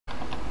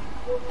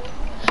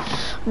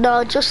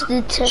No, just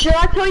need to. Should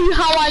I tell you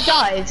how I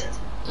died?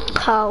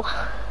 How?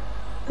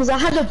 Because I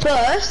had a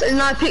burst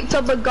and I picked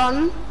up a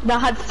gun that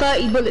had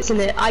 30 bullets in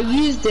it. I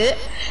used it.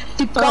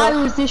 The guy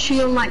was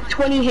literally on like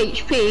 20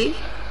 HP.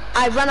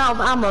 I ran out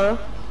of ammo.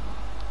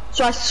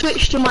 So I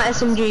switched to my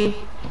SMG.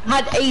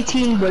 Had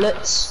 18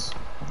 bullets.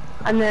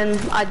 And then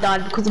I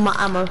died because of my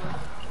ammo.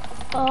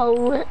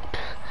 Oh, rip.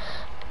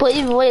 But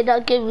either way,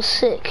 that game was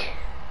sick.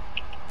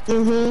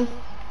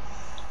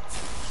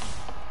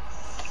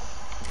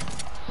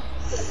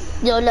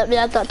 Yo, let me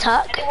have that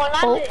tack.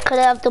 Oh, can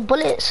I have the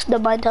bullets?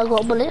 Never mind, I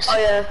got bullets. Oh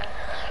yeah.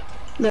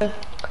 No.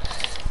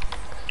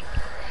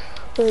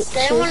 Wait,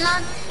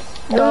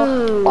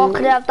 no. Oh,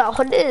 can I have that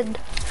hunting?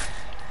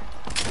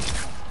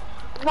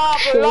 No,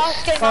 but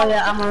last game oh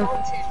yeah, ammo.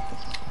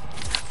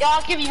 Yeah,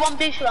 I'll give you one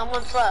visual and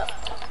one slurp.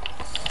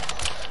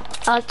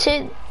 I'll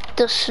take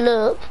the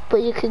slurp,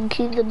 but you can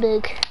keep the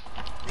big.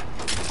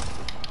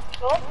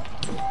 Sure?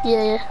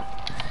 Yeah.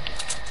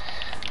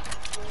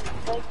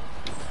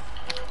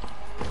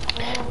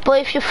 But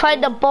if you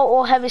find a bolt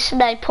or heavy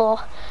sniper,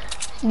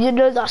 you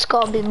know that's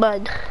gotta be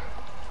mine.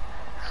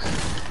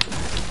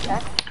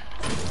 Yeah.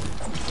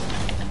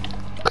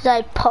 Cause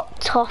I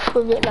popped off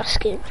with it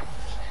last game.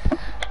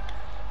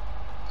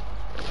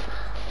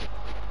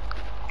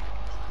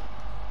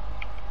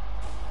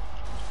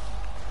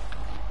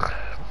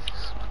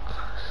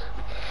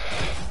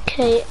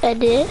 Okay,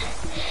 edit.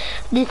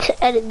 Need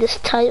to edit this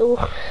title.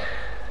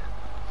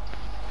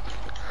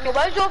 No,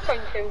 where's your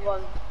friend came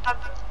from?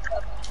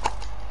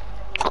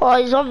 Oh,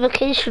 he's on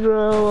vacation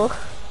or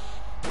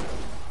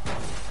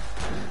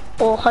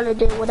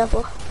holiday,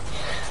 whatever.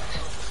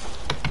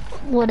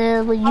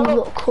 Whatever you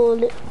lot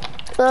call it.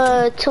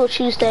 Till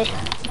Tuesday.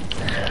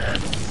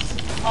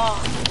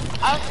 Oh,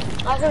 I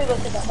thought we were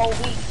going to the whole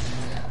week.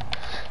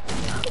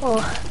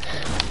 Oh.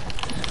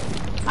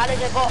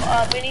 Alex, I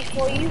got minis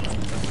for you.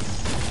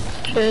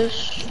 Cheers.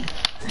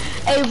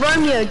 Hey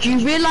Romeo, do you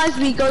realise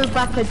we go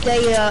back a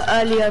day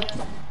earlier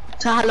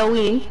to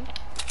Halloween?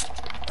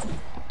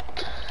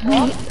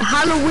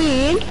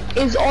 Halloween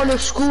is on a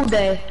school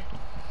day.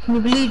 Can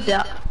you believe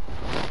that?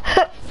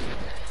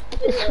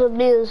 It's for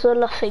me as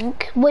well, I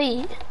think.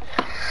 Wait.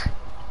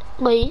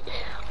 Because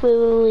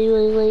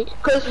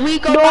we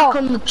go back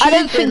on the Tuesday. I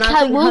don't think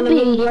I will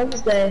be.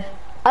 Wednesday.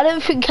 I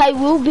don't think I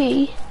will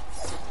be.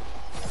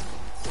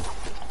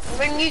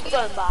 When you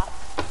going back?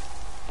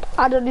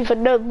 I don't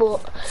even know,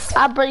 but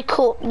I break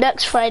up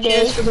next Friday.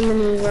 Cheers for the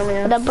minis,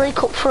 Romeo. And I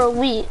break up for a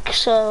week,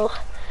 so.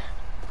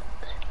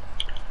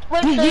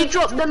 Did you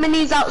drop the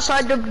minis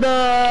outside of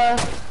the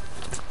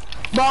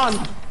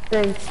barn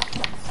thing?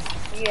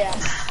 Yeah.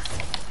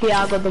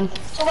 Yeah, I got them.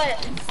 So wait,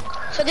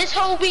 so this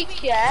whole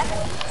week, yeah,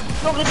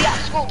 you're gonna be at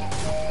school?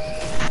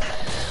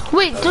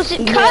 Wait, does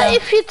it count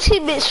if your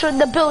teammates from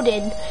the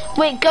building?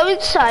 Wait, go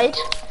inside.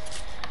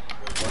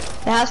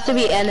 It has to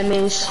be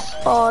enemies.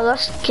 Oh,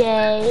 that's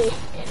gay.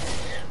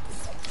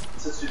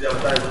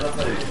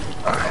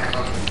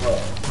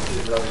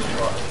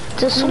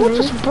 Does someone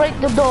just break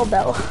the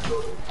doorbell?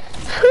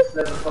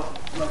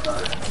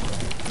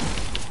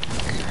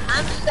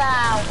 I'm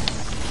down.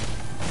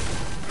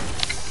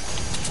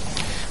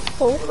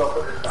 Oh.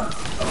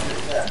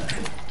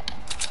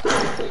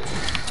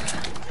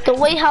 The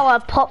way how I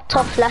popped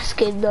off last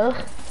game though.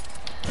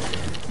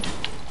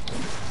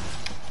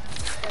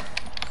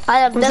 I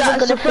am never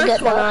gonna forget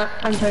that.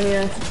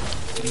 Antonio.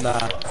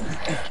 Nah.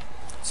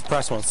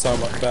 Suppress one's so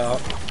much better.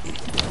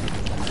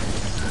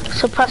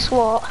 Suppress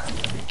what?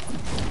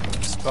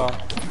 Scar.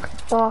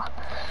 Oh.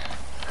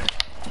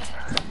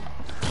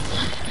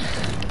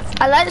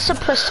 I like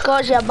suppress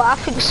scars, yeah, but I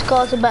think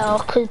scars are better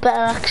because better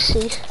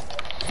accuracy.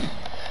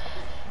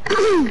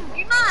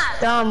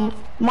 Damn,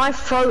 my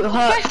throat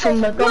hurt from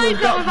the Donald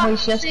Duck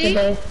voice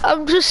yesterday.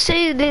 I'm just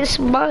saying it's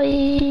my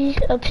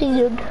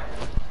opinion.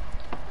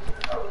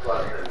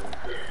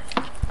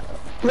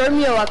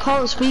 Romeo, I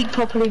can't speak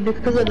properly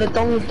because of the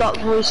Donald Duck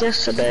voice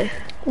yesterday.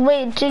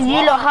 Wait, do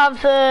you not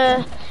have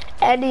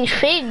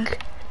anything?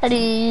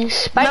 Any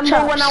spike Remember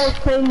traps? when I was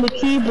playing the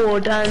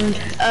keyboard and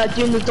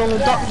doing the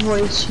Donald Duck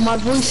voice? My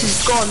voice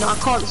is gone, I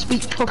can't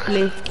speak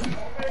properly.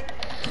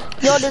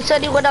 Yo, does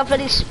anyone have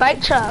any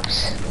spike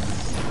traps?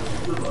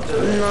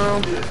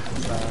 No.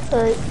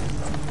 Right.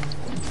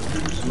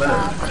 I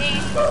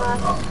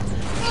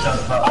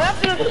have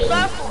to go to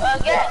circle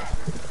again.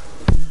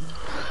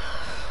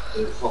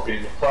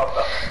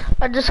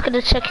 I'm just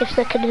gonna check if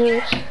they can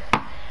hear us.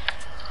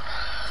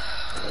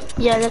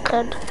 Yeah, they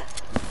can.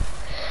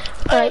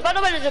 Hey, by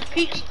the way, there's a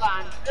pizza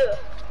van. Look.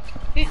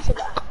 Pizza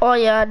van. Oh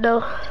yeah, I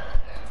know.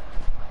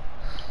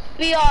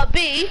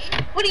 BRB?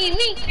 What do you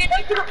mean? Kid?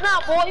 Open up now,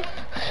 boy.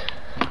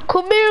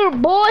 Come here,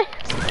 boy.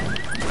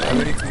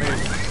 Ready to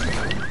move.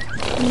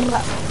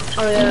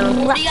 Oh yeah.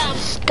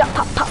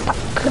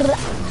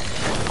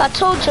 I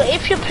told you,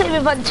 if you play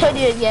with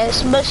Antonio, yeah,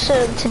 it's most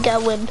certain to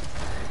get a win.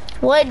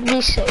 What did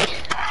we say?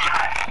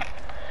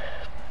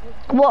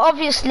 Well,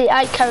 obviously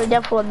I carried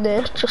everyone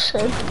there, just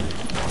saying.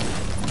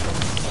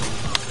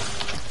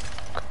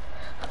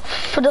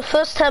 for the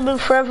first time in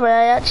forever,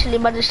 I actually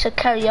managed to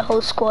carry a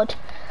whole squad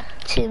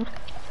team.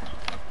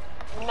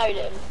 No, you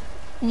didn't.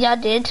 Yeah, I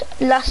did.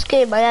 Last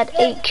game, I had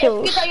 8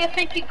 kills. It's that you're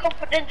thinking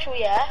confidential,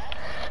 yeah?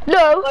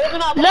 No, Well, it doesn't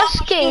matter last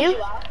how much game, kills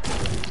you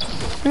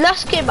have.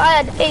 last game I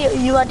had 8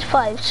 and you had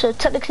 5, so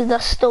technically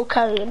that's still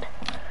carrying.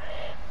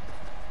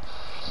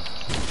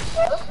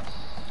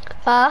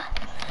 Ah,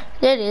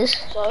 there it is.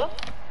 So?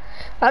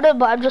 I know,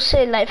 but I'm just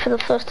saying, like, for the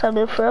first time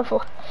in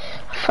forever,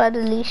 I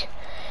finally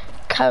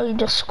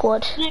carried a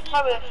squad. You didn't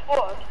carry a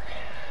squad.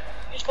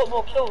 You just got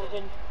more kills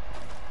and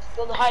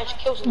got the highest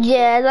kills in the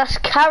Yeah, that's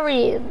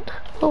carrying.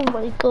 Oh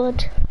my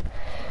god. squad.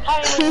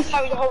 Carrying when you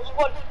carry the whole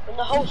squad, when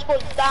the whole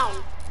squad's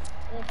down.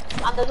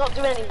 And they're not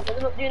doing anything,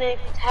 they're not doing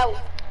anything to help.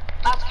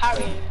 That's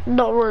carrying.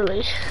 Not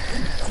really.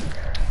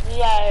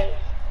 Yeah.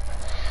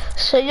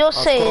 So you're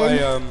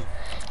saying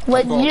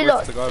when you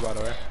lot, to go, by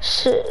the way.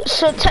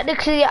 so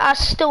technically I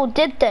still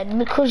did then,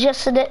 because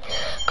yesterday,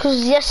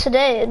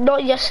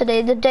 not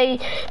yesterday, the day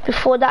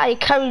before that I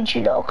carried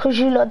you lot, because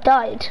you lot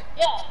died.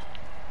 Yeah.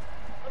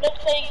 Well,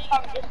 let's say you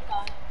carry this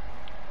guy.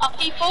 Are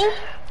people?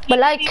 But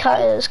like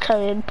is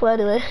carrying, but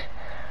anyway.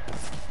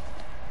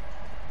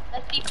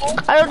 There's people.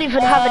 I don't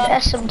even have an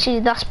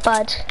SMG, that's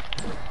bad.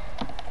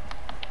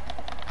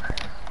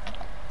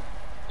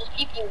 There's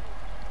people.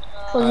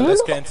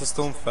 Let's get into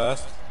Storm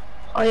first.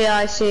 Oh yeah,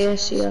 I see. Are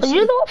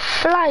you not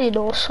flying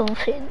or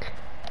something?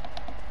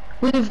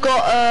 We've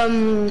got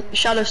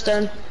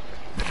Shadowstone.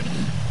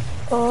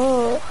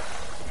 Oh.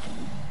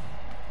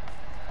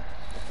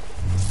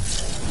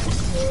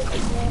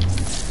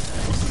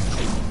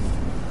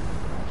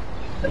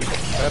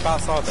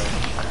 Whereabouts are they?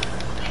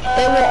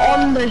 They were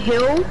on the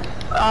hill.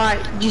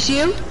 Alright, do you see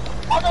him?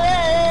 Oh,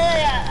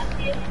 yeah. I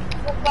see it.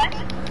 What?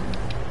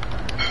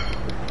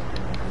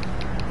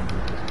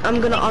 I'm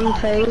gonna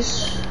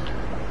unphase.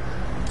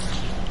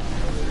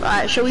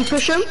 Right, shall we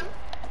push him?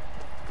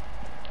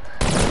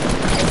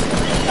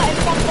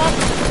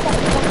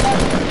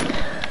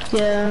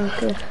 Yeah,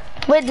 okay.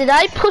 Wait, did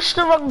I push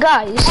the wrong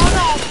guys?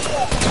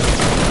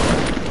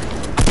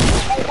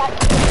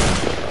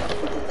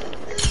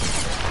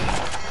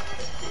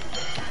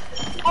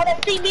 Oh,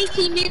 they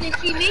see me, they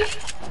see me.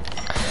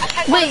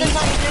 Wait,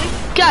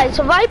 guys,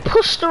 have I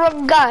pushed the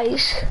wrong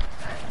guys?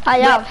 I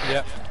have.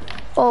 Yep.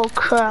 Oh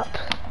crap.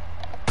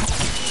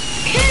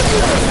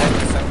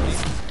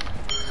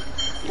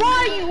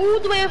 Why are you all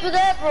the way over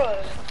there,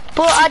 bro?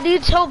 But I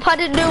need help, I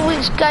didn't know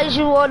which guys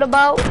you were on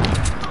about. You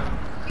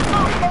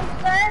can't go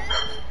there.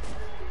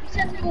 You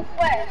said to go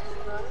where?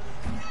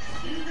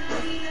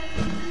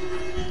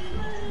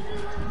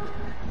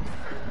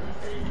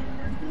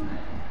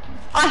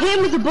 I hit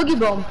him with a boogie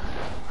bomb.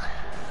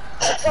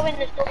 Go in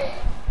this door.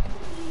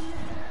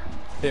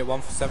 Hit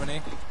 1 for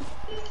 70.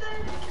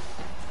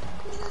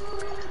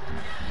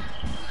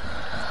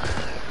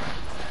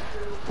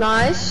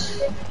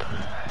 Nice.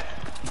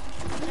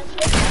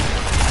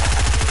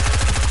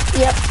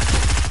 Yep.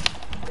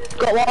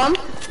 Got one.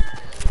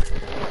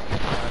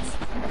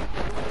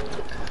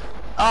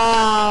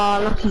 Ah,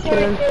 lucky for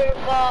him.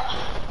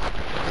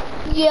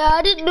 Yeah,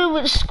 I didn't know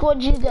which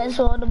squad you guys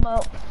were on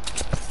about.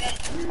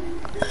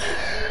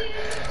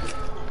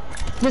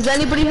 Does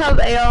anybody have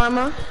AR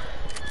ammo?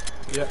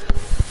 Yep.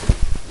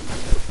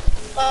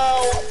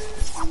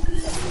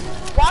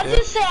 Why did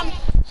you say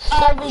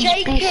Savage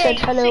JK B said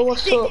hello,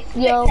 what's up?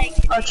 Yo.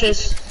 Oh,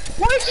 cheers.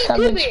 What is he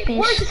Savage doing? Beast.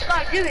 What is this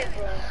guy doing,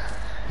 bro?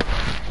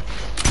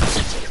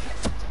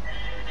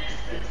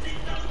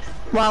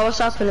 Wow, what's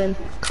happening?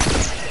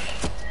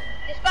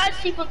 This guy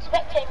keeps on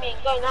spectating me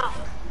and going out.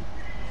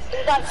 It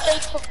was like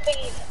Jacob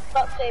thingy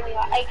spectating me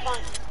like 8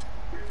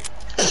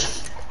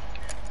 times.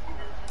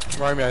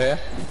 Romeo here.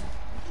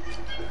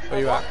 Where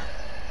you at?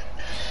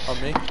 On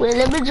me? Wait,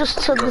 let me just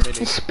turn this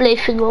display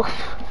thing off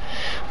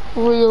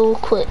real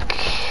quick.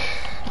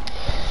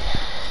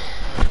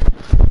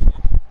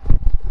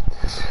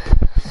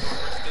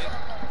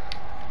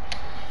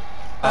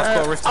 I've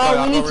got a rift to go, we I've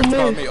got a need rift to to go.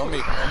 move. On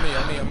me.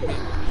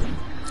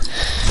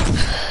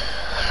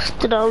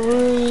 Did I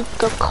read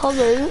the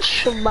comments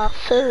from my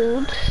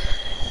phone?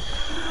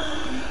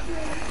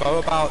 Go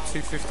about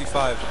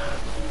 255.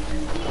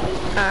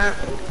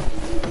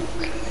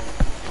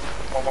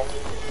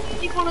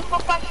 People on the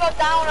top back shot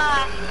down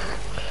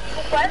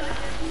west.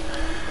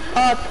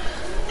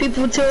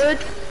 People turret.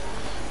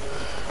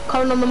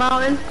 Coming on the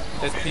mountain.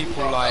 There's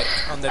people like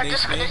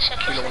underneath me.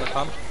 If you don't want to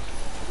come.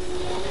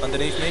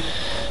 Underneath me.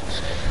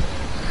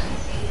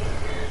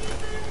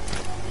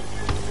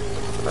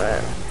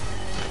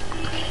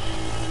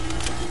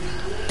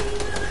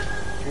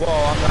 Whoa,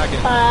 I'm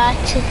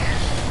lagging.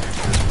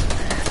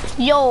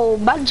 Yo,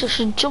 man just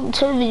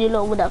jumped over you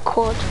lot with that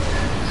quad.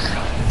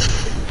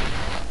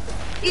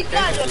 These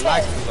guys are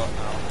Lagging dead. a lot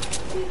now.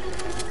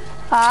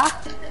 Ah?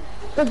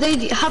 But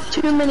they have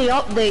too many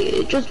updates.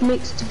 It just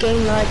makes the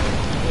game like.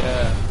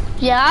 Yeah.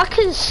 Yeah, I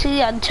can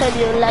see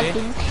Antonio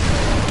lagging.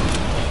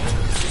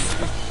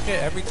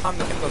 Yeah, every time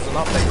the game does an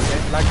update,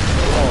 it's lagging.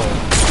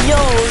 Oh. Yo,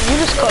 you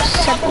just got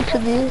sent to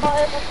the...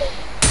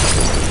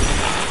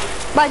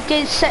 My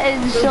game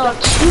settings are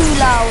too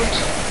loud.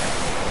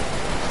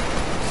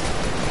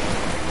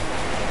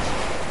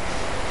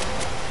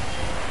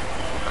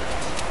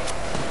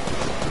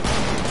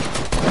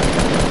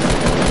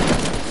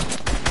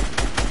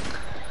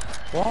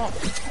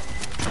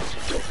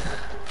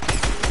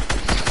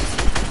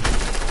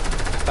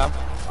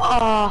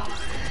 Oh,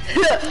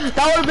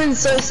 that would have been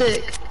so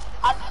sick.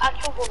 I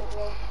killed one of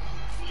them.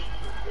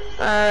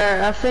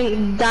 I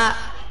think that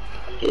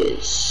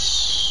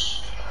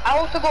is... I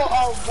also got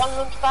one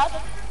launch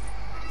pad.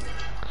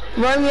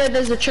 Romeo,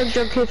 there's a chug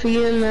jug here for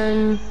you, and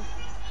then...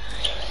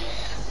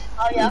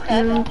 Oh yeah, okay.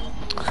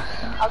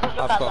 I'll just I've look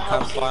got at a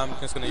campfire, I'm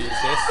just gonna use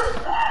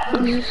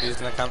this.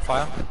 Using a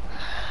campfire.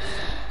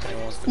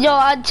 Anyone wants to Yo,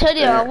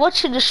 Antonio, I'm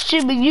watching the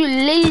stream and you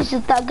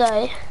lasered that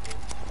guy.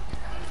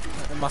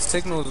 My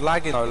signal's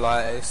lagging though,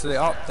 like, it's the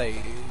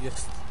update. You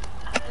just...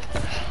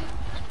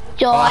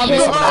 Yo, I hear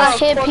squad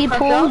people.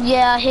 pressure.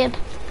 Yeah,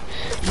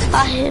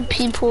 I hear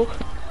people.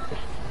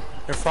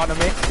 In front of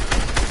me.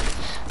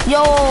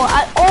 Yo,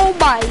 oh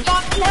my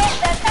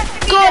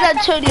God,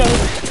 Antonio,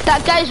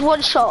 that guy's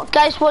one shot.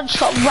 Guy's one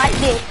shot right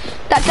there.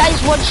 That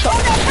guy's one shot.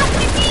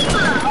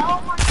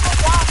 Oh my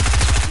god,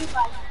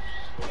 wow.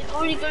 It's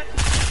really good.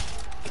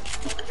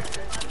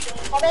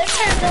 Oh, they're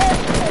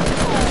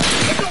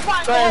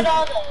one dead,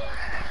 are they?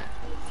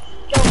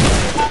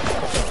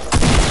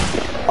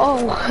 Oh,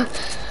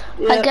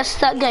 Yeah. I guess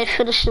that guy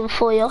finished him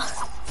for you.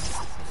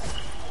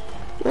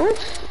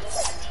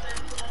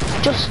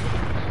 Just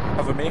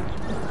Cover me.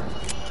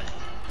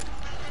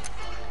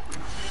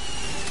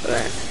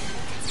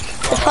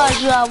 if I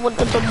was you, I wouldn't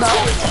have done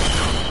that.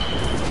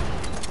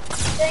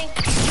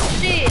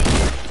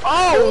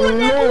 Oh,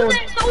 Lord.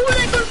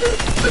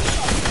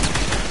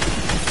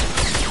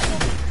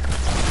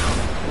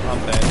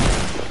 I'm dead.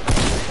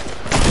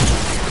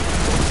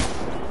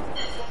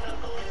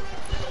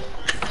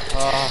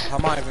 I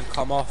might even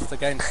come off the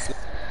game.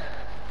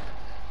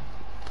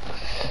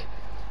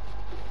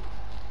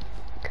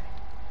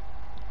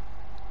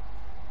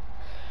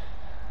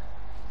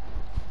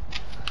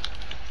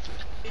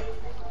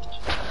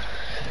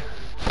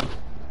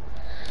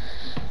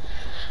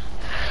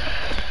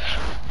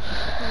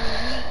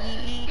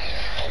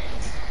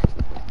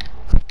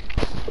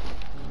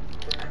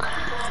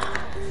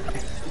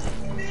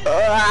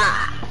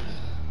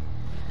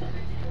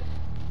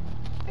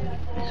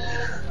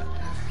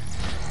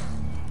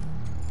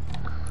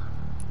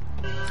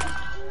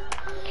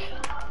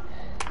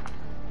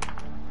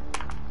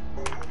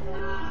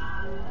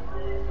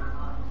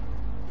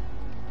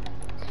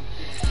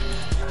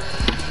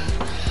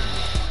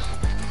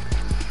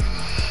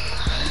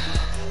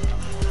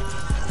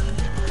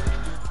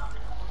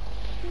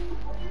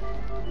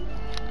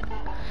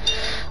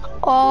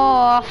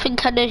 Oh, I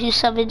think I know who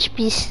Savage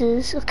Beast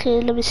is.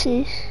 Okay, let me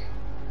see.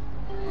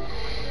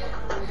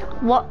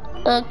 What?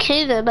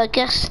 Okay then, I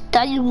guess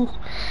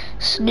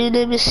Daniel's new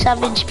name is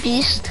Savage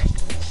Beast.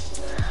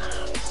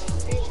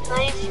 His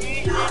name,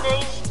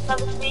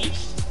 Savage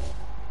Beast.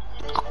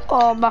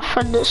 Oh, my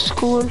friend at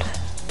school.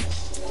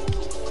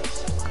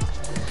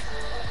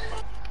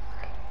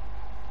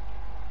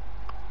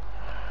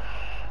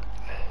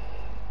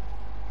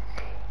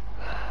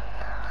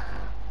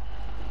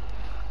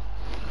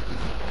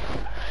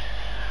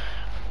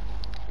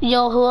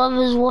 Yo,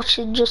 whoever's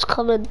watching, just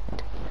comment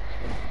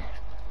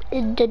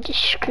in the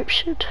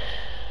description.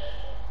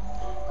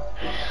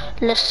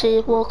 Let's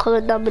see, we'll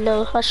comment down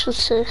below, I should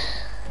say.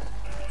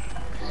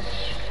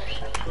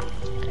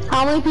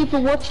 How many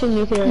people watching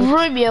you here?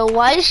 Romeo,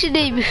 why is your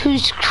name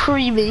Who's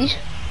Creamy?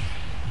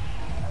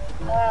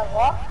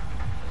 What?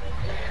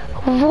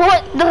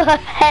 What the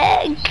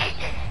heck?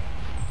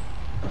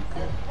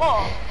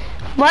 What?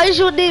 Why is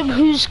your name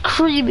Who's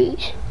Creamy?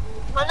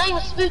 My name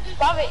is Spooky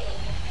Barry.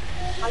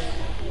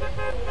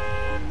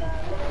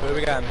 Where are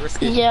we going?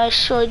 Risky? Yeah,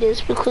 sure it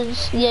is,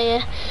 because,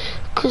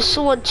 because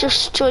someone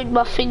just joined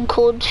my thing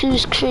called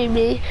Who's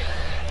Creamy,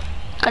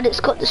 and it's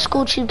got the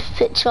school tube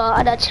picture,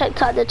 and I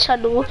checked out the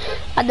channel,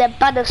 and their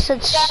banner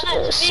said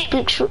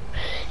Spooks.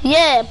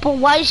 Yeah, but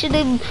why is your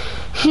name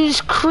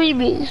Who's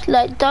Creamy?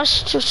 Like,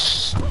 that's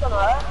just...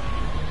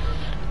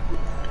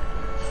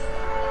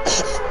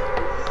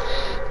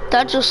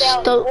 That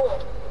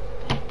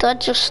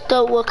just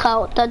don't work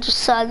out. That just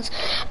sounds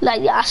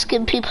like you're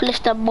asking people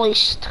if they're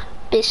moist,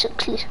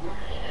 basically.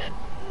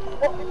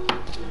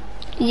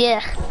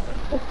 Yeah.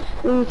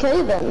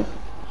 Okay then.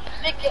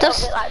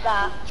 That's- like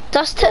that.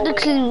 That's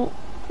technically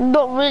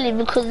not really,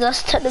 because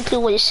that's technically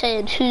what you're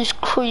saying. Who's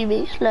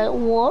creamy? Like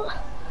what?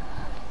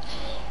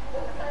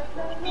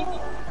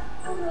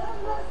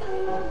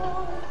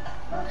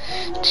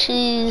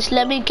 Jeez,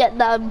 let me get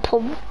that and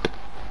pump.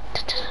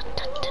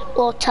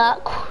 Or tack.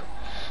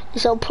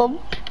 Is it a pump?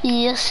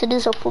 Yes, it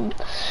is a pump.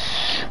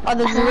 Oh,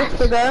 there's a lift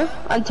to go.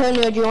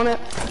 Antonio, do you want it?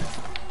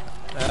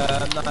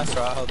 No, that's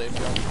right, hold it if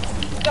you want.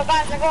 So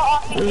guys, I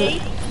got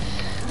RPG.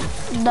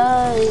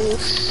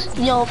 Nice.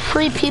 Yo,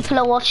 3 people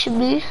are watching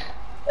me.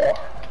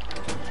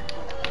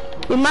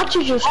 It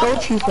matches your skull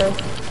trooper.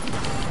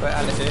 Wait,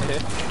 Alice, here.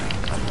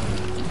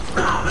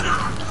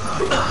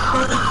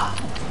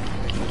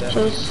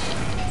 Cheers.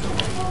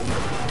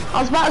 I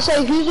was about to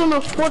say, who's on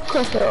the squad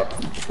crusher?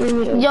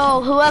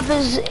 Yo,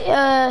 whoever's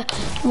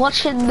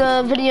watching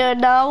the video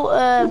now,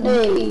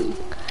 Hey.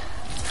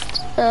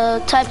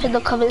 type in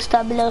the comments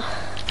down below.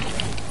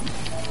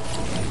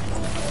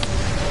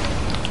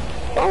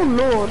 Oh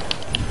lord.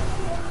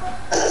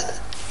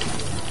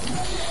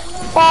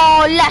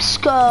 Oh, let's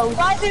go.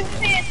 Driving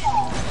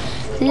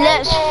theatre.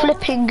 Let's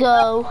flipping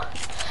go.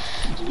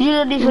 You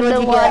don't even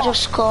know what I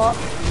just got.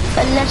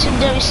 A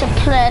legendary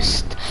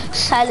suppressed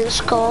silent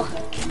score.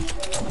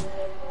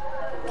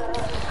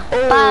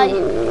 Bye.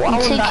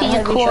 I'm taking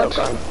your quad.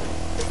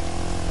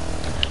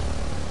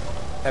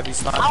 Heavy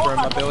sniper in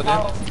my building.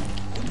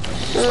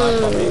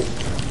 Sniper on me.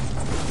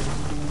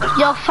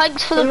 Yo,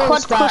 thanks for the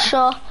quad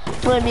crusher,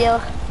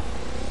 Romeo.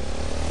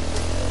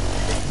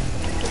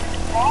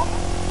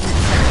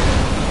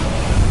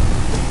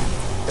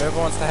 Whoever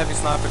wants the heavy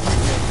sniper,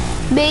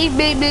 come to me. Me.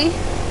 This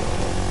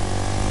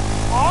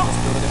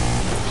building.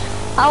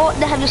 I want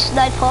the heavy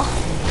sniper.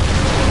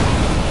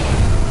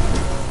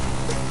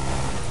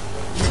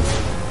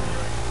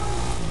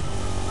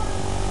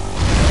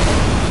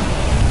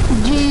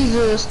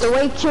 Jesus, the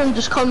way Kim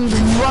just comes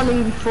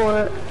running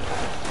for it.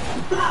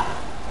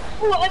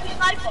 Ooh, heavy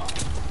sniper.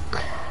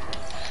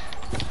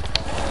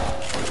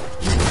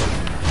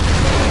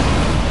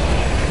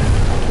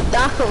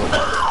 Daffle.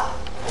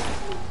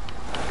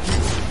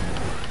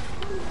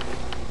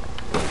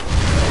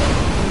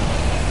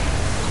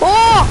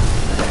 Oh!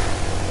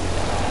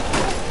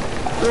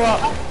 What?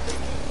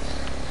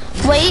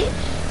 Wait.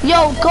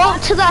 Yo, go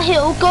up to that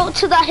hill. Go up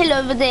to that hill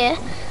over there.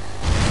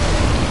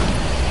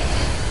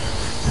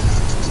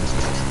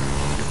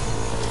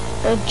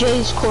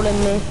 Jay's calling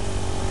me.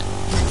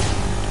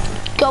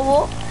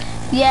 Go up.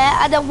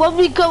 Yeah, and then when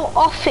we go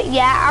off it,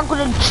 yeah, I'm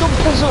gonna jump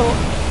us up.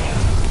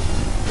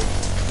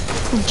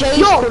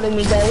 Jay's calling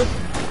me, Dave.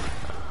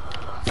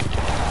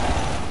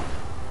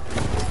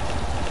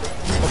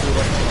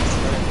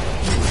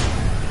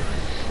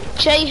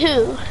 Jay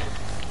who?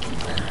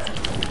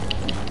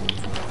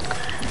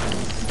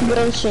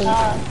 Wilson.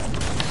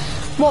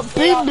 What,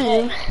 Boom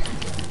Boom?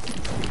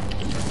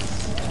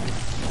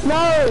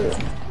 No.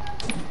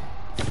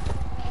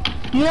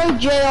 You know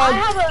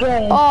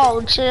JRJ?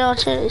 Oh,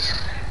 JRJ.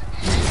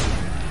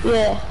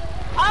 Yeah.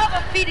 I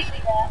have a feeling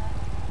that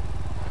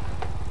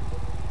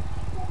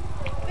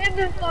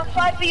Vinden's gonna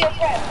fight for your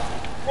friend.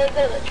 They're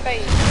gonna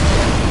trade.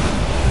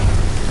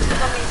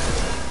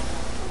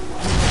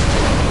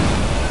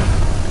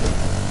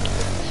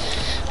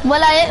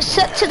 Well, I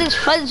accepted his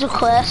friend's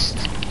request.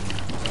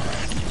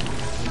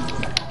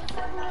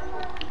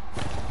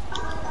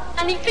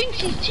 And he thinks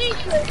he's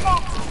cheating as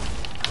well.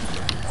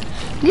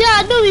 Yeah,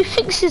 I know he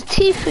thinks his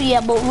teeth are, yeah,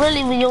 but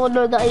really we all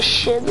know that he's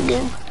shit in the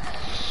game.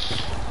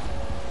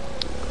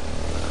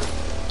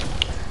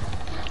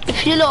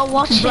 If you're not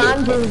watching,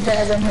 Brandon's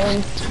better than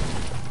him.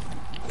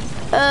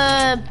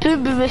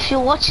 Boom Boom, if you're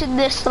watching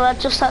this, then I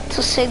just had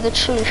to say the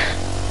truth.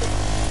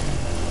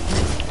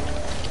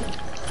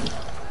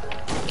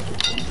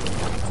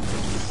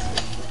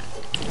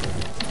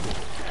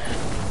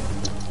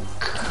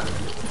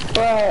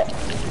 Right.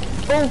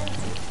 Oh.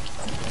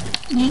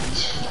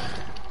 Yeet.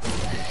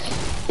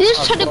 He's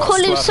trying to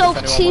call himself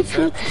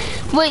Tifu.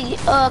 Wait,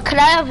 can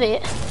I have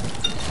it?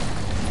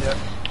 Yep.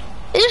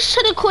 He's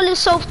trying to call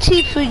himself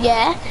Tifu,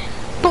 yeah?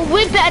 But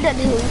we're better than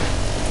him.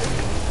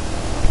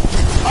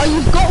 Oh,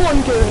 you've got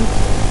one, Drew.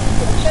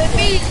 So if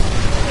he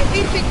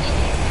thinks,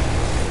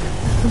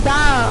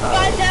 Damn.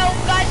 guys help.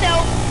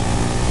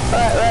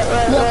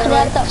 Right. Look, can I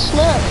have that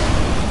slurp?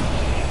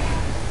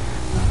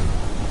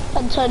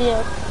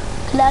 Antonio,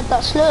 can I have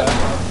that slurp?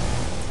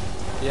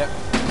 Yep.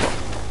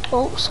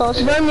 Oh,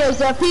 sorry. Romeo,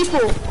 there are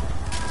people.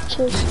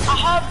 Cheers. I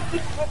have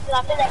people and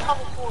I think they're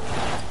coming for me.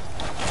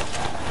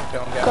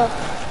 Get Go. on.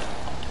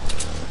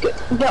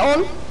 Get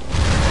on.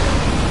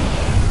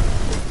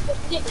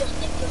 Just stick.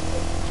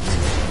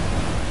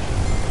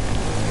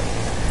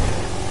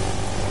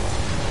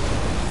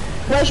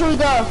 Where should we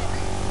go?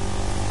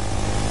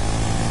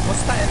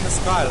 What's that in the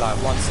sky like?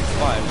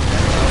 165? I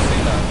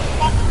see that.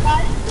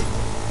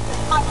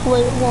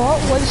 Wait, what?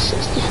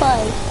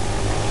 165?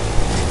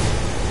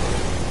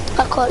 I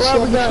can't see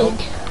anything.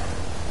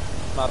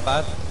 Not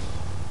bad.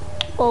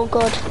 Oh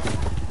god.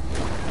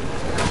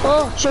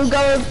 Oh, Should we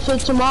go to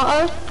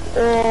Tomato?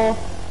 Or...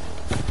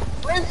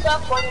 Where's that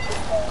one? I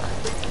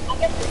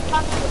guess it's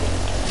possible.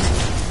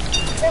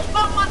 There's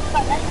not much,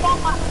 but there's not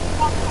much.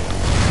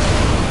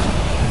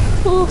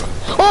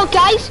 oh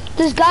guys,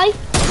 this guy.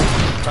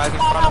 Right in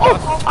front of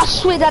us. I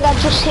swear that I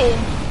just hit him.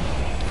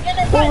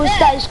 What was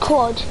that, his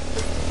quad?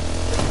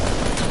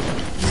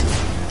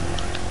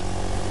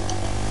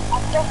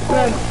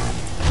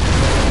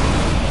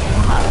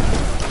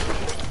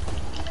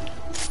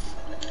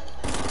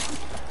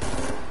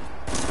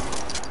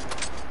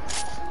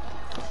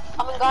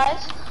 Coming,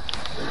 guys.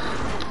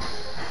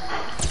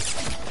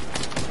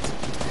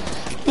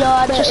 Yo,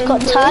 I just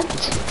got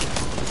tagged.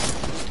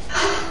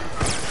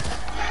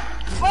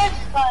 Where's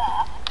the guy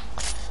at?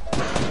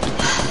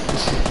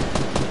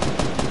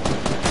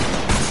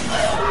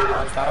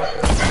 One's down.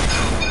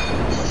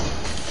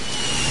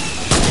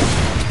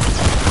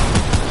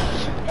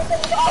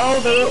 Oh,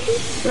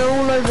 they're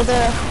all over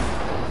there.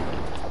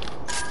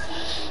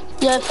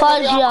 Yeah, if I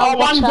was you, I would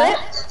one try. bit.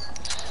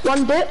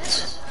 One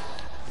bit.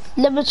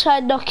 Let me try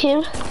and knock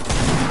him.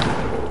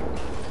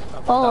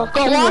 Oh, Got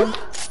kill one. him.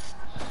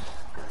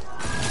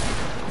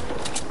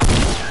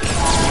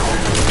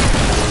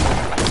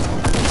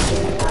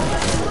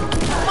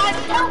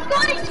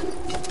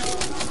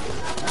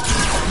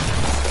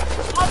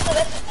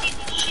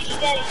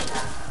 get it.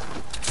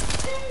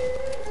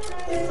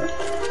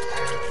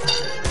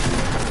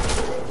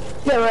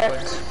 Get right.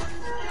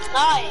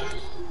 Nice.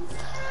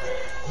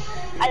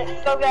 I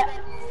go get.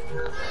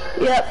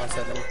 Yep. One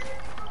second. I'm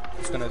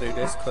just gonna do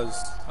this because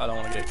I don't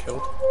want to get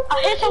killed.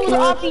 I hit someone with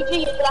an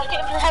RPG, but I hit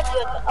him in the head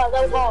with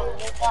no ball.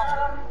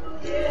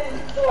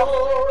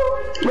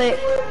 Wait.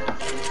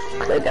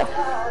 There we go.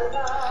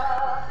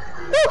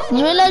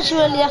 You realise you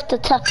only have to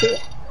tap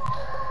it?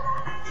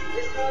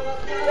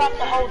 You have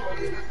to hold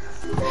it.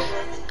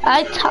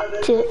 I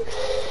tapped it.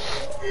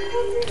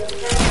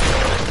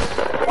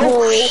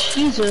 Oh,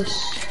 Jesus.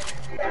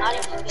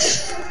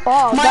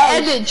 Oh, My that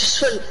was... edit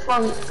just went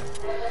funk.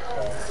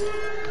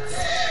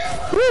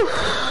 Whew.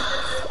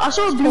 I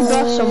saw a blue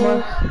burst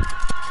somewhere.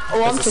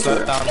 Oh, I'm There's a taking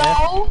slurp it. down here.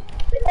 No.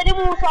 If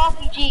anyone wants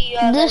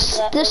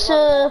RPG, This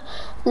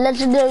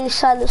legendary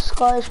silent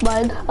sky is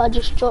mine. I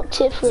just dropped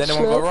it for Has a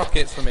anyone got slurp.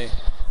 rockets for me?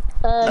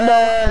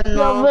 No.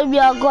 No. Maybe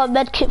I got a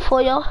med kit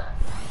for you.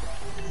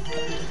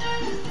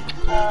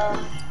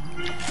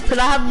 Could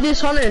I have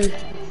this on in?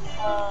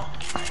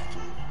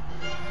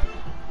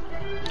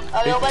 Who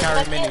can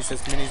carry minis?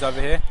 There's minis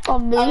over here.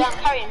 On me. I'm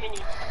carrying minis.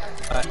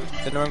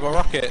 Has anyone got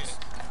rockets?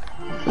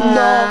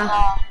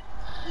 Nah.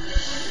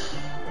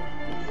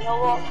 You know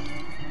what?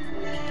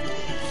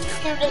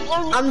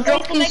 I'm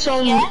dropping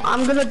some.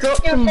 I'm gonna drop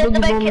some I'm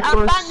boogie bombs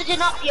first.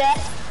 bandaging up, yeah?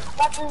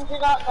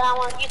 Bandaging up, then I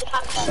want to use the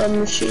pack. Some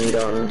machine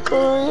gun.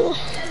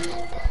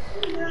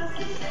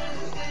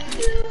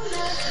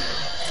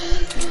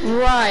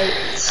 Right.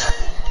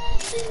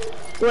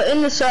 We're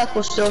in the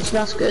circle still, so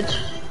that's good.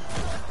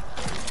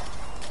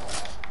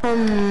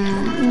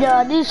 Yeah,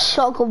 I need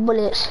shotgun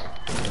bullets.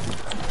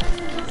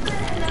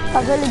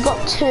 I've only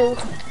got 2.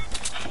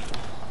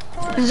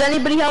 Does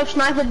anybody have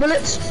sniper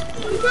bullets?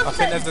 I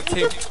think there's a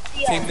team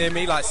near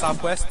me, like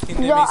southwest. Team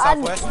near Yo, me,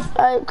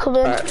 southwest. come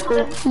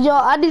in. Yo,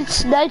 I need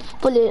sniper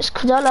bullets,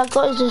 cause all I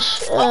got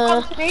is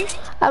a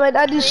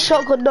I need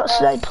shotgun, not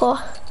sniper.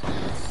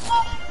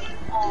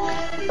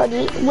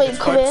 Wait,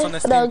 come here, On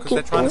this and team I'll because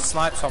they're give trying you. to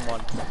snipe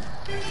someone.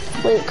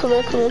 Wait, come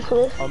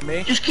here. On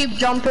me. Just keep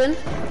jumping.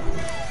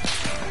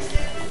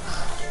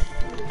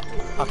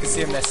 I can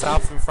see them. They're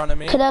south in front of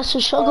me. Can I have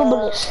some shotgun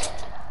bullets?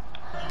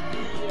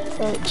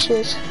 Alright,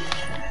 cheers.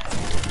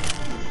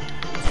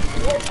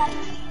 Let's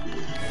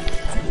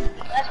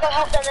go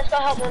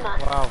help them, man.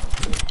 Wow.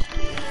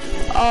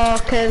 Oh,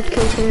 okay.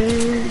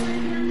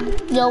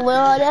 Yo, where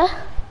are they?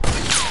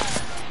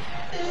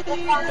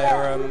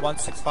 They're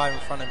 165 in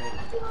front of me.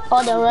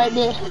 Oh, they're right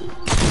there.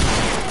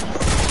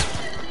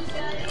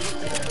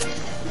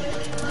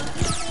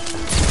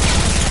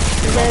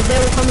 They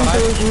were coming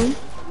towards you.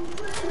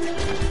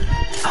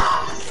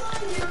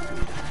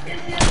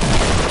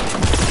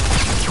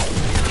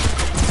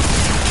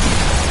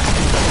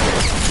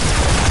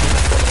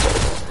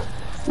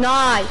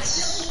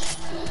 Nice.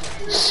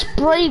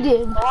 Sprayed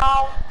him.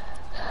 Wow.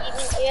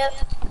 Even here.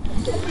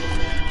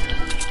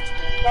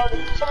 No,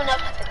 someone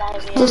else has to die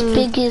here. This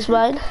big is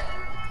mine.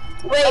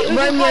 Wait,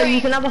 Romeo, you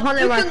can have a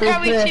hunter You rifle can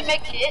carry here. 2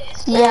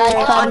 medkits.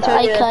 Yeah, I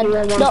can.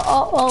 yeah, No,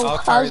 I'll I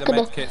was carry the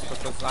gonna. medkits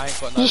because I ain't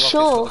got no You rockets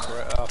sure? for the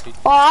RPG.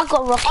 Oh, I got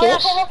Oh,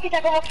 rockets.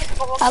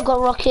 I I got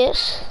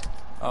rockets.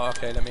 Oh,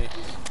 okay, let me.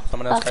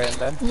 Someone else carry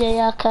them then.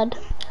 Yeah, I can.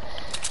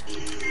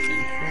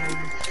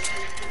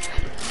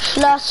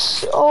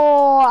 Plus,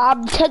 oh,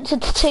 I'm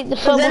tempted to take the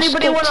Does thermal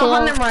anybody want a scope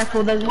hunting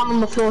rifle? There's one on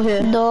the floor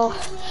here. No. I'm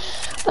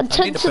I need a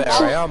tempted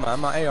better to. AR, man.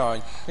 My AR,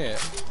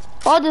 shit.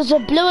 Oh, there's a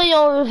blue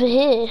AR over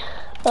here.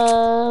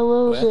 Where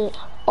was it?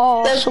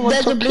 Oh, someone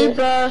There's a took blue it.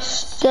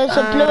 burst. There's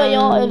a blue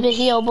AR over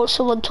here, but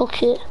someone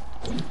took it.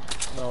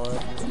 No, I'm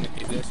just gonna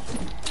keep this.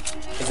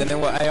 Is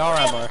anyone got AR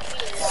ammo?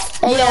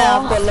 Yeah,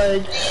 I've AR. got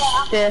loads.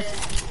 Yeah.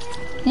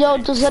 Yo,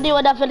 does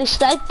anyone have any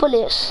sniper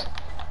bullets?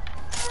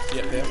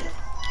 Yep, yep.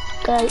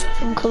 Okay,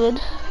 I'm coming.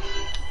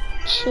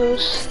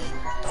 Cheers.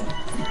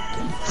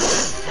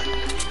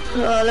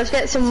 Let's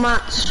get some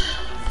mats.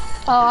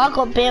 Oh, I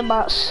got bear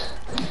mats.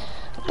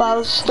 But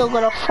I'm still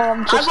gonna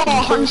farm I just got in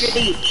 100 case.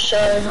 each, so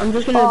I'm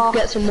just gonna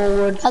get some more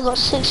wood. I got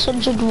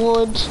 600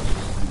 wood,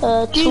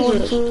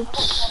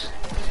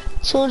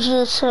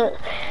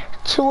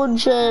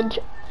 200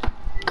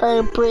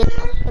 brick,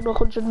 and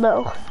 100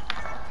 metal.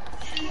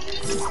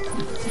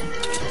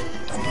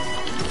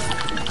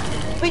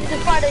 Bring the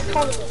Friday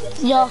tournament.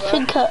 Yeah,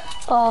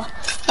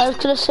 I was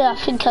gonna say, I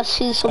think I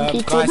see some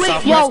people. Guys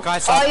southwest, Yo,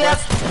 guys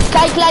southwest.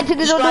 guys landed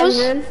in on us.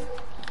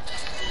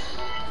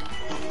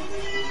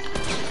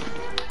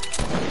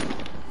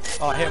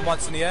 Oh, I hit him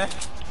once in the air.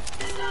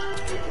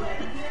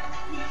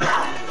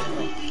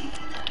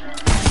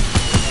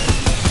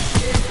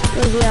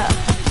 Where's he at?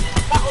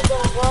 That was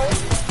all right.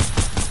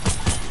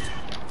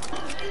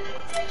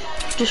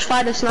 Just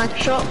fired a sniper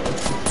shot.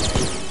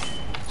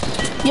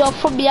 Yo,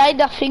 from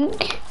behind, I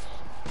think.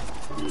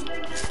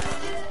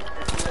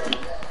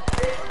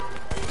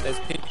 There's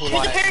people Shoot the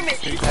like pyramid,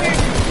 shoot the 2K. pyramid.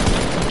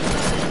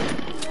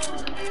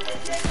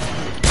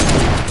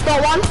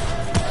 Got one.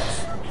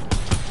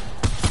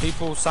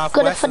 People Gonna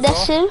southwest as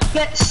finesse well. him.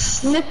 Get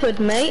snippered,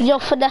 mate. Yo,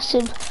 finesse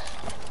him.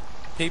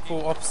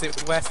 people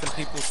opposite west and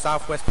people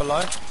southwest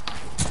below.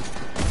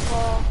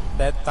 Oh.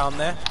 They're down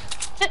there.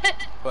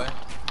 But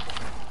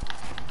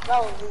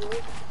That was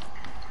weird.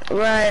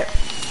 Right.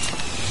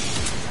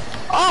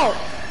 Oh!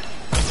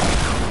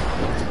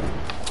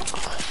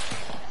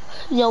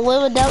 Yo, where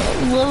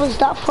was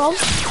that from?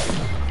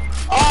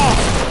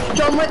 Oh!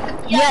 John Wick?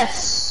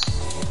 Yes!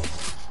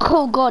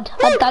 Oh god,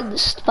 I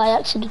danced by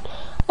accident.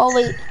 Oh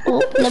wait,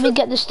 let me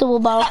get this double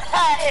barrel.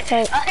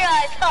 Right.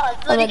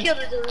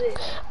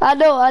 I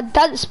know, I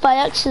danced by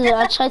accident.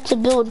 I tried to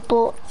build,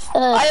 but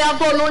I've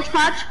got a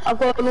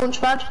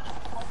launch pad.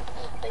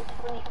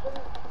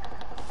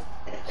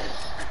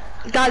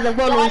 Guys, I've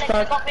got a launch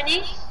pad.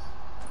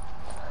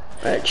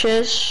 Right,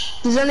 cheers.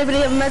 Does anybody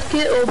have a med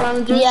kit or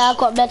bandages? yeah, I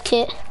got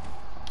medkit.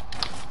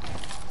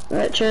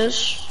 Right,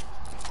 cheers.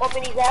 What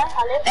minis there,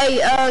 Alice?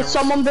 Hey,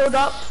 someone build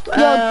up.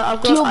 Yo,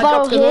 do you I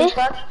borrow got the here? launch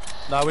pad.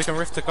 no, we can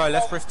rift to go.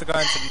 Let's rift to go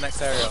into the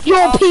next area.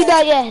 Yo,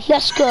 Peanut, yeah,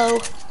 let's go.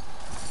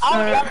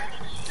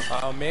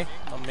 On me.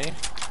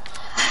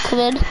 Come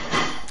in.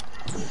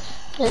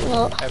 Wait,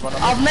 what? Everyone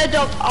on me.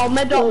 I'll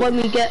med up when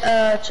we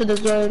get to the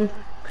zone,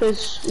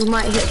 cause we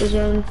might hit the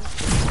zone.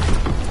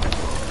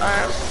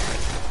 Alright.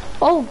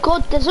 Oh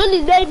god, there's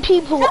only 9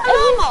 people.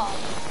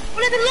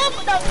 What is the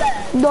llama down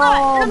there? No,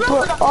 Right,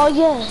 bro. Oh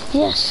yeah,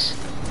 yes.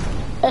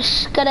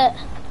 Let's get it.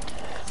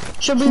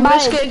 Should we Mine.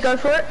 risk it and go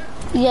for it?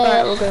 Yeah.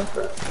 Alright, we'll go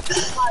for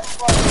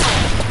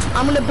it.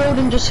 I'm gonna build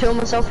and just heal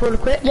myself real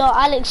quick. Yo,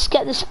 Alex,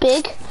 get this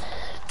big.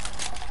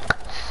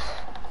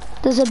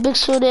 There's a big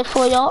shield there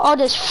for you. Oh,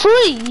 there's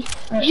 3.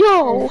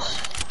 Yo.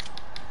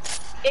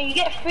 Yeah, you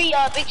get 3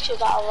 big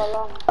shields out of a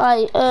long.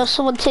 Alright,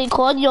 someone take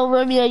one. Yo,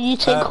 Romeo, you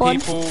take one.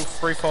 People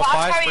 3, 4, I'm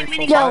 5, carrying 3,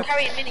 4, minis, 5. I'm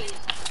carrying minis.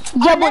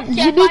 Yeah, but Unless,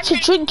 you if need I to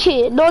take- drink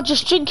it. No,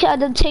 just drink it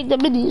and then take the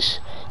minis.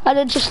 And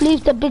then just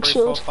leave the big 3,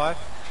 4, shield. 5.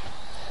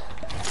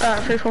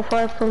 Alright, 3, 4,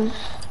 5, come.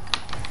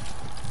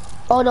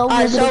 Oh no,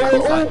 Alright, we're so gonna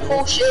we're all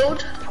full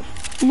shield.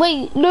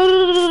 Wait,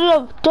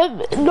 no.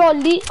 Don't, no,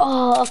 leave.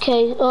 Oh,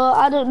 okay.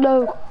 I don't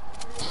know.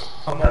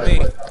 Come on me.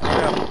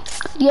 Yeah.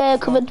 Yeah,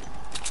 come in.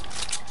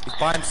 He's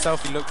by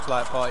himself, he looks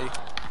like party.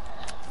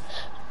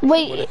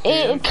 Wait,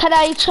 can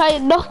I try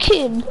and knock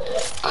him?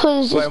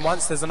 Cause Wait,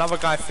 once there's another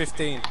guy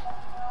 15.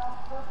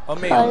 On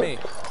me.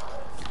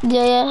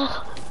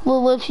 yeah, we're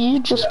with you,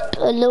 just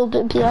a little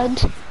bit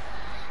behind.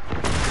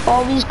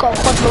 Oh, he's got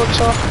a quad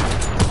launcher.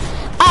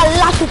 I'd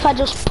laugh if I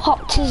just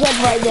popped his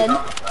head right then.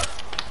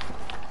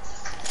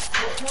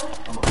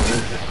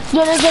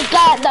 Yo, there's a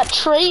guy at that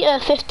tree,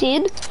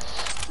 15.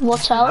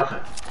 Watch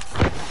out.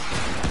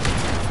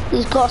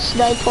 He's got a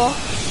sniper.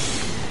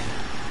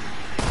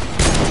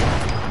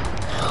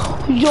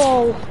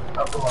 Yo,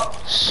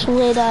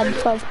 swear down,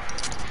 fam.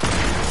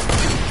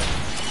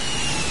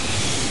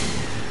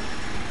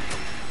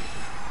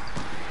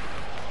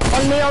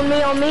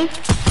 On me.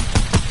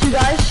 You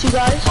guys.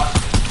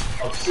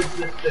 I'll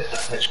simply split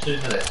that takes 2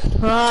 minutes.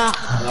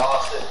 Ah. And I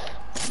asked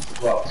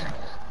it, well,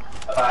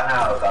 about an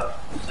hour ago.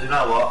 So you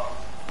know what?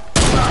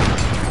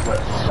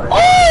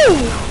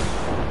 Oh!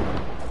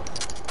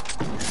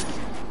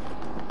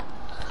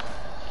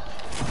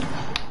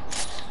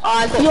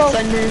 I got Yo.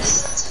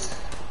 finished.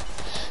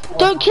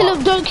 Don't kill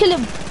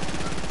him.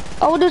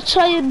 I wanna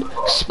try and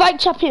spike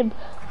trap him.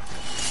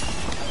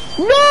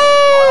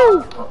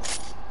 No!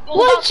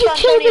 Why'd you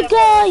kill the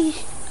guy?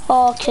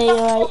 Oh, okay,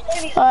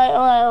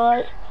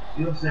 alright.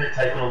 You obviously ain't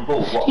taken on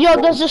board. What,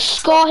 Yo, there's a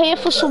scar here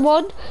for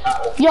someone.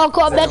 Yo, I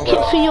got a med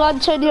kit for you,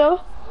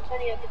 Antonio.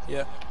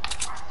 Yeah.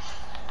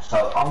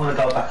 So I'm gonna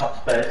go back up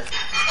to bed.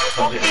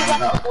 So I'm getting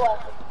warmed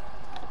up.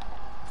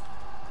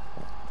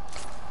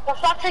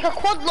 If I take a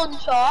quad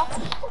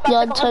launcher,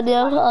 Yeah,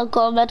 Antonio, I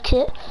got a med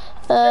kit.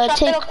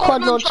 Take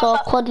quad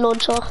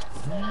launcher.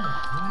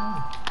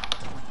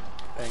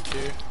 Thank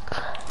you.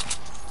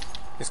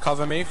 Just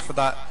cover me for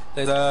that.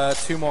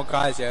 There's 2 more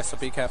guys, yeah, so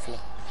be careful.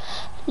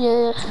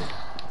 Yeah.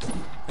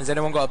 Has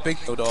anyone got a big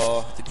build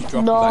or did you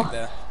drop No. it back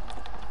there?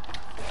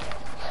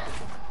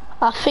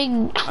 I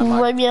think I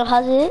might- Romeo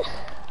has it.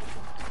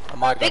 I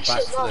might go Big back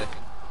shit, for it.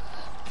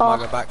 Oh. I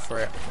might go back for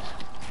it.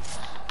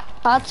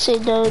 I'd say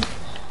no.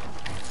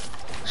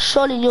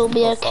 Surely you'll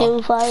be Not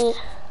okay far. without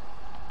it.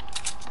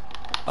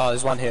 Oh,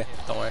 there's one here.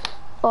 Don't worry.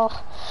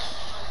 Oh.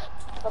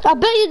 I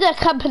bet you they're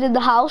camping in the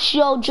house.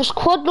 Yo, just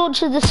quad launch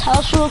to this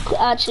house real quick.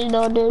 Actually,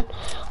 no, dude.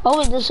 Oh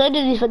wait, there's only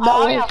even that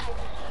way. yeah.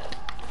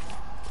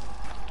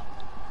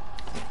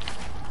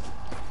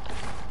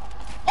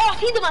 Oh, I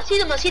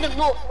see them,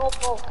 north.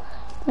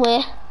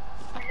 Where?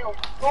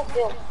 North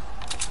hill.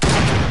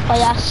 Oh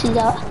yeah, I see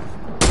that.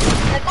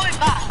 They're going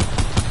back.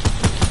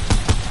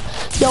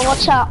 Yo,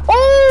 watch out.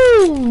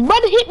 Oh,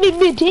 man hit me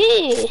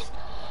mid-here.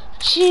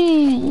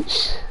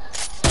 Jeez.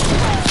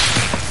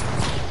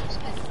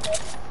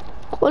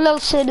 All I'm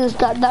saying is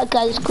that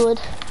guy's good.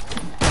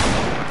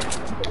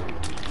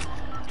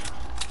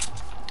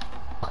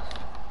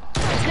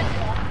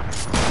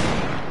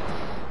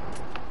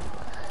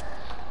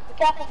 Be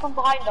careful from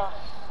behind us.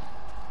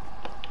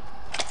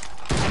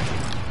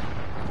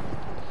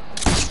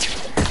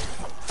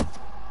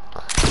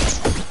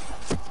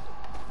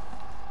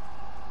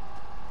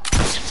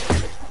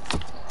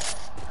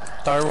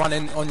 Don't run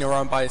in on your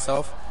own by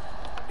yourself.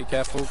 Be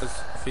careful,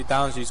 because if he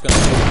downs you, he's gonna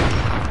kill you.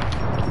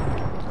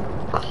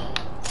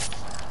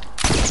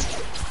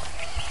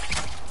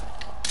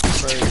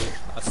 Where is he?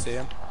 I see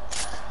him.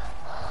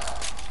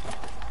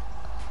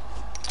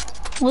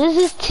 Where's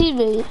his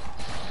teammate?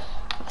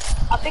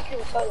 I think he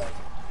was solo.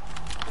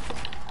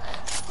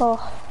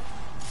 Oh.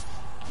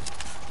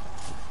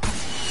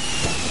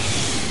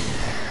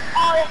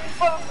 Oh, it's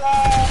from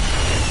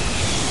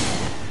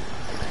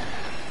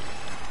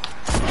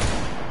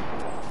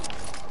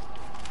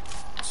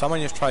Someone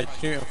just tried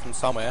shooting from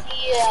somewhere.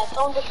 yeah,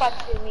 someone just tried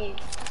to shoot me.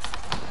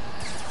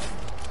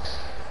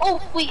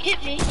 Oh, wait,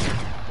 hit me.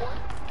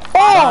 Oh!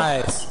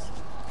 Nice.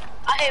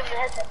 I hit him in the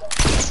headset though.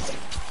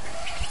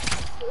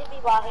 He hit me,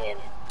 but I hit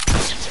him.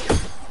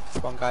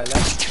 One guy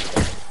left.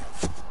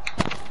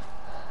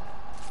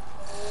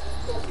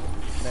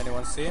 Can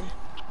anyone see him?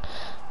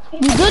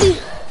 You goody.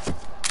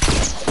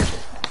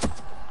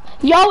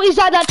 Yo, he's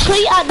at that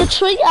tree, at the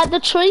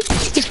tree.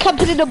 He's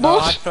camping in the No,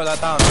 I bush. shot that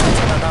down. I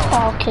shot that down.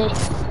 Oh, okay.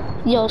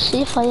 Yo,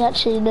 see if I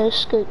actually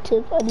no-scoped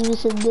him and he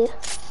was in there.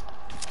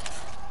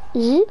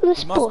 Is he in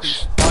this He must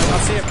bush? be. Oh, I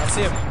see him. I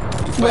see him.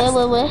 He's west.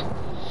 Where?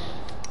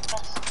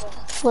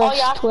 Oh,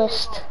 yeah,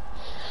 West.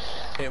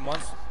 Hit him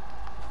once.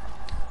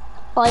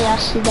 Oh yeah, I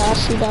see that.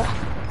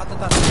 How did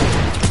that?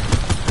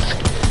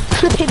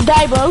 Flipping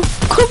die, bro.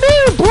 Come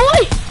here,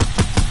 boy!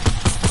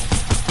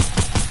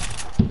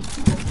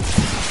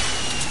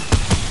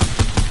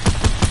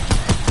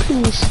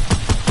 Please.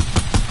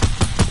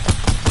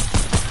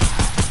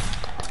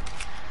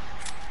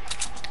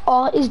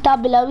 Oh, he's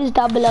down below,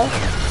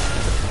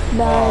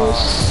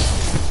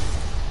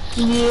 Nice.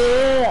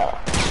 Yeah.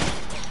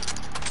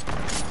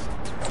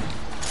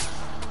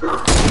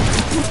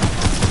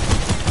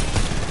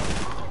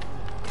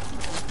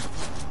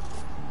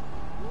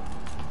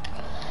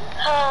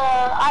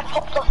 I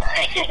popped off.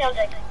 I was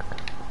like,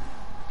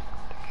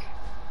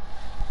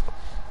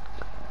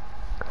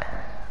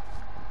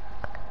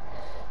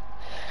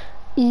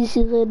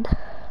 Easy win.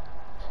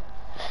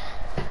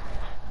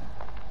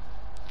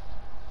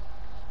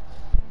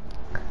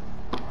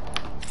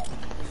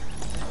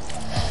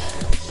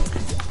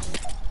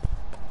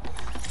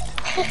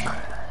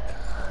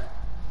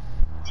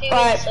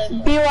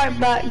 Alright, be right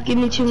back, give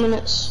me 2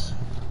 minutes.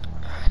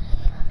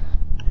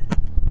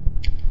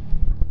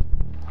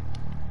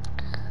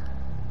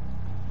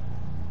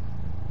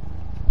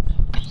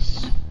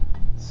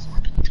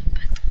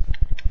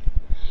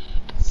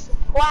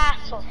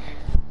 wow.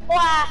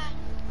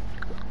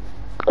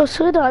 I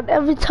swear that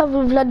every time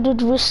we've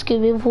landed risky,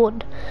 we've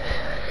won.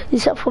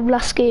 Except from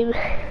last game.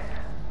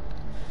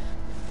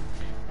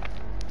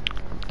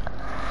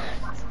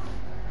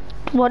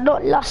 Well,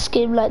 not last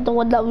game, like the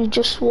one that we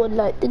just won,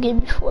 like the game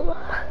before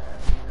that.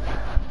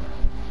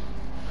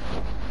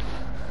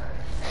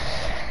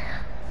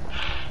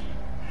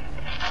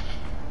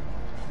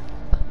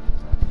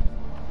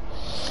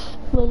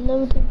 We're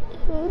loading,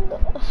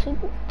 I think.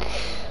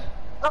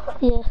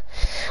 Yeah,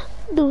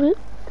 do it.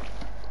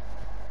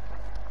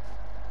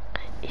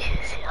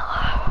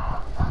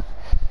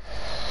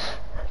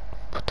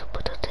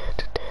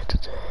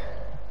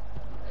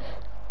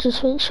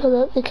 Just make sure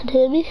that they can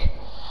hear me.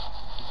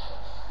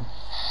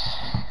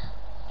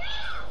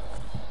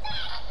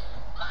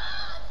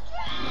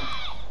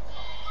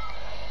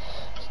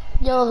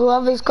 Yo,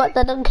 whoever's got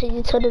that on, can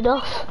you turn it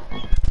off?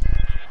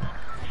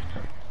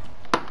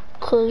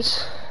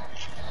 Cause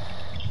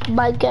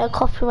might get a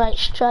copyright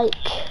strike.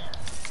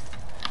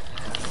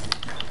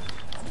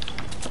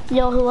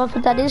 Yo, whoever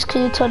that is,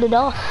 can you turn it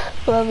off?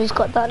 Whoever's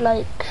got that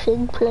like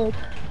thing playing.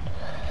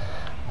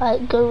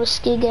 Alright, go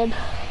risky again.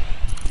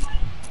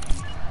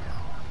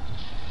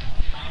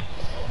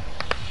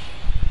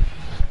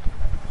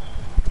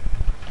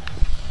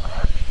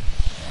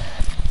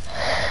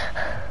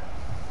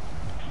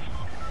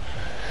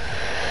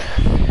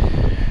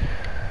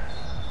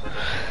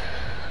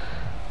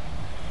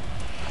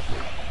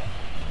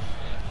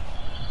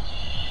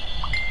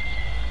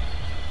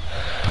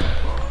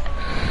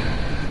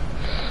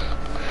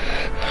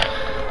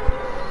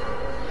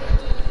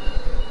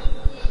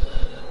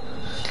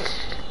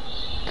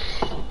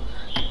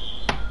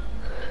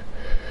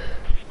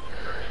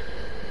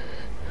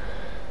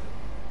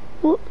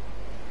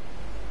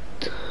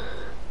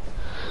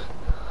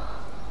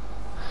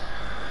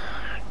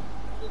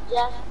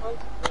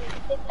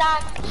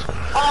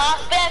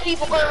 Oh, spare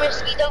people going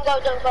risky. Don't go. I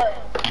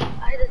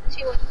had a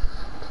 2.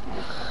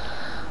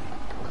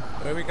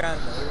 Where we going?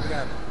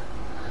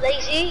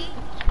 Lazy.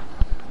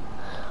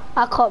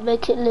 I can't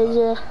make it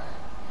laser.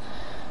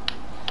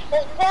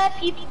 There's bare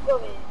people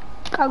going.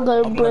 I'm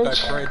going I'm gonna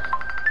bridge. go trade.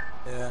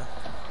 Yeah.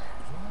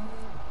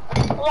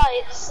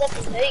 Right, it's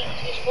 7, 8,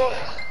 2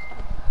 spots.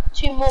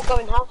 2 more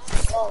going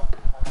house. Oh.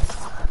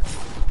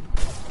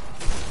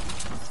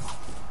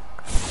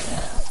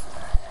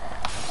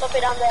 Stop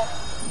it down there.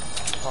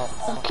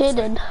 Oh, Okay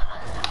then.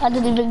 I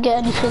didn't even get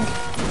anything. did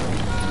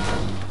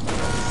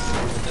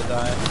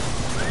I? I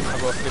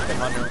got a flipping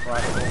manual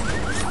rifle.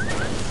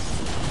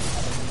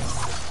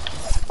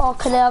 Oh,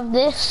 can I have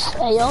this?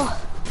 Hey yo.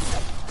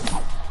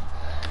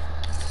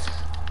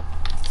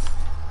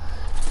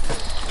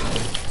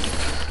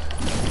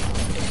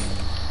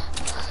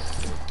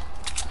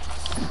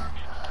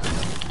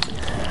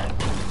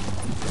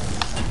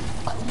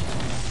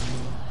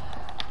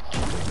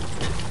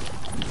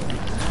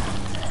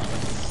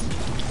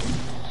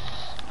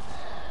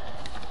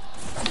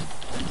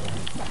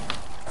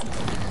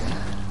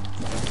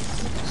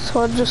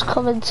 Someone just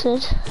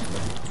commented.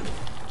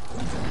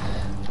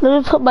 Let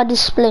me put my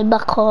display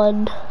back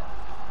on.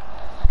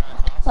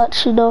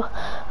 Actually no.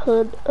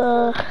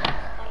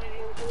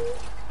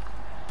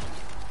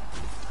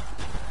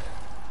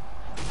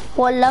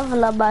 What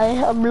level am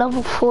I? I'm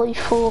level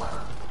 44.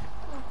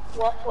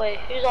 What? Wait,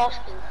 who's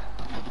asking?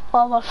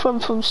 Oh, my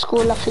friend from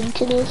school, I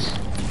think it is.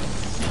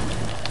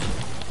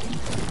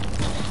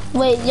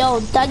 Wait,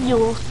 yo,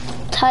 Daniel,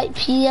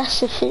 type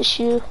yes if it's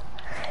you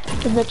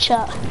in the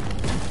chat.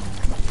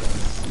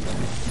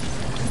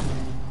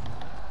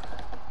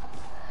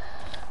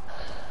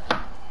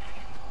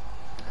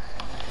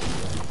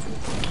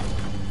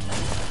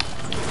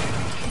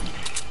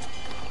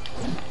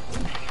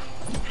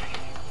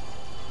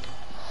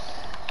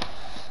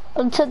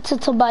 I'm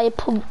tempted to buy a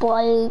pump, but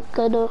I ain't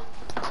gonna,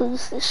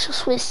 because it's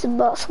just wasting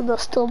mats on the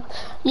stump.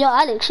 Yo,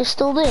 Alex, you're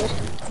still there?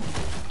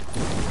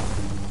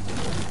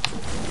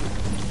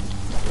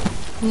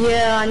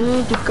 Yeah, I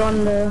need the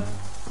gun though.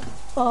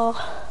 Oh.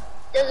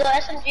 There's an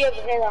SMG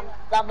over here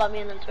that by me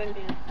and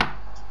Antonio.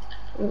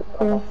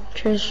 Oh,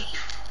 cheers.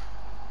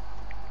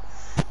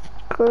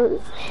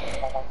 Good.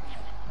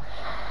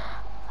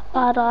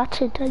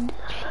 Alright, Daniel.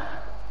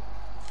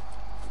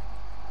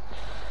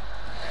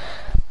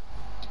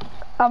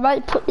 I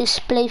might put this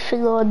display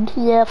thing on,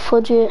 yeah,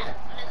 for you.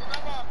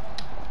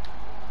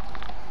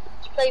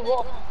 Play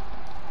what?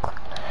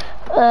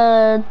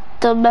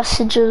 The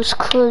messages,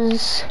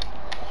 cause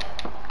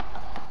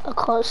I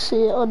can't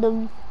see it on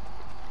them.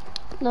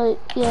 Like,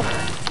 yeah.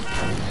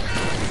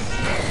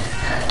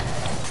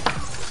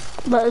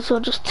 Might as well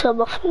just turn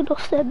my phone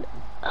off then.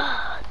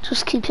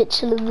 Just keep it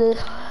chilling there.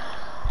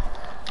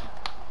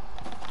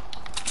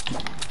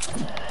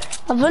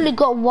 I've only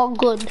got one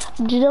gun.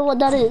 Do you know what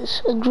that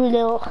is? A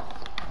grenade.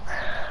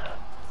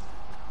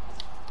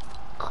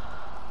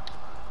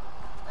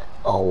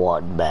 A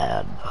one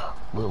man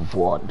with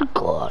one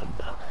gun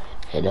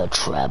in a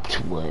trapped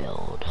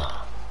world.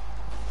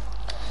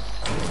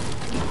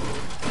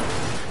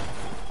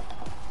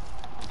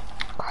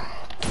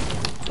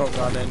 Got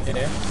gun in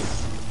here.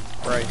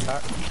 Right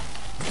attack.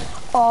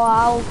 Oh,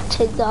 I'll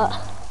take that.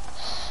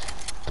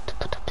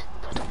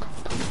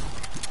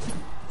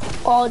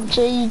 Oh,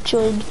 Jay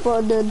joined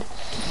running.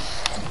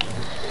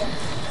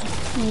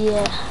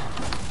 Yeah.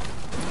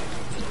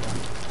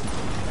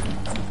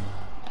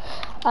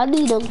 I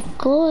need a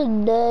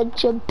gun,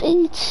 jump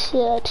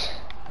it.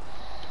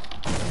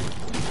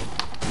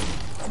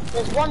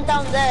 There's one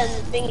down there in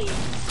the thingy.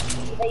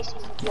 The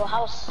basement of your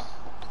house.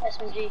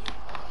 SMG.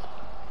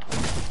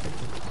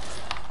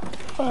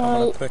 I'm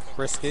gonna pick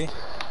risky.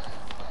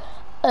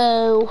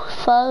 Oh,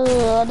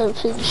 fire, I don't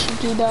think you should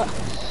do that.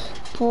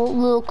 But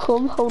we'll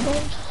come, hold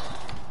on.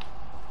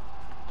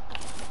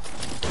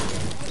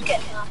 Who's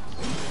getting that?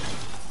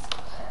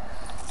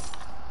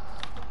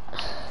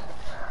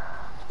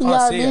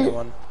 Can't see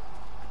anyone.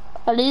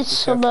 I need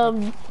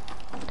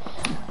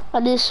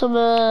some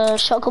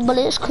shotgun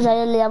bullets because I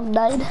only have 9.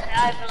 I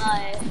have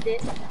like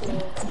this.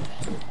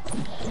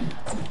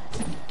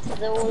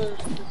 They're all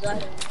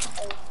designed.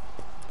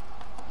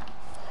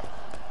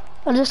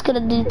 I'm just gonna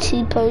do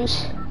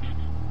T-pose.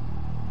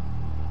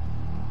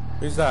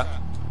 Who's that?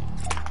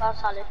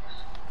 That's Alex.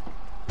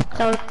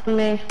 That was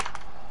me.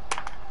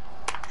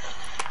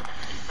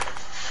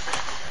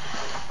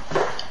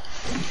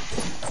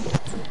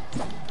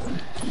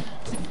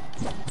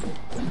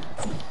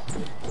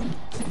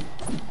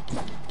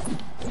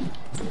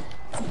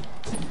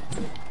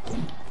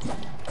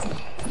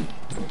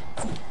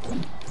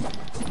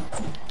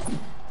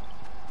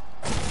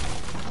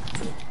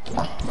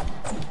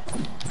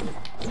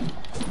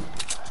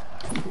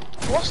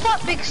 What's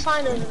that big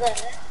sign over there?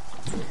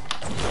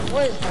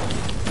 What is that?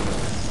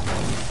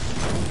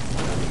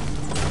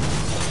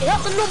 Is that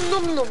the num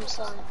num num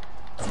sign?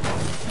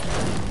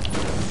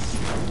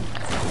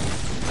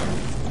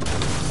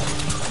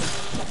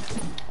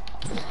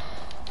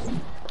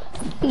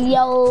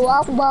 Yo,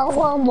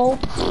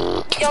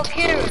 Yo,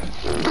 Kieran.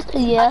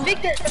 yeah. I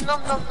think it's the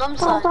num num num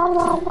sign.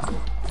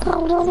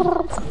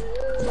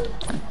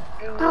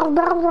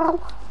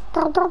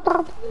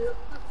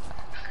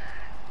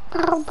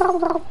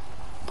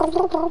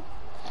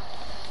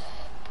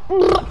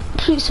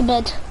 Piece of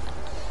bed.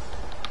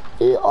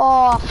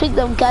 Oh, I think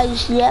them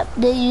guys, yep,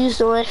 they use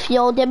the rift.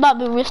 Yo, they might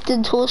be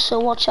rifting to us, so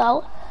watch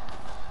out.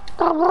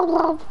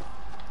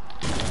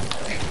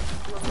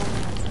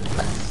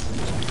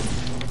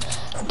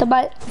 They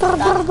might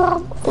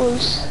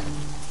us.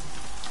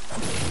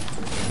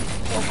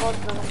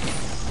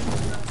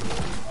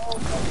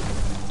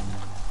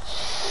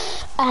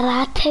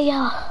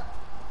 Aratea.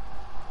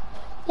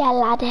 Yeah,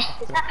 laddie. Is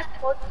that a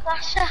pod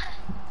flasher?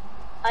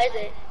 Oh, is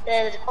it?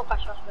 There's a pod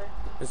flasher, man.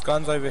 There's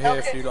guns over here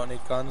if you don't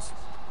need guns.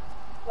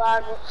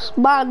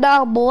 Smart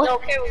now, boy. No,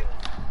 Kieran.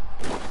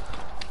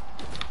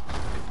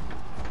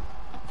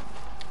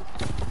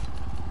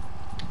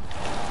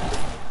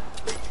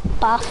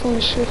 Bathroom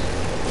shit.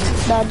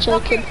 No, I'm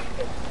joking.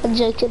 I'm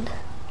joking.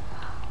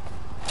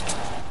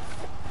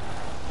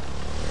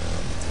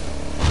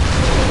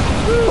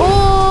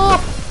 Oh!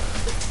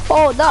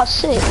 Oh, that's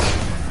sick.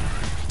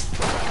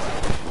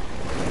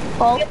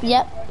 Oh,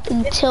 yep.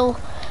 Until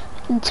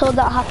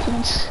that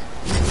happens.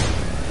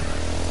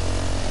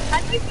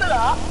 Can you pull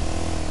up?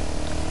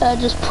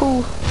 Just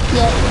pull.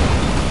 Yeah.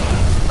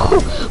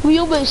 We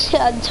almost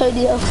hit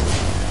Antonio.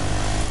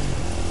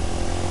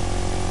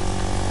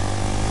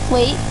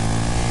 Wait.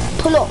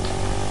 Pull up.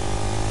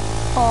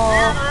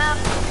 Oh.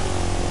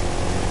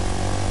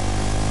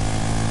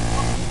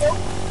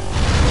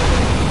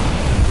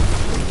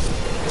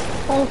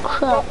 Oh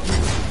crap.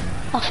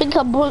 I think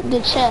I broke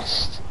the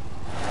chest.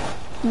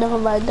 Never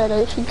mind, I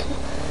don't think I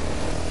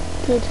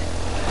did.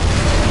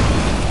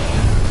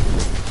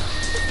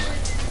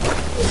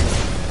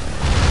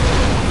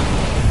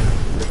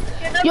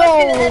 Yo!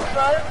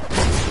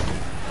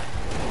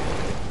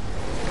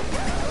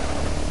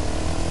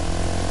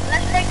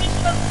 Let's take this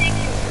something.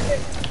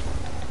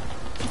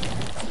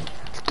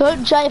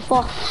 Don't drive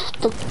off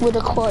with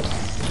a quad.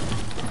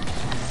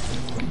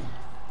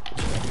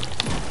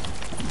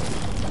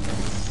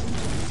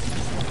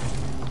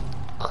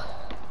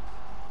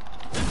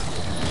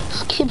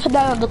 Just keep an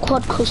eye on the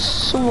quad because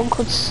someone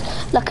could,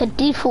 like a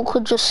default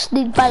could just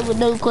sneak by with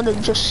no gun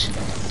and just,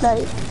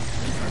 like,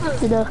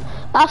 you know.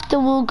 After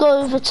we'll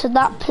go over to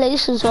that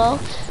place as well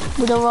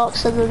with the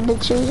rocks and then the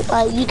tree.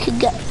 You can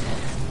get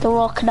the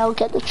rock and I'll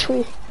get the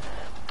tree.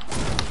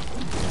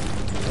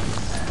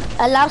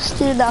 Allow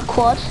stealing that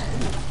quad.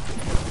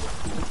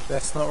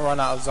 Let's not run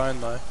out of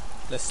zone though.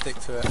 Let's stick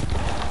to it.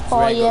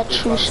 Oh yeah,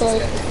 true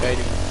shade.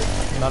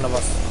 None of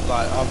us,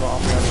 like, I'm the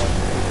only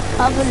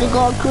one. I've only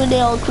got a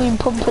grenade, green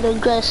pump and a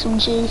grey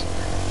SMG.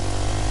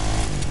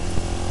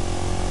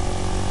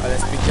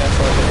 Let's be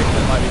careful, I think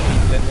there might be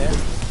people in there.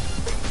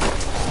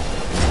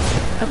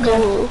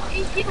 No.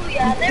 These people,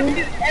 yeah, they're doing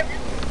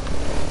everything.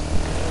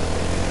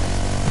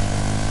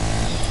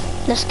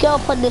 Let's get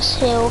up on this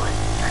hill.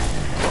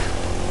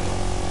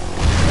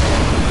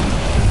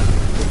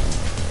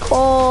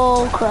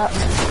 Oh crap.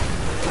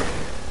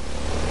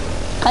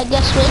 I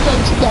guess we're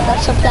going to get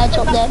that supply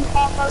drop then.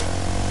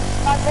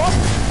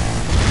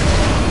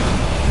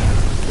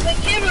 Wait,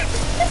 Kieran,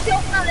 let's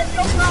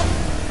go now.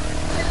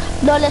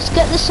 No, let's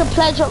get the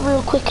supply drop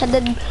real quick and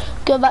then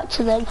go back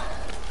to them.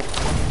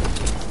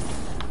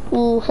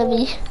 Ooh,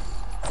 heavy.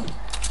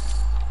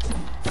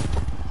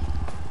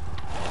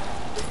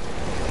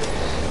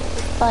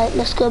 Right,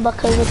 let's go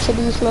back over to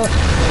these lot.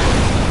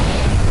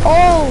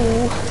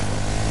 Oh!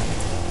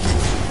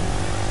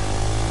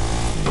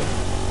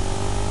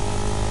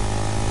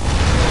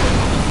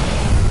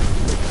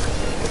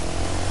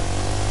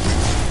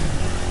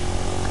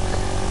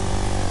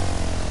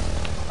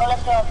 Oh,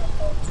 let's go.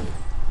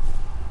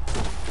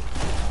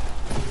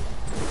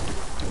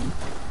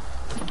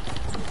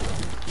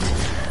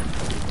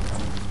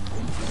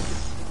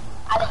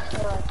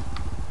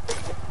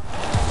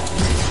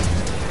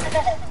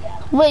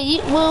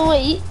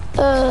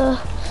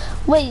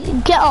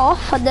 Wait, get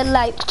off and then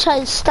like try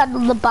and stand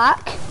on the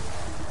back.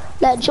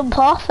 Like jump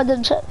off and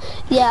then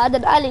yeah, and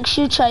then Alex,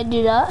 you try and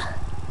do that.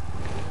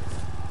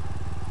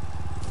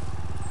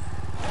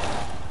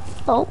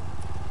 Oh.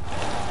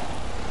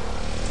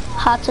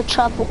 How to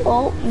travel.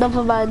 Oh,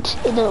 never mind,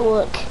 it didn't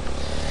work.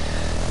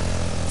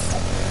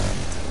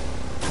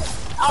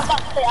 I was about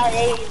to say I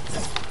hate it.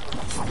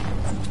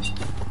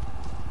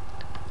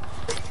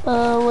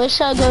 Where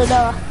should I go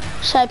now?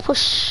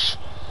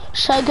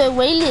 Should I go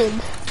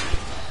whaling?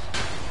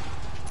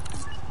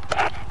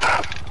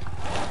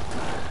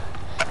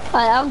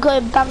 I'm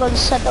going back on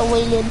center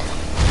whaling.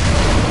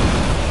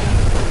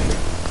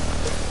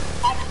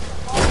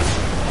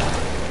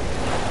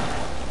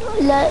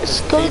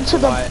 Let's go into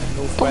the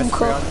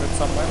bunker.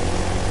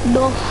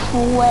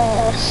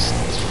 Northwest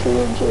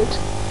 300.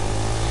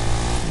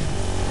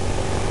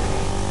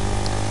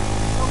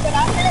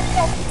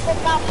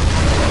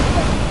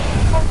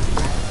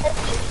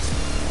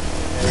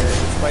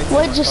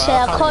 What did you say?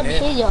 I can't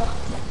hear you.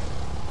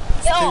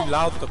 It's too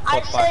loud, the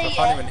pod, like, I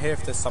can't even hear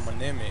if there's someone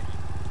near me.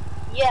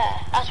 Yeah,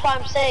 that's what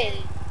I'm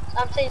saying.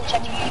 I'm saying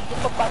check you the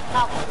foot back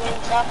now because we're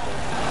in circle.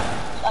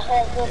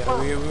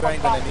 Yeah, we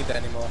ain't gonna need that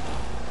anymore.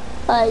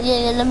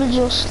 Yeah, let me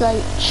just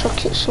like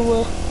chuck it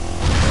somewhere.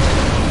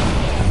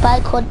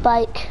 Bike or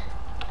bike?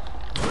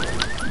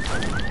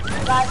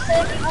 But I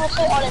said you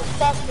also on in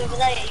circle over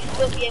there, you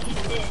will be able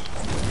to do it.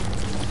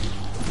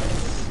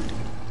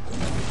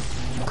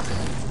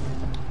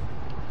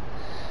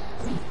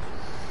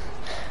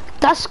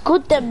 That's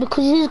good then,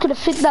 because he's gonna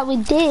think that we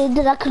did,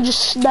 and I can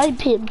just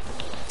snipe him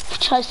if he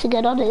tries to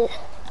get on it.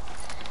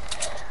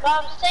 But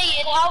I'm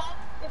saying, how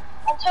if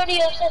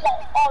Antonio says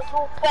like, oh,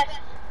 northwest,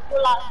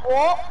 you're like,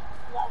 what?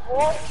 Like,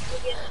 what?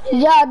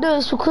 Yeah, I know,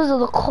 it's because of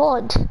the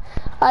quad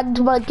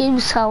and my game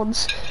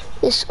sounds.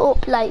 It's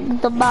up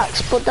like the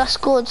max, but that's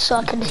good so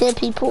I can hear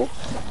people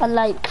and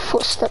like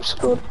footsteps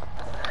good.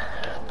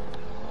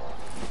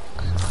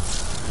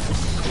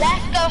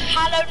 Let's go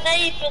Hello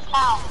Neighbour's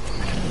house.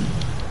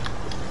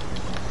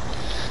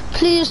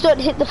 Please don't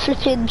hit the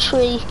flipping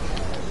tree.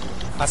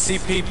 I see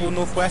people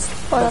northwest,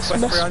 Oh, that's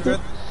northwest 300.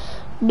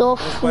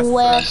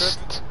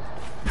 Northwest.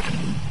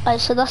 Alright,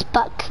 so that's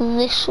back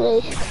this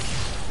way.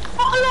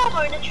 What a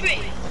llama in a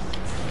tree?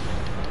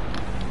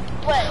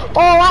 Wait. Oh,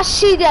 I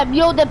see them.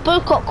 Yo, they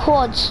both got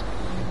quads.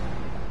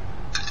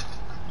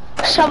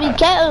 Shall we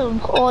get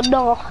them or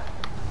not?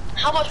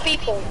 How much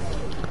people?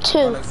 2.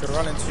 Alex, you're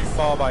running too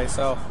far by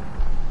yourself.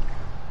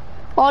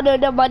 Oh no,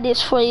 no man,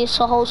 it's 3. It's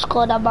a whole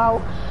squad. I'm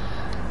out.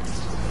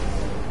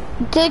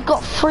 They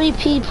got 3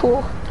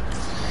 people.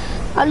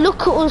 And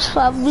look at us,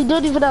 fam. We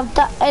don't even have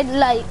that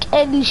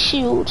any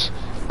shield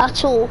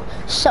at all,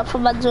 except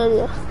from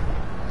Antonio.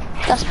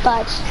 That's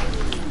bad.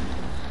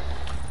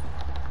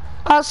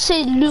 I'll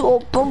say loot or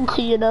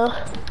bunker, you know.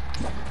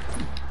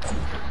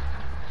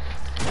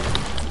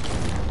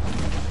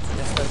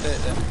 Yes, that's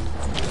it then.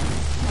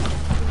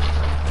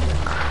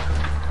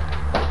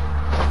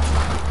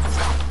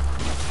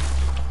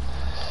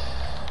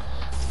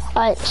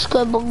 Alright, let's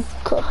go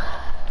bunker.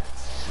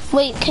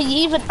 Wait, can you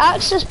even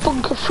access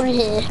bunker through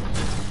here?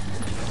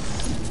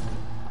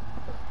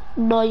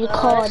 No, you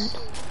can't.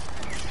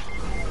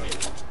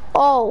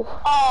 Oh,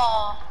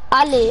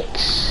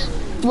 Alex,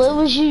 where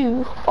was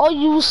you? Oh,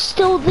 you were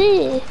still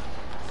there.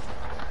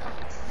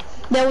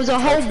 There was a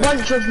whole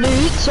bunch of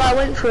loot, so I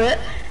went for it.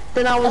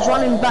 Then I was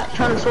running back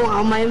trying to sort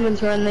out my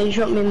inventory, and they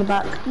shot me in the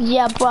back.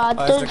 Yeah, bro, I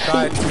don't There's a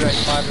guy think...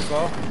 285 as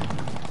well.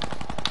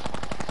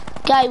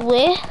 Guy,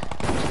 where?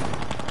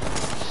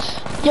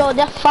 Yo,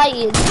 they're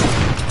fighting.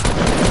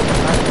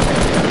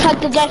 Tag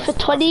the guy for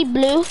 20,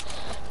 blue.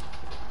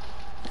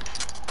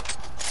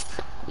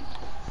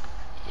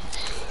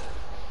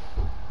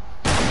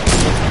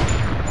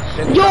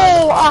 Yo,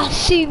 I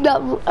seen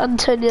that,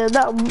 Antonio.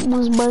 That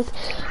was mine.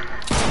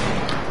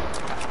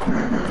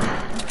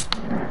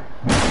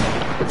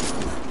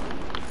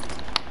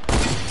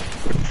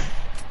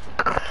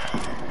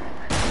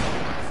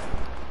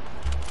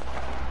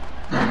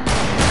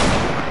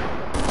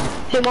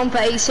 Hit one for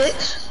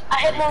 86. I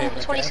hit one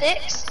for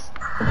 26.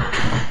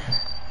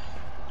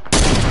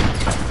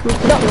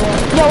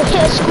 Yo,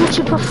 hit a school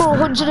trooper for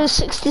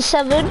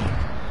 167.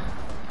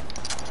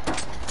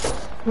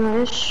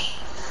 Nice.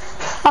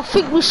 I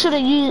think we should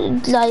have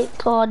used, like,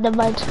 oh, never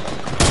mind.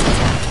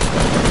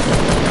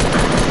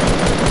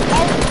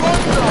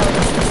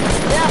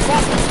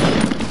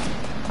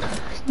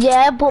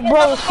 Yeah, but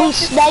bro, if we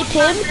snipe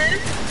him,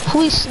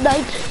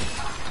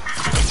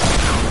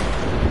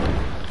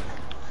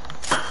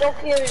 Yo,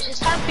 Piers, it's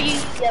time for you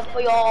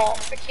for your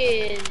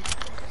freaking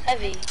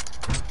heavy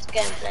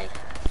gameplay.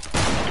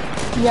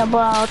 Yeah, bro,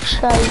 I'll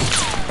try.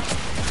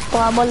 But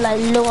I'm on like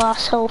low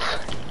ass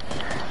health.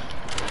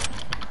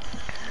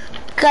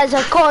 Guys,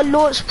 I've got a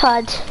launch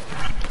pad.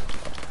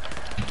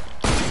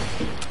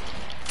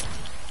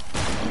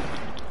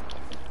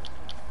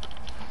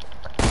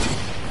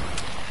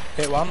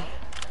 Hit one.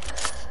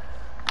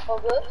 All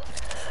good.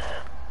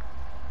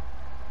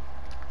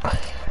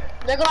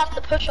 They're gonna have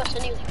to push us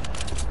anyway.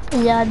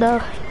 Yeah, I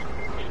know.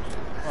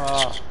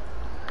 Ah,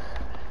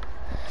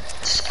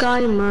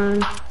 Sky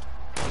man.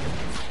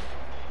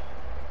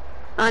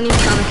 And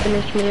he's trying to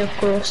finish me, of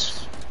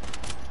course.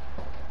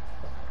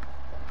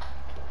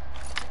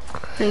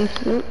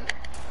 Thank you.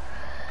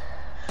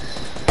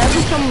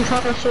 Every time I'm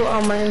trying to sort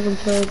out my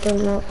inventory, I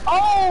don't know.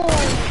 Oh!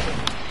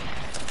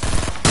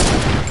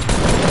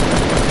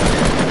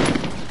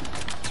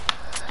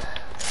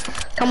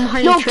 Come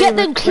behind Yo, the tree get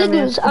them with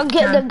clingers. me. I'm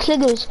getting them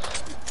clingers.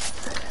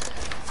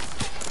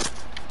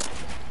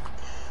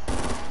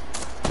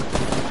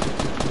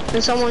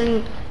 There's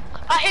someone.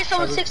 I hit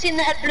someone 60 in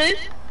the head blue.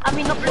 I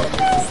mean, not blue.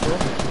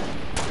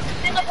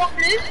 Hit up one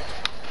blue.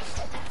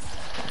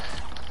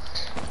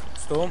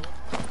 storm.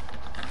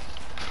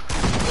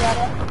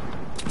 Yeah.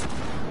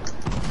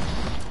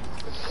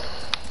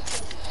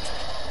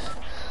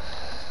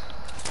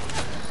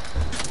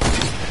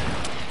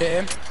 Hit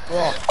him.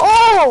 Whoa.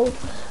 Oh,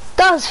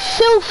 that's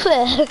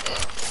filthy.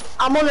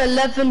 I'm on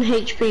 11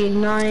 HP.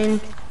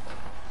 9,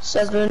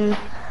 7,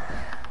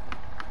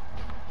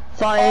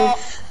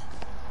 5.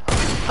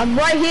 I'm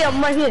right here.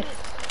 I'm right here.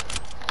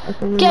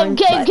 Get him,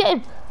 get him, get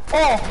him.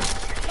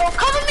 Oh,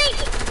 cover me!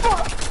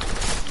 Oh.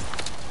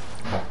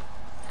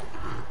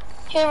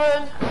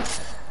 Kieran.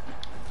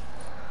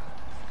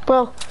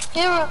 Bro,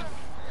 Kieran.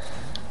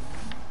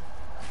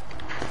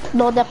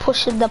 no, they're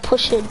pushing, they're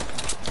pushing.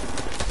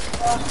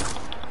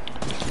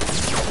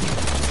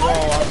 Whoa,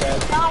 I'm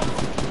dead.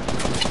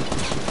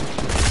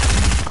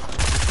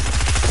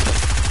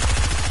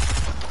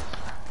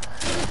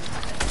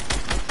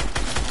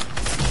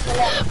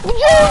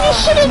 Yo, you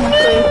should have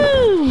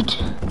moved!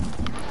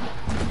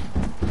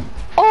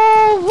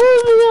 Oh,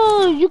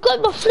 Romeo, you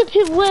got my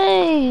flipping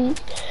way!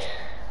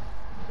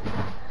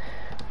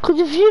 Cause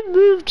if you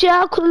moved,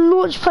 yeah, I could have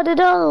launched padded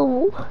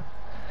out.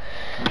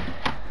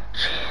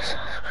 Jesus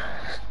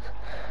Christ.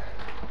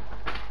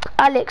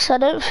 Alex, I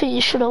don't think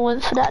you should have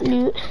went for that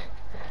loot.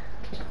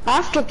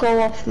 I have to go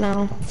off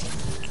now.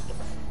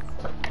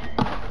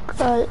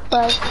 Right,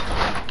 bye.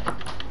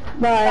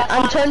 Bye.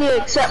 Antonio,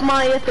 accept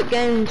my Epic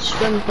Games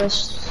friend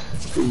request.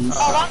 Please.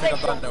 Oh, I that think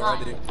makes I've done sense that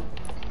already.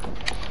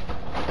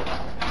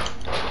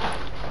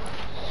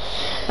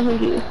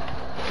 Thank you.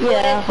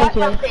 Yeah, thank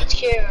you. It's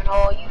Kieran, or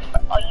are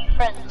you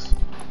friends?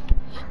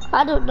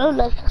 I don't know,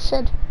 like I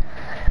said.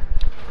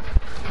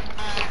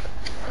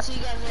 see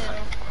you guys later.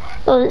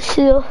 Oh, it's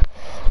you.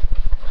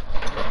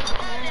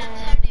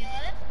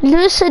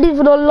 Lewis ain't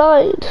even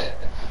online.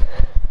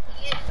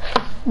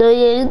 No,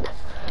 he ain't.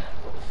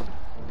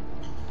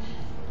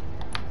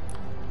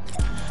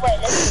 Wait,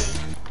 let's see.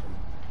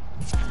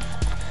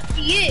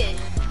 He is.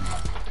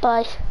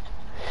 Bye.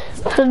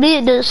 For me,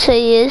 it doesn't say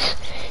he is.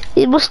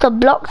 He must have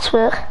blocked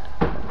me.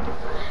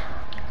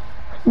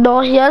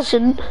 No, he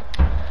hasn't.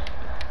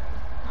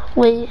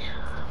 Wait.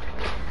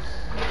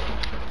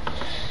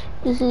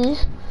 Is he?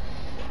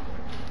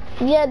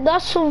 Yeah,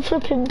 that's on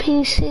flipping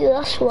PC,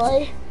 that's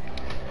why.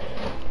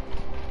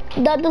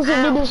 That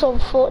doesn't mean it's on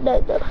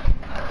Fortnite though.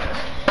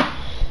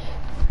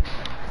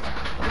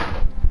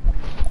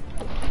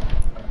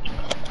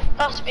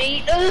 Must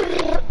be.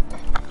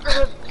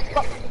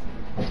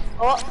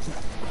 What?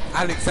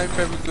 Alex ain't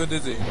very good,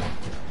 is he?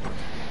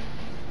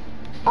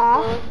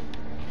 Ah?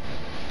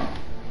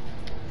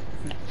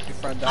 Your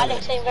friend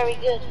Alex ain't very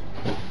good.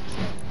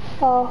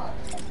 Oh.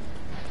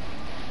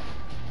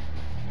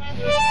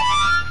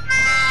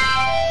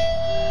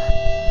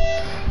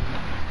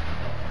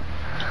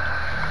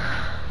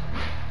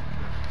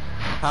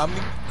 How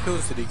many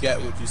kills did he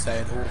get, would you say,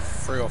 in all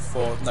 3 or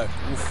 4, no,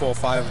 all 4 or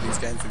 5 of these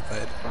games we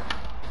played?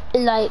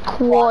 Like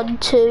 1,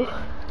 2.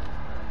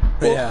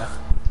 Yeah.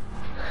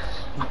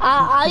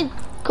 I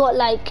got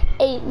like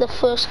 8 the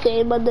first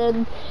game, and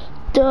then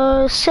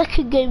the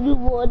second game we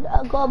won,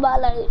 I got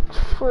about like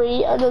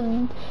 3, and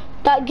then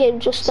that game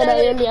just then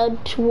I only had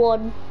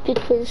 1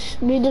 because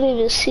we didn't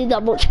even see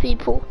that much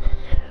people.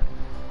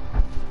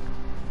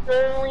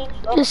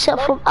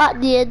 Except from at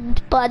the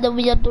end, but then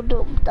we ended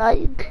up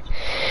dying.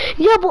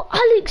 Yeah, but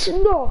Alex,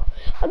 no,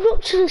 I'm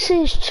not trying to say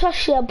he's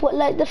trash here, but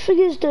like the thing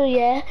is though,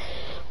 yeah,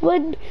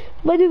 when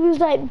he was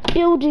like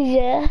building,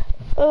 yeah,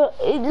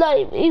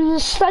 he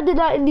was standing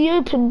out in the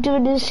open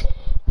doing his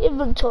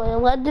inventory,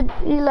 and why did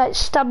he like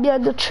stand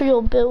behind the tree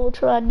or build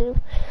random?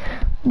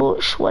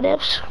 But what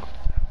else?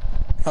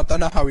 I don't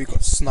know how he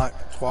got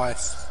sniped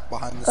twice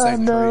behind the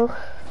same tree.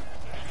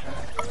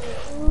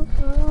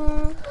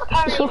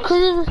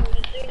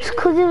 It's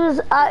because he was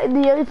out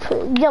in the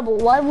open. Yeah, but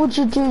why would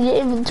you do your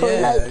inventory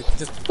like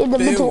just in the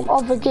middle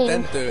of a game?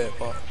 Then do it,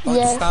 but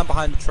like stand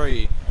behind the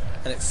tree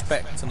and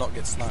expect to not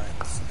get sniped.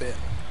 It's a bit.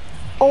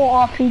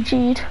 Or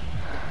RPG'd.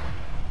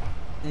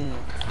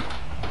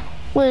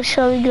 Where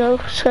shall we go?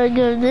 Shall we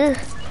go there?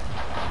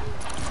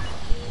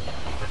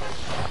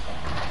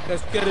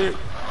 Let's get it.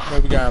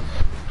 Where we going?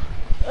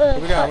 Where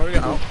we going? Where we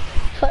going?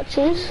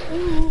 Factories.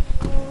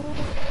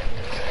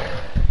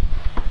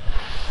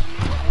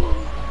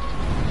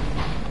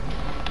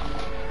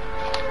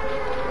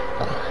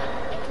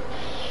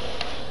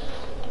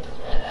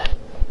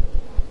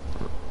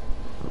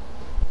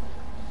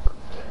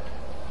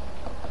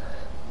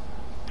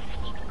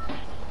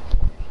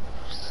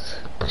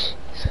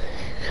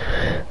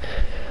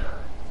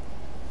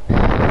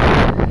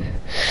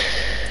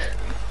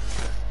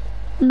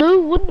 No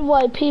wonder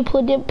why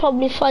people didn't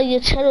probably find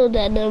your channel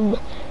then,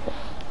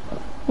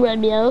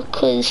 Romeo,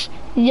 because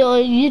your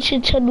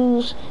YouTube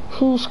channel's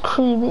Who's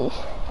Creamy.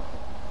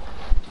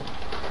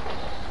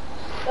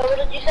 What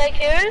did you say,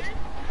 Kieran?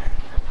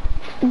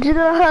 Do you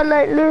know how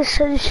like Lewis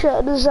said he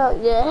shouted us out,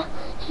 yeah?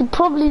 He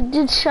probably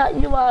did shout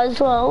you out as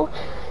well.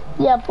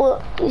 Yeah,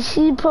 but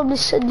he probably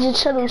said your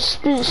channel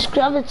Spooks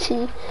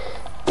Gravity.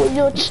 But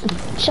your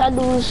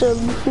channel's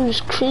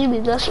Who's Creamy,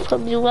 that's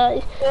probably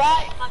why.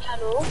 Right, my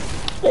channel.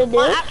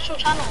 My actual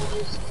channel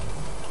is.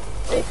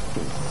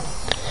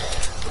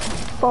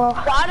 Oh.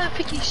 But I don't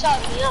think he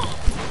shouted me out.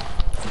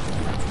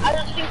 I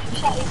don't think he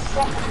shouted me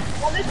out.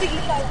 I don't think he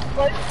shouted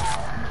me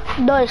out.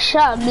 No, he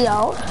shouted me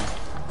out.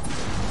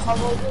 Oh,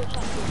 well, you shouted me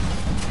out.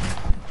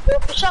 Well,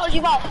 if he shouted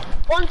you out,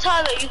 one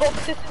time you got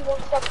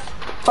 51 subs.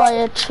 Oh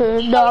yeah,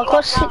 true. No, I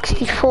got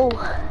 64.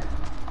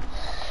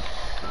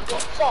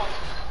 What song?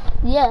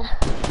 Yeah.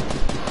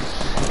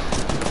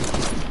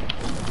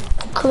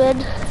 Come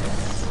in.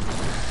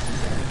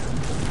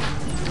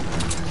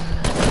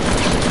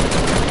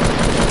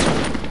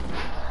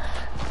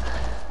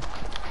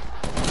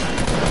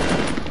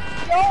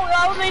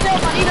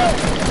 I need help.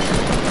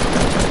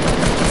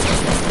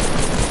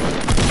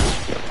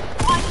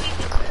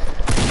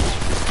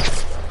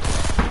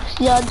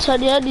 Yeah,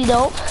 Antonio, I need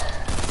help.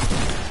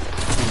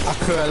 I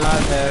couldn't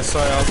land there,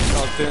 sorry, I was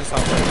doing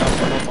something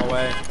else, I'm on my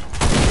way.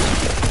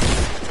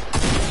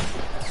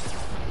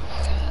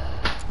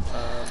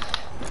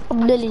 I'm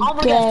nearly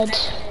dead.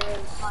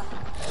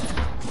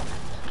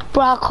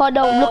 Bro, I can't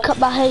look at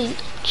my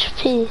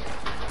HP.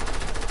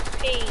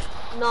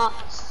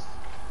 Nuts.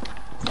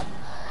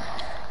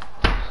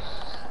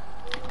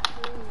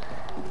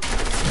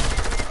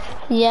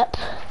 Yep.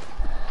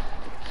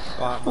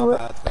 Right, my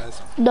bad,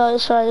 guys. No,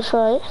 it's right, it's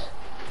right.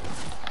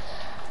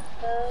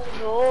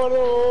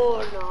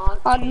 No.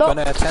 I'm I'm not.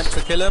 gonna attempt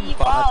to kill him,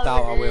 but I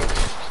doubt I will.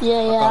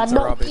 Yeah, I'm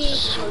not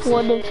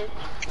one of.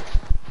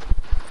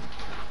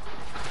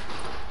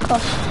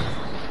 Gosh.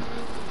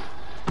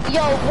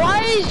 Yo,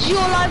 why is your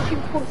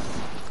life called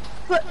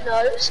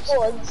Footnote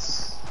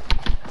Squads?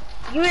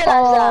 You realise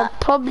that?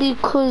 Probably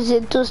because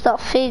it does that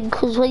thing,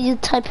 because when you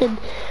type in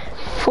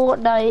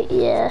Fortnite,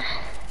 yeah.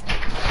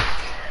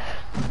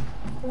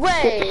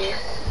 Wait.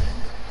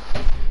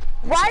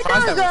 Why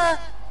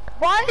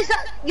is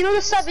that, you know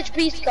the Savage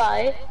Beast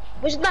guy?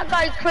 Wasn't that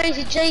guy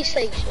Crazy J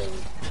Station?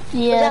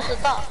 Yeah. Was that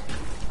the duck?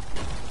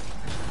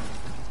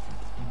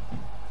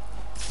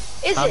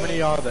 Is How it?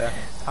 many are there?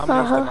 How many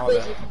of them are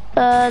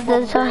there?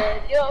 There's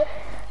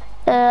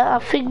I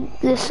think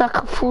there's like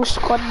a full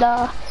squad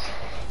now.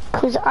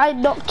 Cause I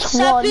knocked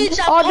Savage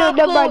one. Oh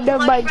no,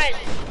 never mind. Friend.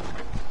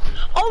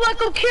 Oh my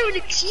god, Kieran,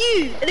 it's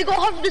you! And it got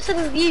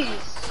 107 views.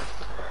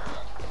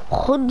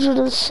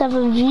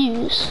 107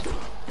 views.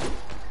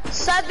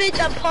 Savage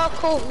and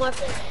Parkour, my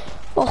friend.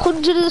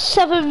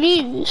 107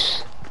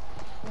 views.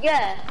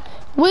 Yeah.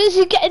 Where's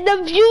he getting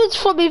them views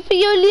from if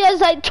he only has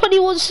like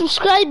 21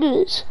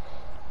 subscribers?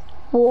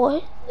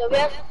 What? No, we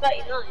have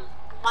 39.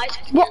 My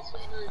screen What? has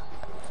 39.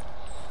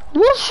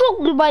 What's wrong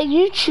with my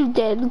YouTube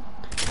then?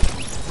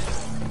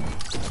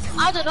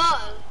 I don't know.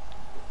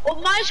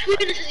 On my screen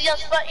it says he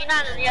has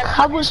 39 and he has...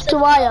 How much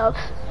do I have?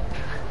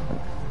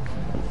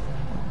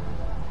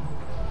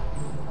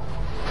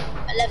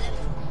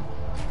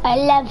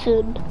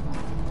 11.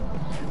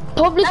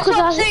 Probably That's because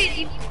what I'm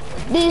saying.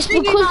 it's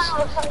because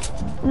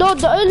no,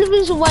 the only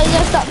reason why he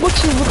has that much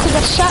is because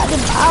I shouted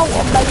him out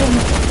on my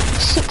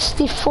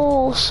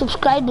 64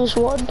 subscribers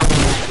one.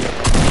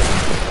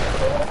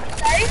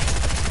 Sorry?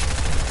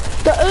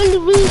 The only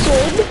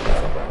reason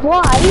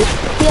why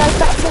he has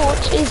that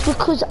much is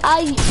because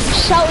I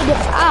shouted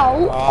him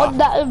out on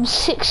that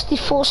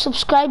 64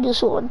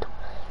 subscribers one.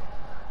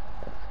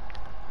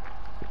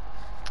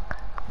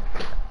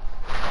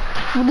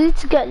 We need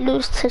to get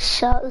loose to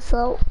shout us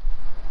out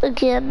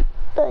again,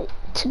 like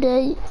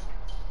today.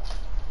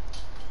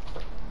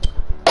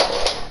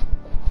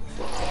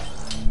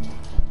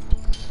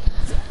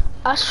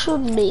 I should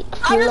make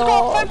I just got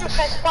a friend vlogs.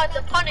 request by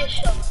the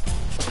Punisher.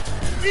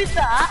 Who's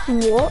that?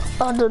 What?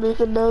 I don't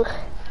even know.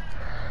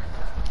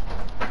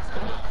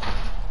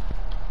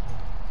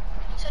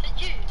 So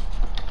did you?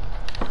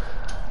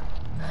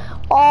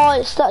 Oh,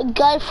 it's that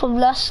guy from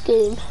last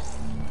game.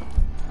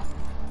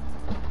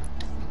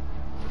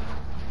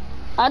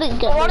 I didn't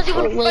get Why it does he for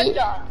want to friend wait.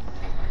 us?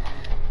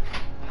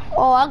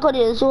 Oh, I got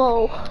it as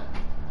well.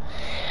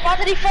 Why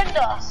did he friend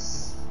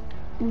us?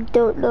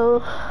 Don't know.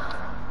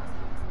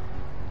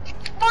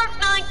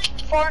 Fortnite.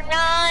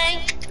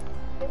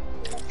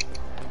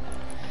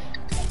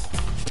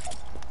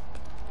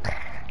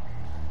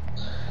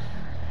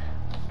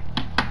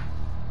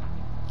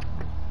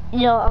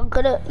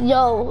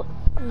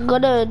 I'm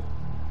gonna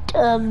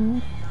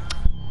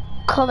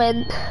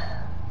comment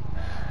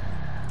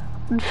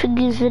on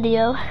Fingy's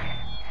video.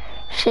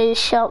 Say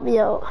shout me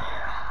out.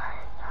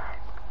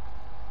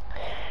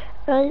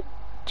 Right?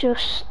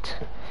 Just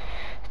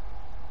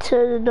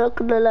not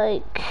gonna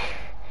like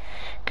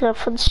get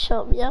fun to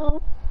shout me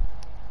out.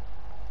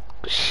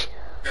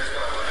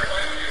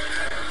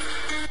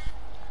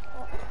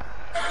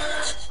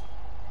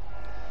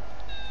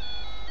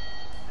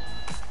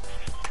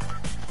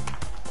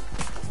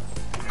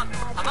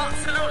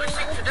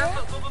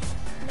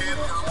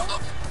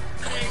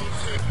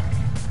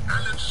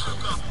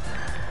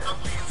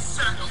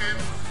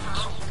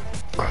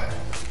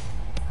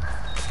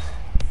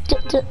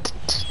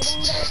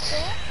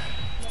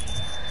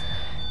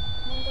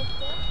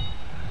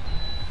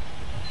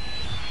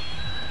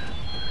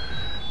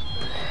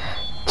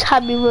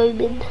 Tammy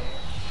Roman.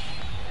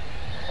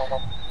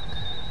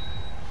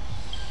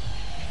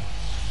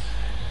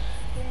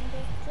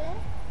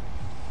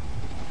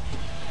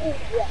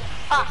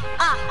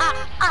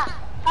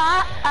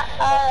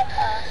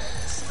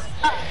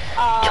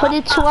 Uh,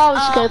 22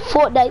 hours ago,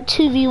 Fortnite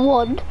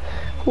 2v1.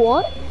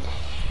 What?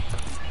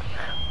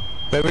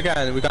 Where we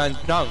going? We're going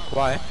drunk.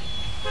 Why?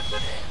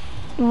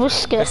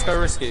 Risky. Let's go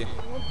risky.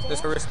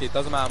 Let's go risky.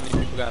 Doesn't matter how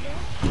many people going.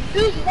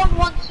 Who's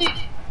 112?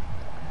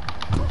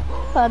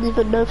 I don't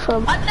even know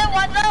from. I know.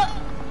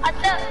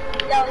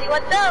 Yo, he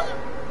went down.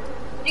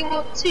 You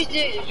want to do?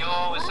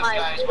 Yo, what's up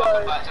guys?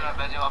 Welcome back to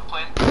another video. I'm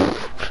playing.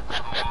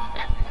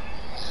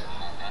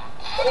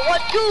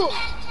 What do?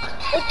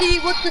 What do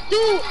you want to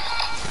do?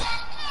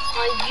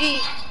 My G.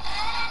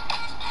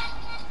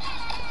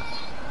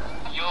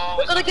 Yo, We're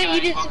what's gonna up get guys?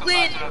 you this Welcome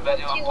win. back to another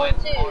video. I'm What playing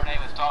do you want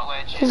Fortnite with Dark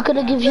Legend. He's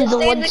gonna give you the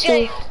Stay in the 1-2.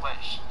 game.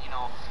 Which, you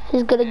know,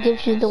 He's gonna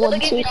give you the We're gonna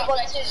 1-2. give you the 1-2.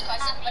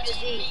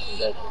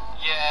 yeah.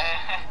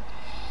 Yeah.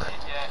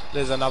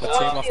 There's another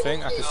team, I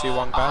think. I can see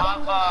one guy.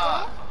 I'll have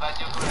a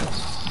video for it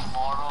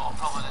tomorrow or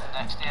probably the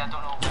next day. I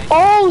don't know when.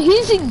 Oh,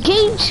 he's in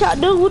game chat.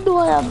 No wonder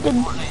why I've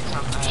been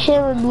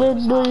hearing weird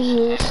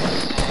noises.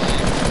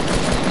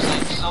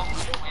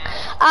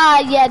 Ah,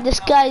 yeah, this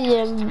guy.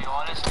 Yeah.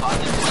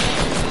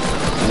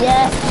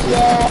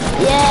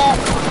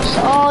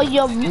 Oh,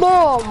 your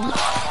mom.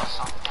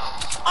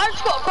 I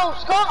just got a gold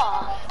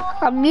scar.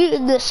 I'm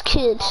muting this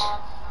kid.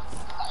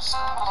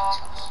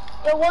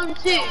 You're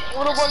 1-2. You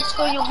wanna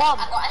 1-score your mum?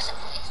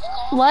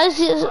 Why is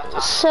he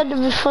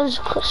sending me friends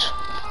requests?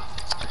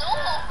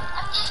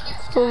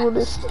 I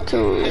wanna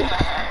do.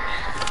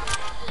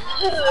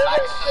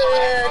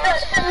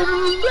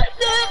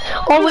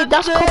 Oh wait,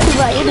 that's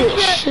copyright, isn't it?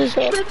 Shit.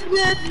 1 2 1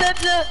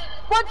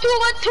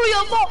 2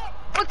 your mom.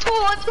 1 2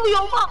 1 2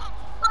 your mom.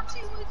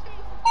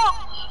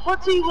 1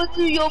 2 1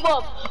 2 your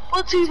mom.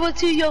 1 2 1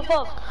 2 your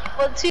mom.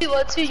 1 2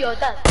 1 2 your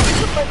dad. 1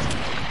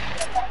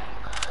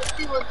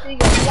 2 1 2 your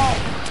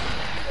life.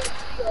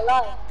 Your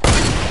life.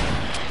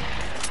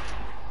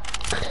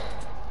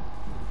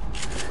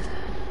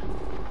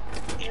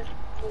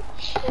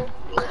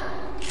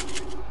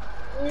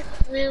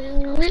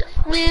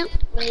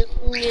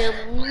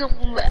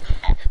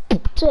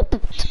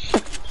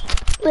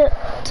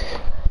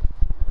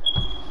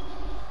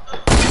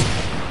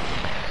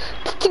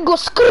 Go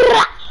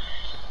scrap.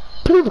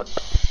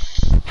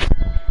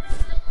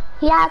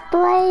 Yeah,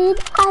 boy,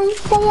 I'll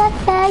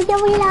say you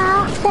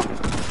relax.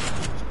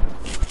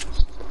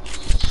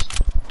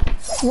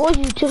 What are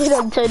you doing,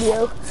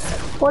 Antonio?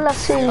 All I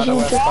see is you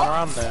just...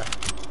 around there.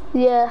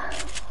 Yeah.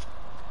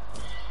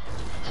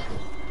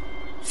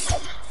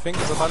 Thing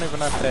is, I don't even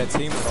have their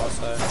team car,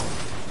 so...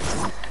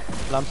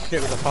 I'm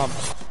hit with a pump.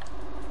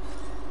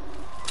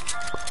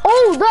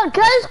 Oh, that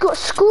guy's got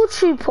school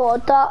trooper,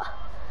 that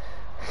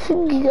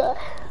thingy guy.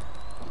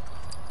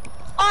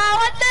 Oh,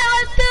 what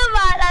the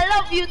man? I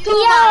love you too,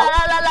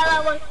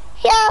 man.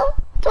 Yo,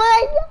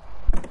 twin.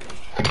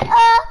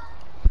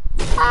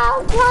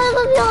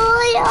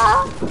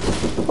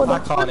 I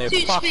can't hear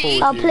fuck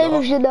all I'll of play you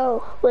with you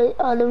now. Wait,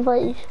 I'll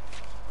invite you.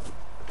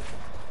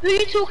 Who are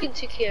you talking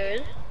to,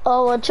 Kieran?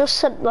 Oh, I just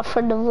sent my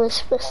friend a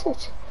voice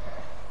message.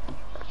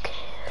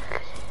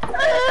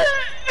 What?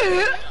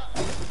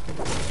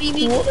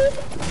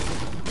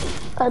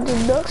 I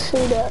did not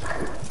see that.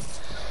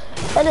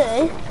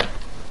 Anyway,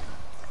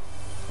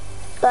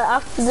 but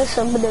after this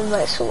I'm gonna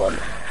invite someone.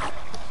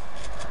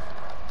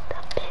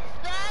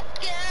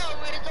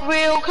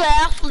 Real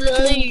class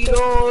leader.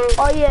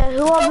 Oh yeah,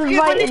 who I'm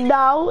inviting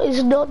now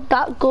is not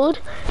that good,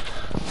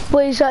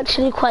 but he's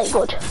actually quite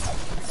good.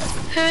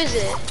 Who is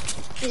it?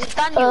 Is it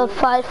Daniel?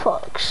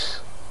 Firefox.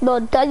 No,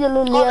 Daniel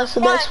only has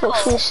an Xbox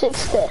Firecock.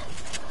 360.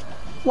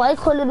 Why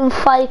calling him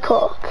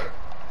Firecock? I'm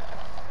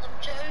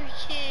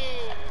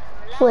joking.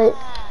 Wait.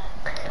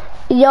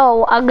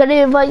 Yo, I'm gonna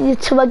invite you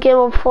to my game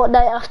on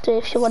Fortnite after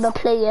if you wanna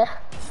play, yeah?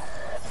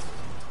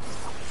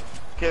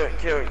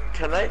 Kieran,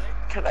 can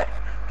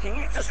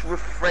you just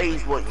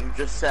rephrase what you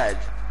just said?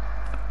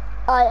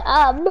 I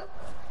am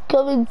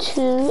going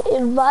to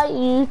invite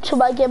you to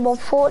my game on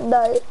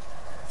Fortnite.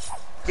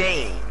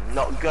 Game,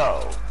 not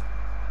go.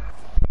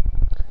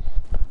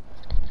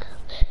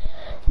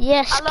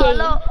 Yes, Hello, game.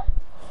 hello.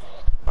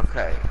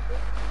 Okay.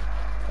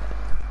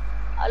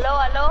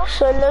 Hello.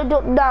 So load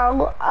up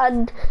now,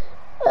 and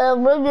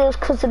Romeo's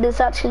cousin is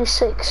actually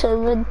sick, so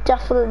we're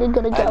definitely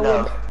gonna get a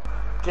win.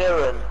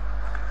 Kieran,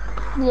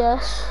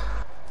 Yes.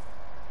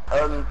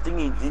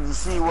 Thingy, did you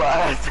see what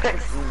I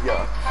texted you?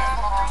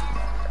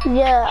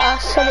 Yeah, I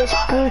said it's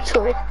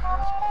brutal.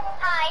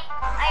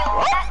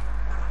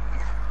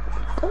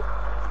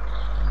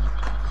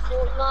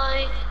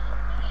 Fortnite.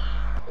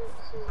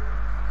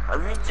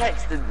 Have you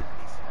texted?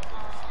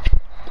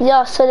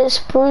 Yeah, I said it's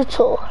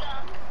brutal.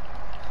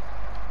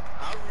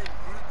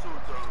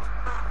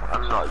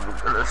 I'm not even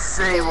gonna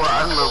say what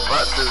I'm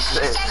about to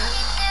say.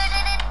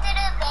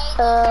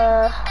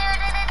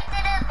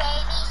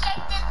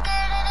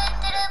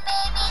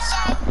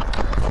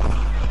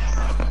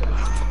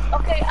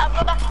 Okay, I'm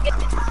gonna have to get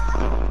this.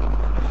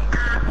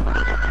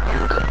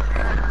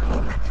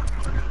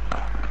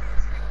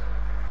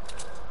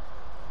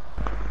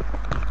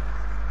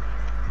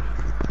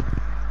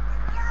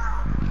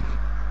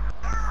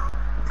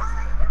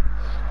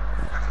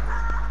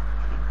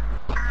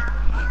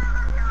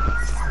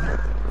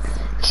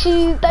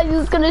 Jeez, that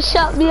is gonna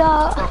shut me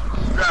out.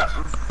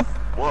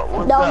 What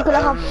was Now that? I'm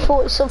gonna have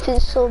 40 something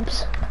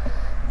subs.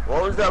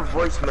 What was that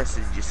voice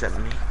message you sent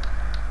me?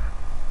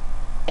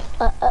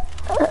 I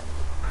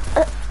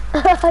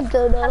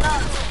don't know.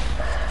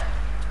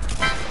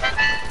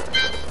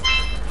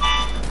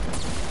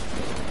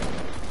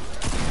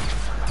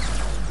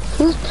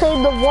 Who's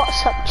playing the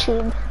WhatsApp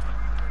tune?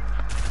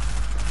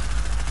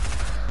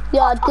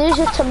 Yeah, I dare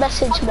you to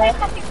message me.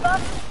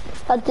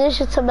 I dare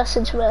you to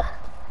message me.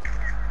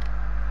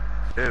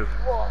 Who?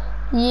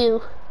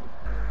 You.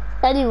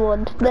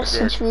 Anyone,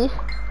 message me.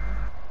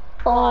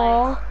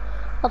 Oh,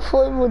 I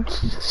thought it would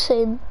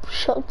say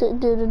shocked it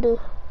do,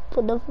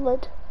 but never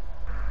mind.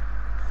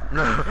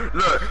 No,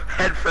 look,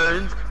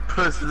 headphones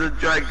plus the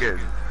dragon.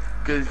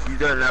 Because you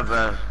don't have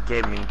a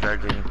gaming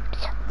dragon.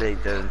 They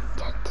don't.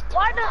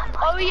 Why not?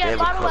 Oh They yeah, have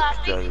by a the way,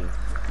 cock dragon.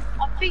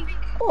 I think.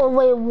 Oh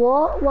wait,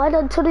 what? Why did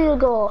Antonio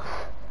go off?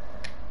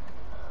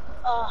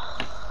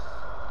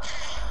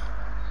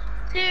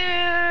 Two.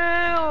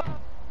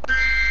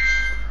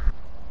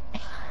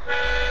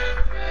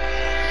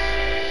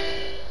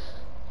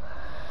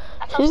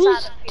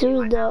 Who's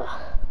doing that?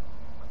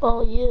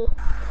 Oh, you.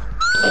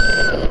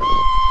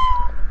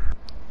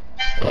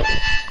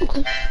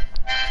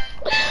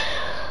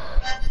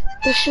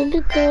 Should be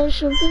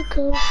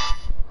go.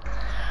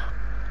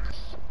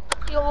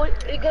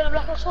 You're gonna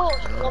black a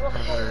sauce?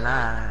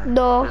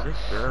 No,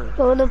 I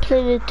wanna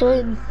play with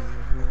Dwayne.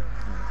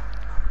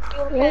 You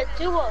wanna play a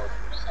duo?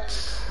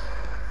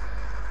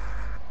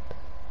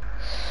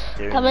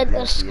 I meant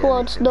a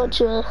squad, not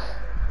duo.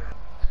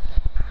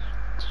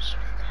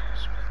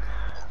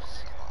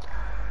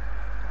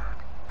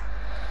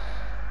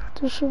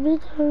 We got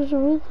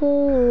 4,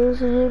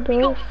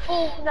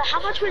 no, how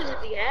much wins did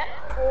we get?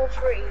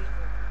 4-3.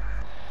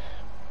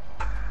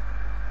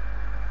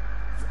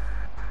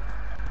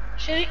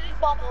 Shooting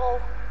bubble.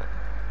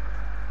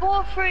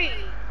 4-3.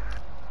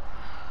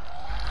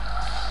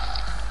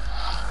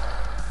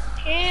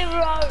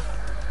 Hero.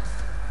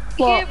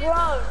 What?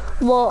 Hero.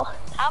 What?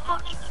 How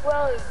much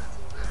road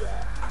did we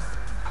get?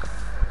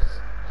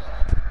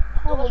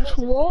 How much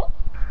what?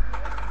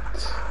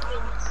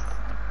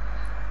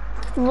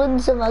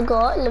 Wins have I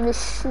got? Let me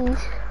see. No,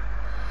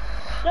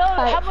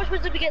 how much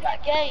wins did we get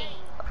that game?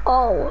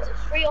 Oh. Was it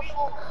 3 or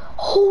 4?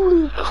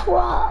 Holy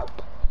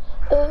crap.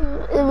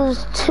 It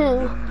was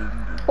 2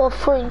 or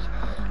 3.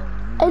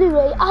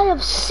 Anyway, I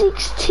have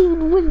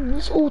 16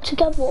 wins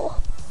altogether.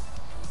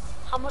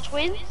 How much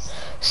wins?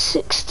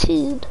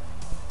 16.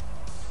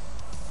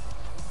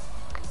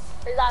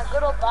 Is that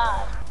good or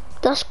bad?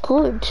 That's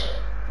good.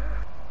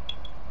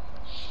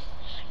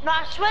 No,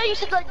 I swear you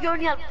said that you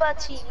only had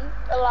 13.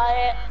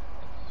 Like,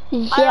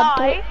 Yeah,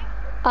 but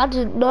I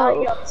didn't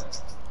know.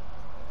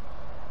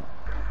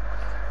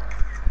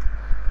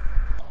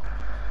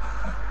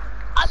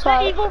 I So-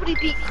 bet you've already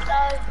beat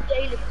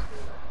Daily.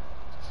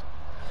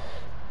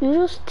 You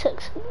just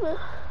texted me.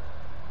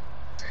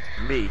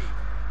 Me.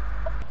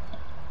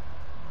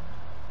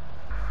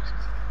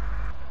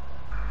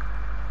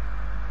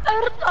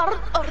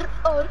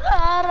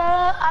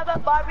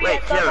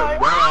 Wait, Kieran,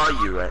 where are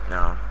you right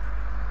now?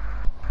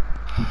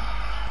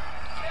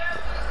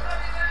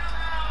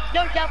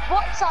 No, you have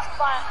WhatsApp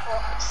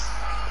Firefox.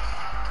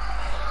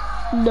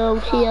 No,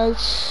 he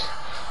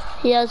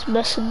has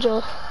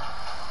Messenger.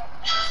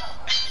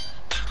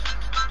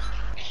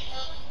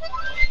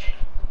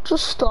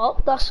 Just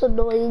stop, that's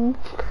annoying.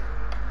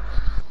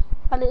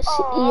 And it's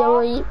ear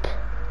rape.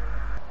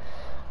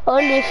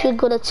 Only if you're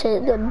gonna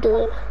take them, do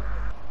it.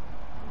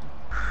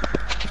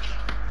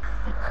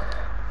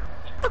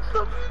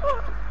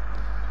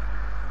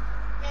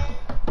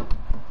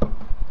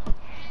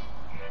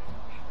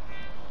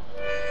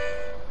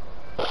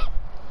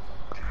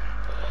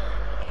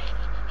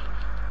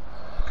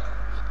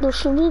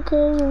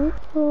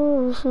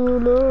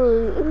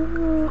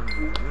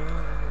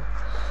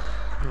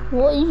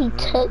 What are you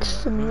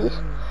texting me?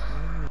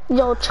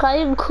 Yo, try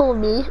and call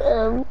me,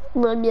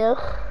 Romeo.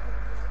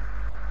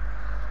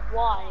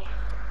 Why?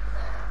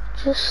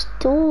 Just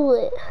do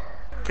it.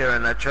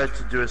 Kieran, I tried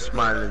to do a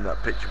smile in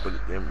that picture, but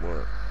it didn't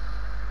work.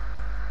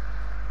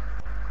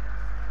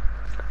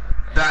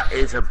 That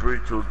is a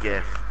brutal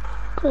gift.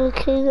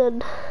 Okay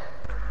then.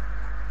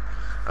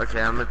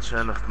 Okay, I'm gonna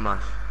turn off my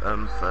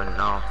phone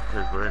now,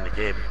 because we're in the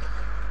game.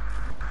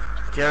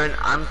 Kieran,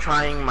 I'm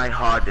trying my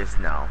hardest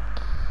now.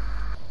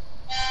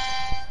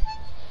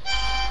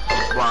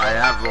 Well, I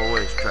have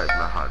always tried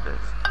my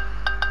hardest.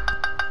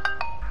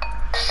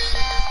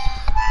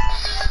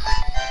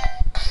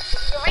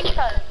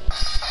 Rico.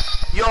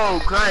 Yo,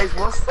 guys,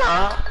 what's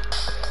that?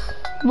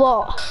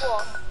 What?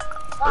 What?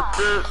 At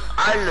the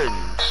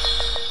island.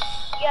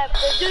 Yeah,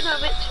 they're doing a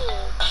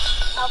ritual.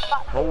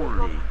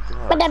 Holy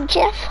God. Madam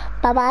Jeff,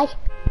 bye bye.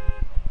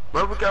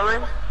 Where we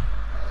going?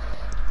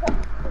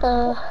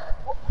 Oh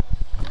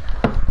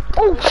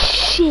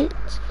shit.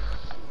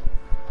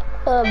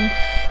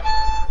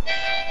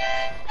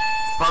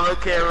 Follow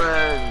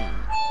Kieran.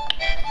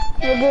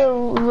 We're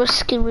doing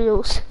risky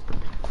reels.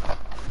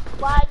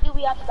 Why do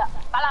we have that?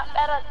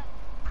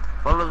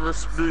 Follow the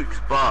spooks,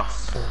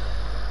 boss.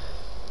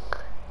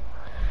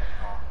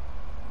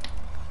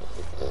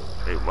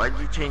 Wait, why'd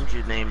you change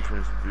your name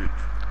from Spook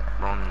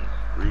from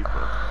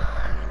Reaper?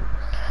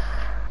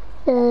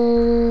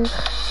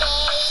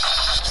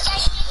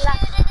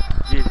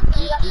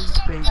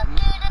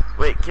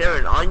 Wait,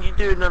 Kieran, aren't you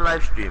doing a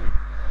live stream?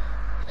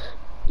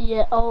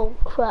 Yeah, oh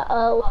crap,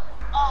 oh.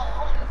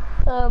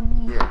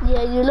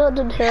 Yeah, you lot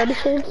didn't hear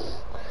anything.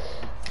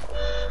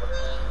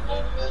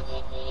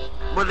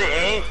 Well, it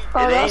ain't.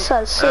 Oh, that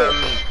sounds sick.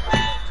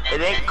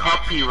 It ain't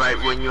copyright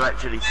when you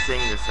actually sing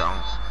the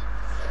song.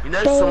 You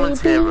know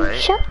someone's here,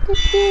 right?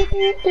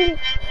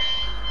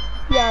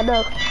 Yeah, I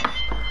know.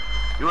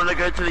 You wanna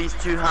go to these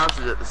 2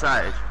 houses at the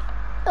side?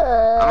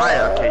 Am I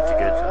okay to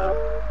go to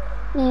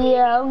them?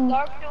 Yeah,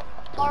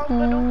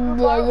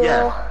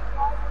 Yeah.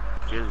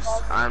 Because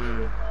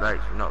I'm,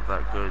 like, not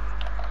that good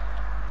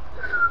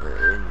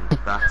in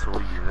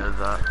battle, you know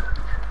that.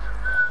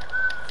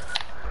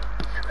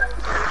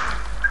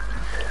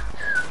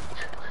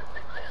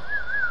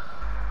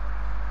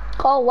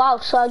 Oh wow,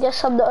 so I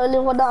guess I'm the only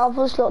one out of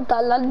us lot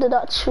that landed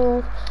at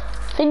 2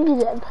 thingy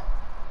then.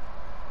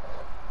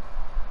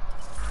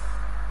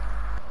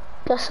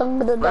 Guess I'm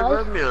gonna Where die.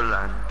 Romeo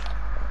land?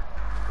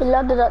 We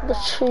landed at the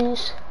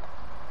trees.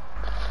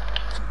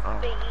 Oh.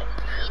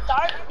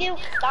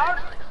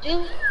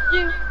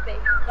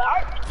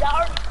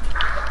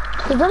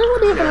 Does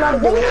anyone even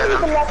land this?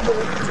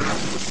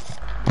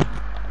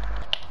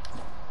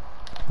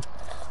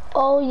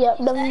 Oh yeah,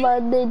 never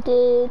mind, they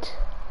did.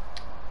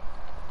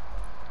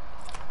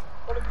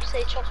 What did you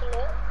say,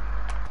 chocolate?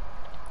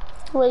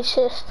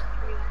 Racist.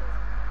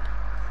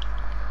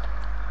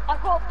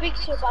 I've got a big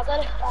sword, but I don't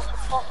know if I can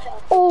pop it.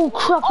 Oh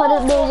crap, I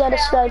didn't know he had a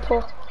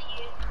sniper.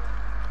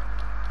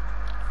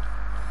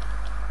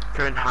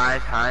 Kieran,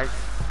 hide.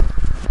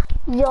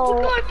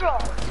 Yo.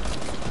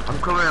 I'm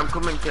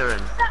coming,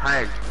 Kieran.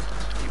 Hide.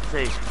 Keep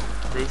safe.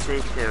 Stay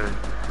safe, Kieran.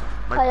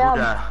 My I am.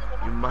 Buddha,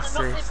 you must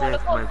stay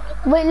safe, my...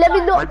 Wait, let me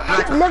knock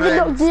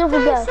the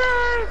other guy.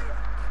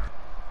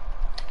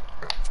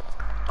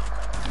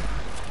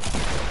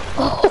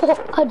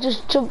 Oh, I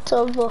just jumped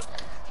over.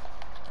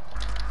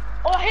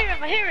 Oh, I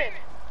hear him.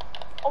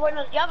 Oh wait,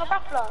 no, do you have a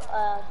grappler?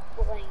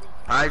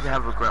 I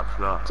have a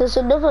grappler. There's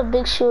another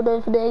big shield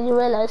over there, you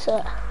realise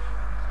that?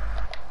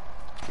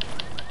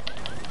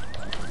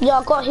 Yeah,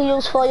 I got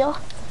heals for you.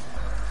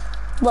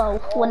 Well,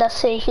 when I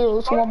say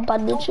heals, 1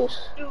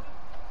 bandages.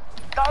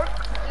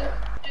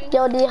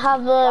 Yo, do you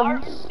have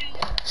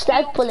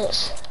snipe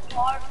bullets?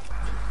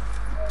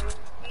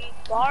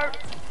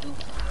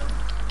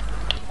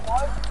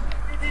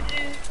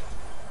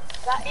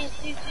 That is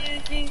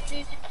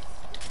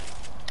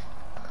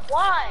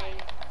Why?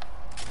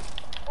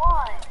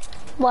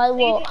 Why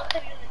what?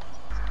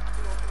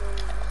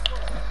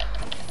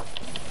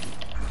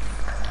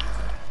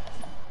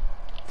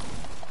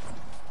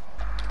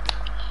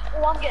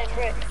 Oh, I'm getting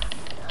ripped.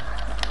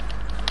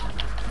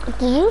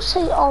 Did you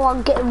say, oh,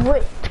 I'm getting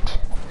ripped?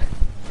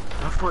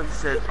 I thought you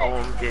said, oh,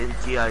 I'm getting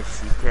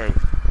G-I-C-K.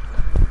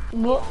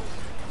 What?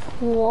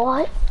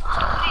 What?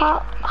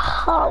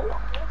 How?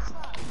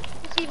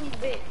 It's even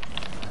big.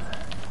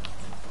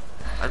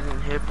 I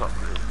didn't hear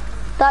properly.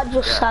 That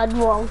just sounded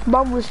wrong.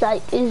 Mum was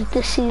like, is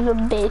this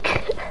even big?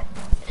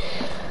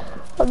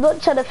 I'm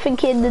not trying to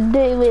think it in the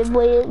day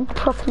way it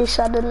properly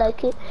sounded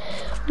like it.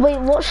 Wait,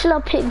 what should I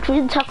pick?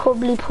 Green tack or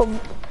blue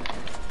pump?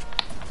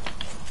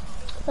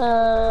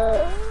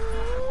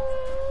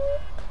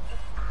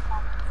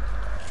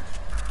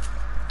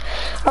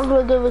 I'm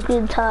gonna go with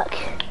green tack.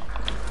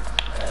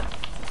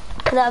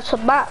 Can I have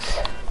some mats?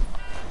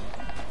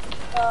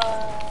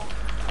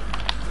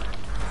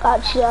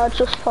 Actually, I'll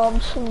just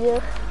farm some,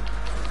 yeah.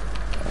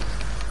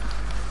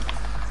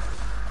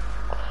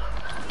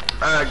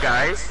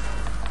 Guys.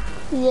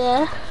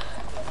 Yeah.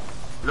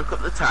 Look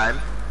at the time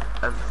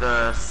of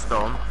the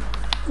storm.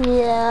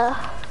 Yeah.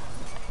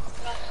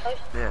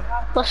 Yeah.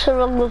 What's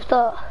wrong with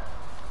that?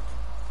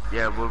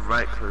 Yeah,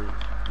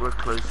 we're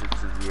closer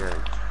to the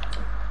edge.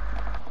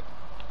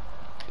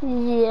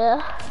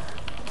 Yeah.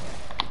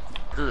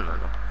 Doesn't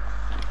matter.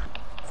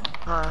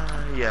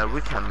 Yeah,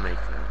 we can make it.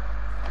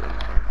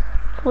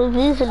 We've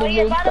easily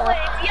made By the way,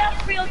 that. if you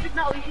have 300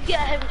 now, you can get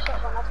a heavy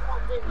shotgun. That's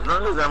what I'm doing. As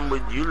long as I'm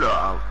with you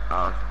lot,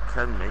 I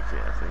can make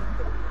it, I think.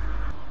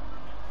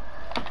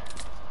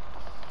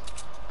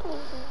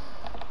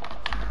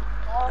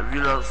 Have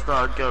you lot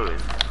started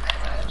going?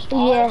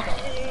 Yeah.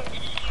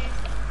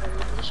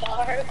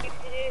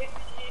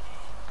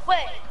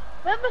 Wait,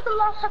 when was the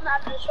last time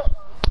that I did a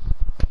shotgun?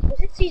 Was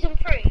it season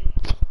 3?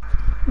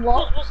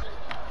 What? Was it?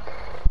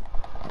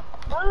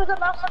 When was the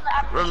last time that I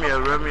did a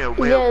shotgun? Romeo,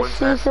 wait Yeah, up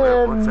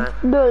one time.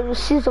 no, it was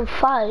season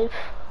 5.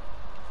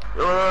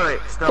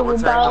 Alright, start one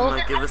time, I'm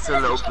gonna give us a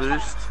little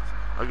boost.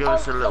 I'll give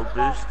us a little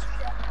boost.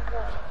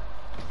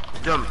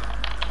 Jump.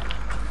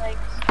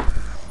 Thanks.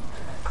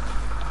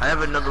 I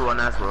have another one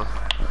as well.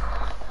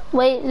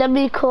 Wait, let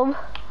me come.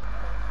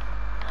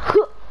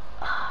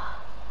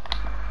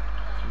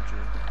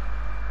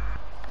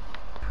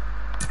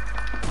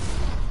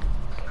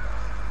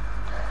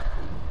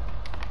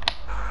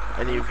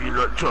 Any of you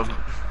lot jump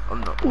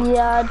on that one?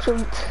 Yeah, I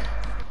jumped.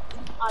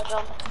 I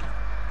jumped.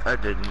 I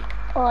didn't.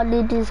 Oh, I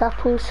need these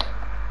apples.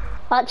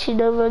 Actually,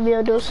 no,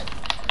 Romeo does.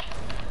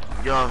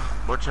 Yo,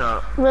 watch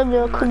out.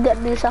 Romeo could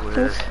get these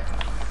apples.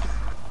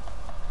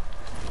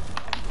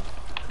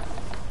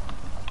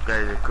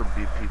 Guys, there could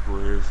be people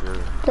here, so...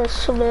 There's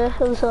some here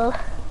as well.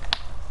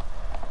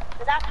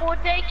 But that 4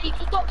 day, keep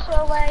the doctor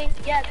away.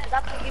 Yeah, because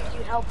that's what gives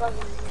you health, doesn't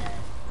it? Yeah.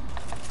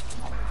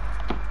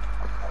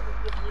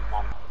 That gives you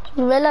damage.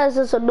 You realise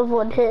there's another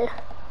one here.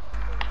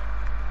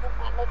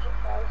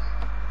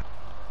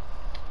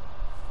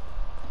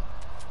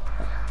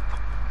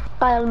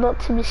 I am not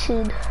to be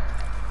seen.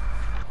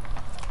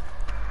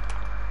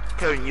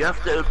 Karen, you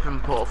have to open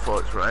port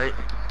forts, right?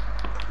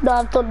 No,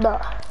 I've done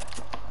that.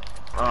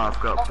 Oh, I've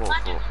got port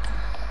fort.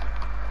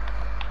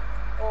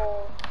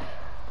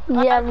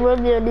 Yeah,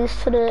 Romeo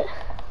needs to do it.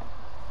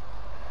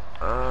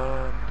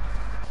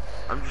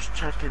 I'm just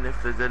checking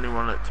if there's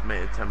anyone at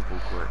Tomato Temple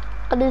quick.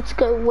 I need to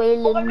go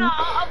whaling. Oh no,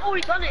 I've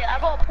already done it. I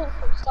got a pull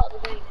from the start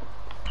of the game.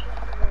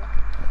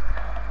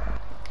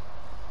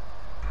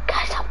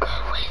 Guys, I'm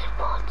going whaling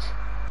once.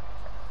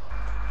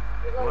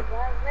 You're going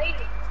where?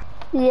 Waiting?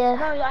 Yeah.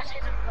 No, I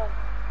said no.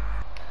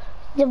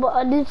 Yeah, but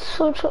I need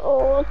such.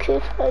 Oh,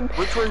 okay, fine.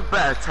 Which one's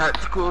better,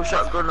 tactical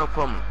shotgun or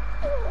pump?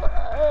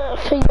 I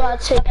think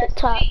I'd say pick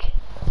tac.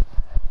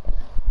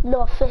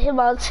 No, for him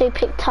I'd say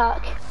pick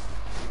tac.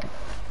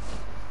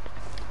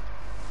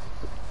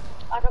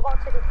 I got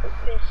to take a quick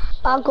piss.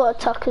 I got a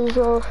tac as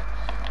well.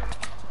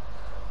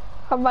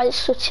 I might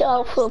switch it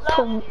out for a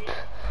pump.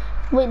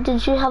 Wait,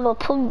 did you have a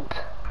pump?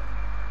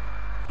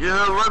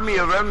 Yeah,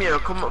 Romeo,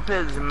 come up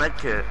here, there's a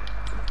medkit.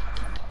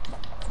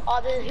 Oh,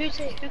 then who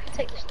can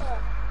take the slurp?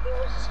 Who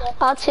wants the slurp?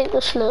 I'll take the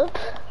slurp.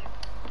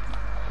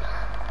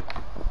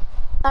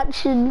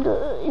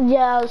 Actually,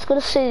 yeah, I was gonna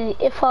say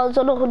if I was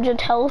on 100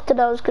 health, then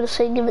I was gonna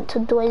say give it to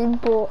Dwayne,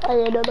 but I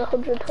ain't on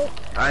 100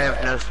 health. I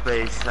have no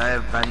space, I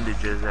have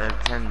bandages, I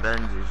have 10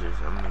 bandages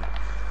on me.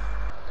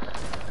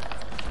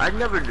 I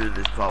never knew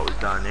this part was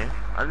down here.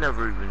 I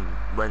never even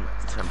went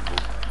to temple.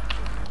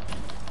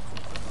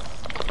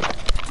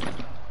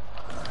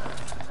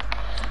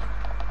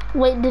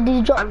 Wait, did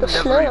he drop I've the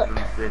never slurp?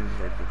 even been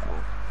here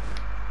before.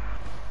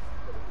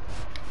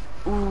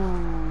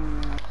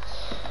 Ooh.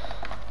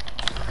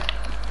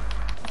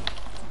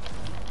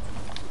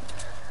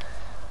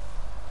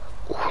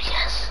 Oh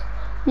yes.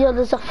 Yo,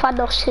 there's a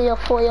Thanos here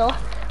for you.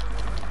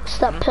 It's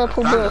that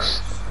purple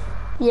burst.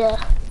 Yeah.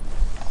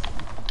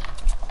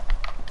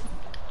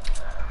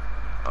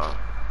 Oh,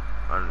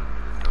 I don't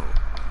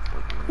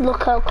even know.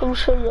 Look, I'll come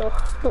show you.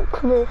 Look,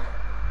 come here.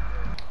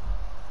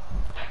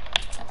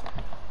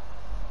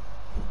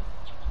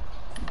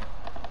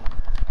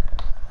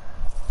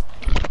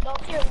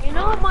 Doctor, you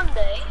know on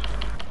Monday,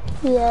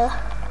 Yeah.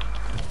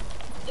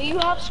 do you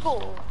have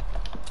school?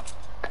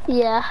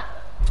 Yeah.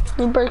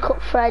 We break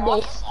up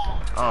Friday. That's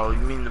sad. Oh, you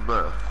mean the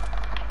birth?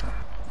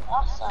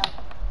 That's sad.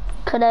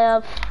 Can I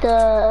have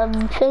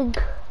the thing?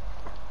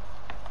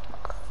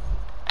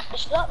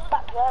 It's not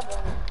back there,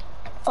 bro.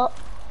 Oh.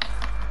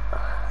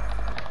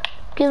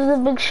 Give the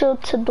big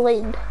shield to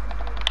Dwayne.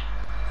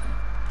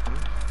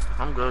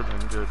 I'm good.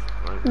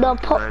 Right, No,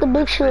 pop the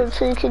big shield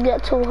so you can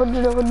get to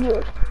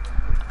 100.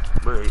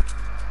 Wait.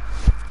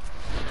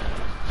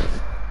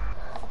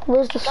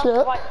 Where's the That's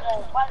slurp? right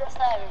there. Right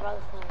there, right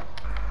there.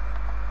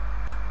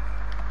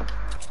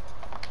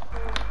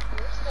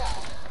 What's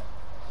that?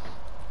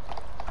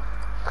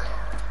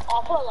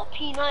 Oh, I put like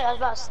P9, I was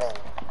about to say.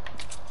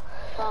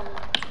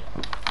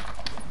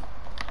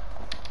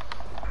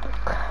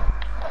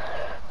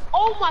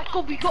 Oh my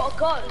god, we gotta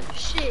go.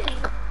 Shit.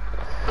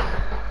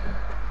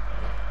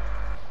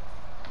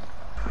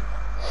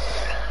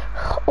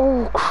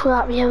 Oh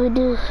crap, yeah we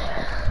do.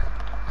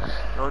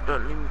 No,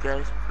 don't leave me,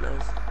 guys,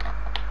 please.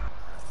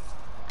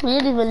 We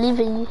ain't even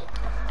leaving you.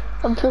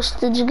 And plus,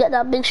 did you get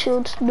that big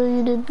shield? No,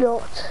 you did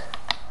not.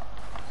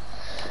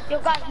 Yo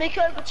guys, make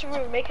it over to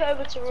room, make it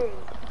over to room.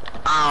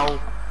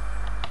 Ow.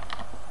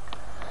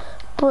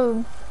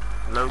 Boom.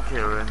 No,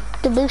 Kieran.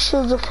 The big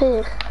shield's up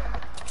here.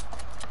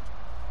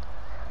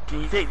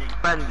 Can you take the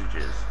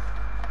bandages?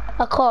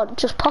 I can't,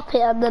 just pop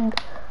it and then...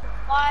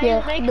 Guys,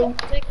 Yeah, make no.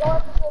 it over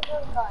to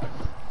room, guys.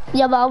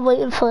 Yeah, but I'm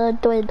waiting for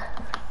Dwayne.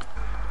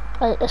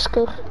 Right, let's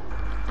go.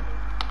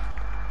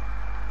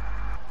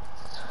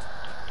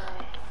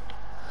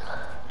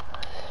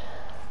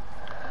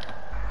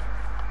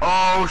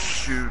 Oh,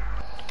 shoot.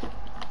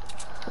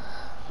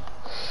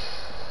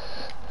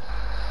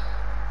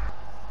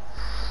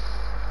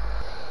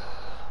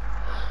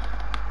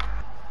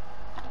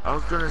 I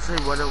was gonna say,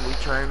 why don't we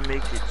try and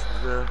make it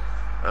to the,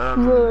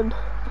 Run.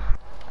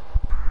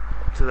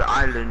 to the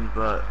island,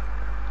 but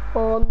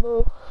Oh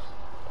no.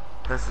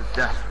 that's a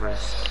death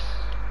risk.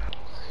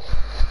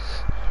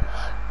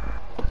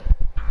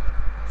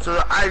 So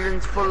the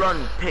island's full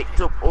on picked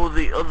up all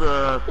the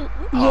other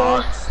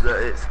parts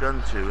that it's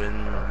gone to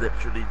and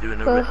literally doing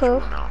a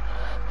ritual now.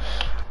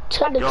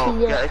 Technically, Yo,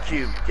 yeah. get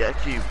a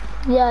cube.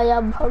 Yeah, I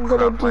am. I'm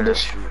gonna Crap, do why this.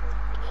 shoot?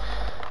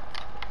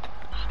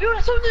 You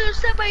want something to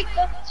say about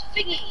the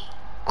thingy?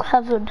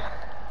 Heaven.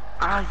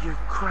 Ah, you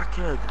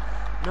crackhead.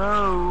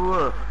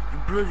 No, you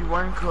bloody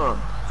wanker.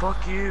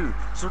 Fuck you.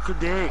 Suck a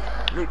dick.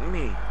 Lick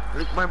me.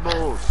 Lick my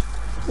balls.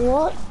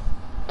 What?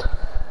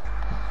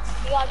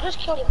 Yeah, I just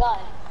killed a guy.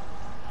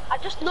 I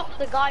just knocked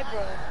the guy,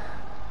 bro.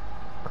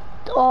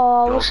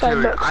 Oh, I Yo, wish I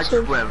Kieran, I knocked just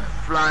him. went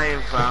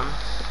flying, fam.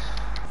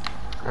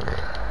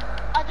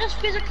 I just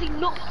physically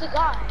knocked the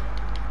guy.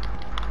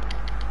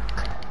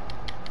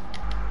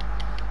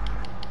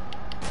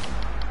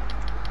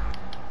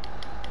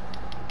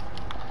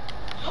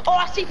 Oh,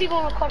 I see people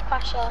on a quad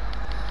crasher.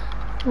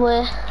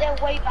 Where? They're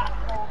way back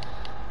there.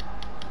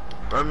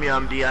 Romeo,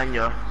 I'm behind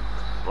you.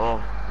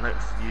 Oh,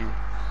 next to you.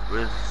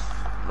 With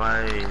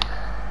my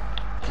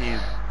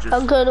cube. Just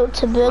I'm going up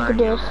to flying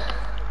Burgundy. over.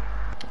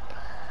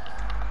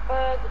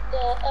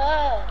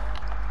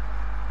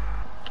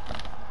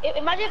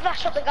 Imagine if I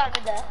shot the guy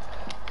in there.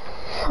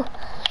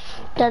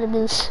 That'd have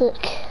been sick.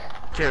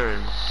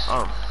 Kieran,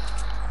 oh.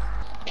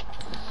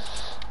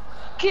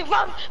 Keep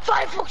run!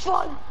 Firefox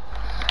run!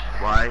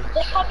 Why?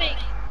 They're coming!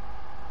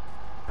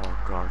 Oh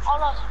gosh. Oh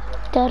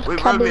no. Dad, Wait,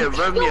 coming. Yo,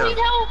 Romeo. need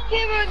help!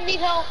 Kieran, need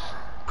help!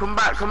 Come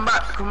back,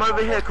 come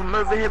over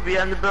here,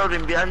 behind the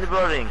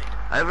building,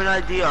 I have an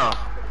idea.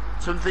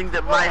 Something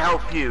that might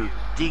help you.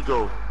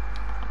 Deagle.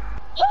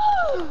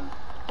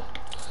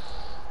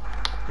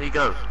 Here you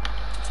go.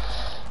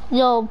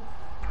 Yo,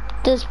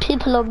 there's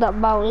people on that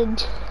mountain.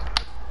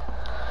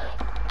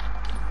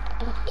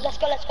 Let's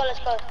go.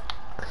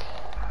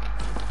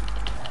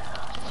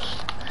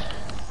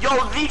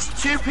 Yo, these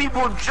two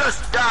people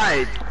just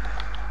died.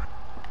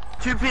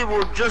 Two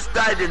people just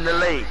died in the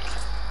lake.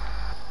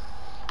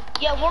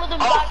 Yeah, one of them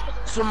Oh, died.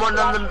 someone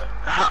on the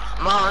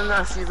mountain,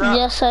 I see that.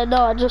 Yes, I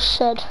know, I just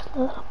said.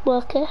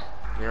 Okay.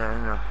 Yeah, I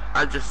know.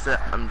 I'm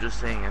just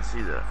saying, I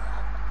see that.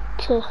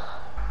 Okay.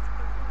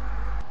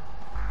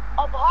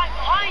 Oh,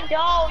 behind,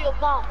 oh, your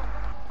mom.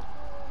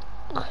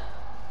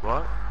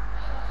 What? Where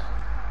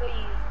are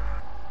you?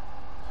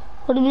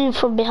 What do you mean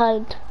from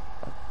behind?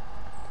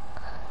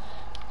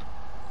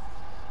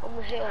 On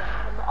the hill,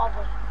 on the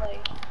other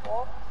side.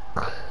 What?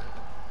 Are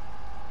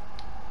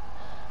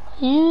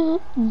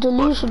you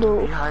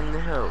delusional? Behind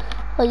the hill.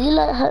 Are you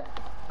like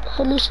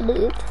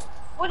hallucinating?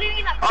 What do you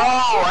mean? Like,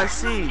 Oh, I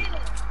see.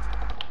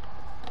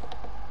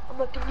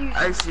 I'm a delusion.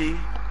 I see.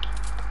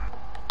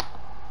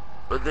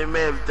 But they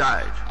may have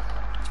died.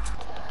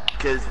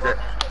 Because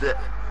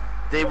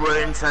they were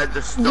inside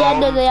the storm. Yeah,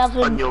 no, they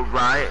haven't. On your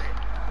right.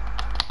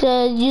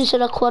 They're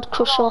using a quad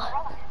crusher.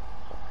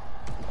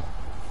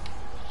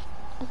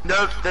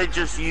 Nope, they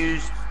just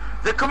used...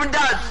 They're coming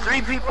down!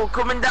 3 people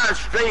coming down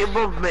straight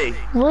above me.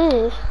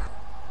 Where?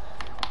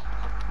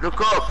 Look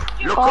up!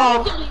 Look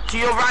Oh. up! To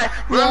your right!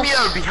 Yes.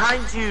 Romeo,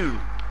 behind you!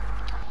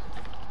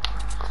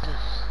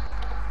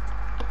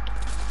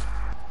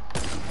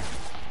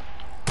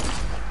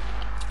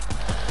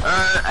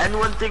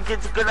 Anyone think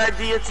it's a good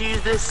idea to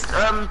use this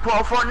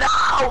portal for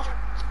now?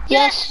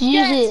 Yes,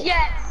 use it.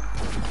 Yes.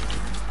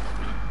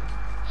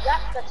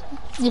 That's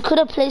better. You could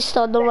have placed it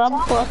on the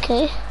ramp, but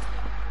okay.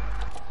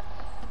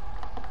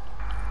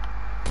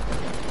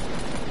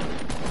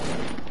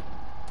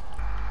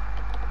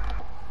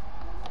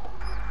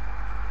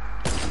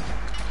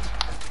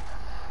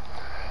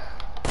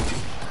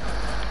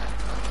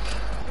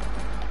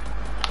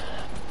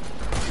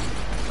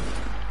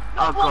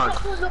 Oh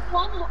god.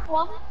 Look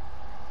one.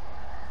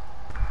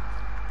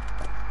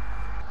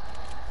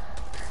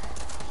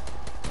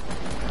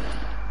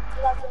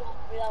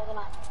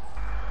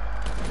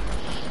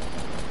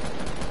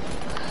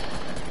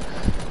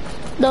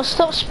 No,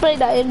 stop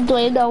spraying at him,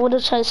 Dwayne. I want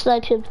to try and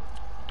snipe him.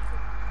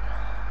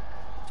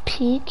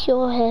 Peek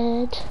your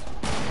head.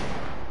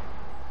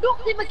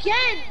 Look him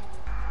again.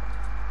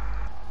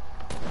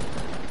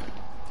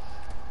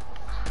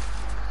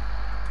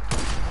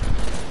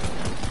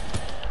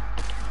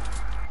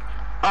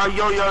 Oh,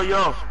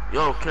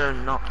 yo,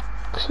 Karen, no.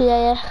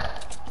 Yeah.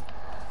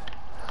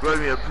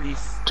 Romeo,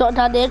 please. Drop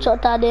down there.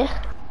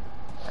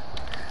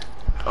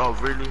 Oh,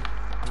 really?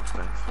 Oh,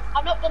 thanks.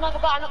 I knocked another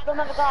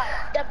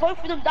guy. They're both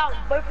of them down.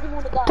 Both of them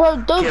on the ground.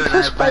 Bro, don't Karen, I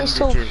push have by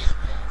yourself. bandages.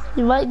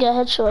 You might get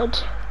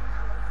headshot.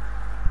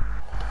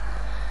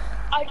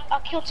 I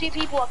killed 2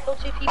 people.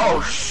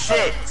 Oh,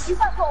 shit! You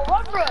guys got a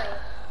run, bro.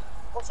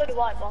 Well, so do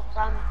I, boss.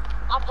 I'm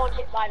one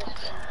hit by this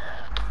thing.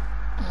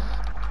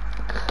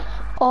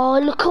 Oh,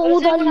 look at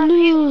all that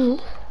loot.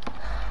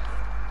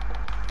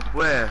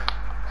 Where?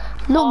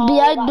 Look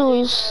behind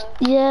us.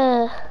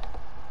 Yeah.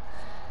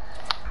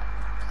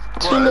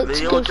 Too What, late they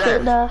to all go for it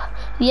dead? now.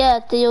 Yeah,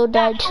 they all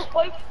died. There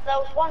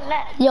was one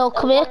left. Yo,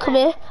 come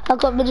here. I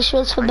got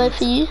munitions for both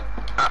of you.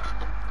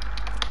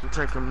 It's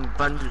like I'm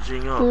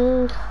bandaging up.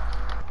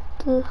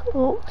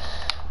 Oh,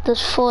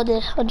 there's 4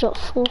 there. I dropped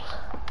 4. But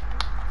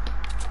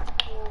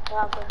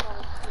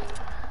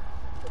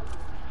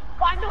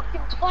I knocked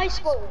him twice,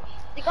 bro.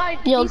 The guy.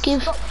 Yo,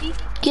 give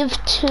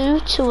 2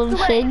 to him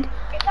thing.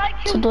 If I to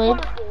killed Dwayne. one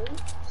of them,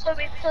 so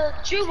it's a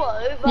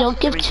duo. Yo,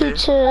 give 2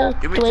 to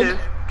Give me Dwayne. 2.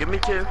 Give me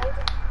 2. So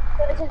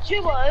it's a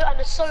duo and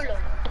a solo.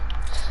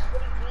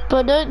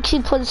 But don't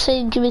keep on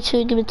saying give me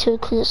 2,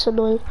 because it's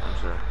annoying. I'm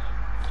sorry.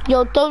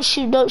 Yo, don't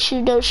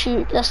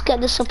shoot. Let's get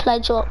the supply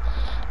drop.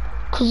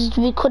 Because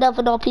we could have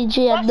an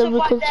RPG and then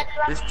we could...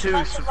 There's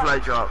 2 supply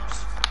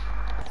drops.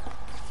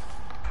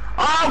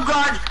 Oh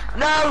god!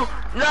 No!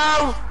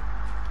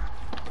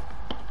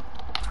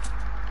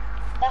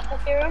 That's the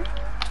theorem.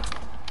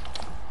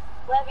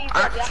 Wherever you go,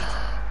 yeah?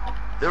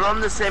 They're on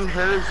the same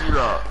hill as you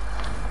lot.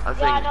 I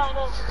think. Yeah, I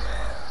know.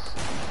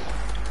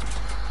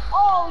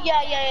 Oh, yeah.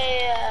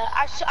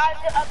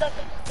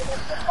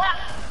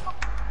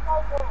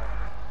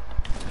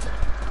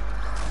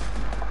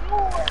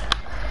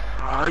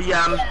 Oh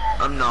yeah,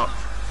 I'm not.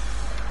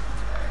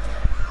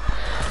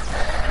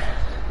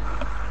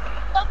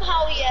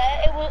 Somehow,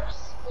 yeah, it was.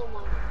 Oh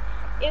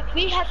my. If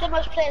we had the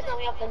most players, now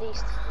we have the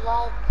least.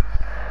 Well,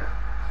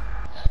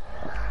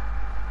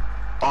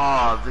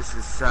 Oh, this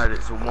is sad.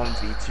 It's a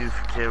 1v2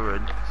 for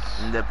Kieran,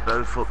 and they're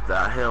both up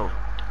that hill.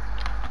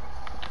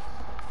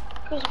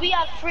 because we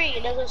had 3,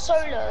 there's a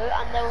solo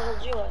and there was a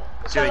duo.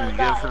 The Kieran, solo you going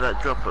died. for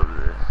that drop over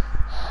there?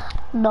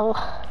 No.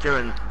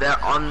 Kieran,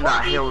 they're on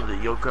that hill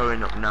that you're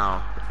going up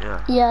now.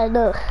 Yeah. Yeah, I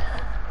know.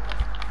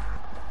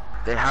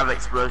 They have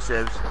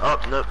explosives. Oh,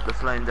 nope, they're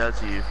flying down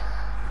to you.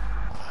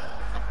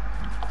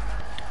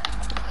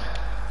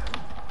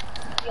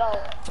 yo.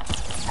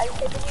 Are you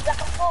taking me back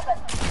and forth?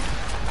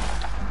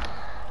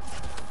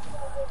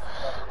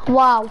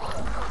 Wow.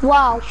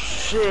 Wow.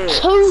 Shit.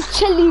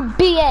 Totally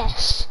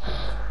BS.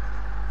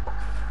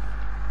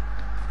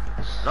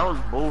 That was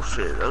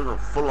bullshit. That was a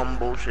full-on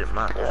bullshit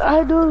match.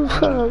 I know,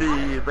 fam.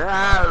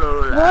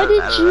 Why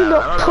did you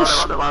not push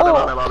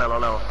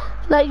up?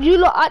 Like, you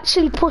lot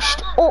actually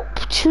pushed up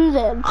to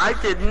them. I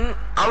didn't.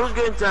 I was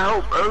going to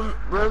help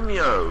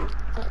Romeo.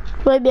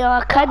 Romeo,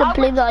 I kind of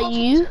blame that on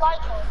you.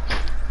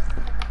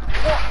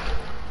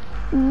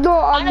 No,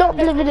 I'm not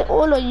blaming it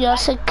all on you. I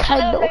said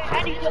kind of.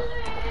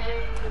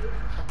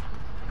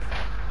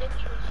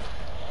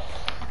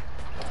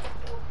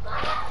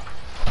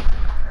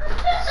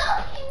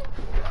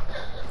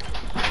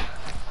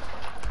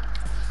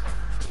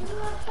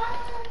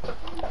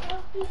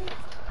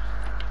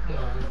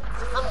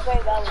 I'm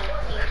very bad.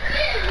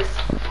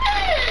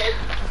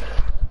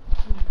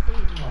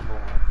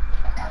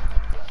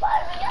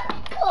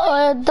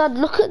 Oh, Dad,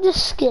 look at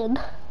this skin.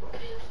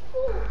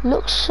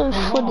 Looks so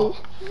funny.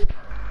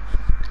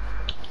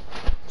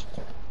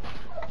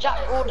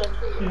 Jack Gordon.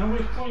 How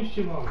many points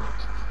do you want?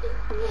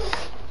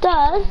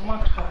 Dad?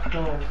 Microsoft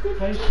Gold,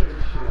 PlayStation.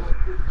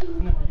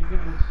 No, you're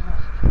getting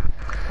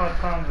 £5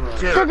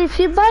 right. Dad, if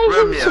you buy him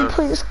Romeo. some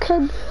points,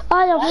 can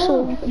I have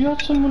some? You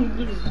had someone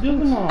the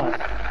other night.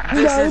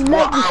 This No, is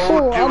not what I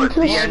before. will do I'm at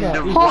the just end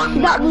of half one of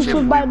that match was if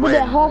with we my money,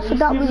 win. half of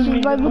that was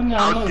with my money.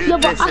 I'll do Yeah,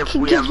 but this I if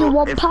can we give you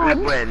ever, if we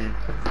 £1. win.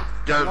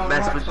 Don't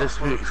mess with the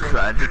Spooks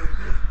clan.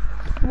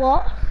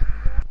 What?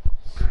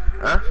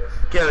 Huh?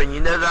 Karen, you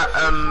know that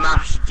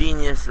Maths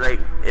Genius like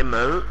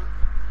emote?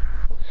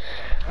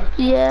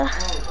 Yeah.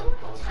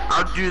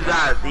 I'll do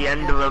that at the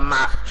end of a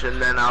match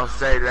and then I'll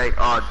say like,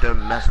 oh,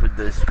 don't mess with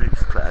the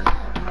Spooks clan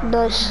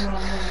Nice.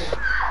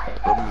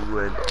 when we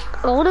win.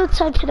 I want to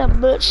type in a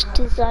merch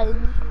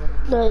design.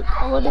 Like,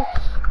 I want to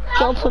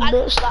go up a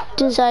merch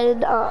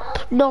design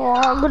app. No,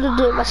 I'm going to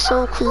do it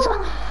myself because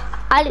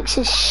Alex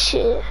is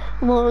shit.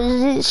 Well,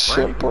 it is Why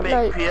shit, don't but you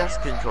make like, PS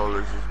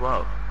controllers as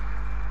well?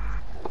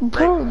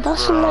 bro, Like,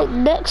 that's for, like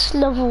next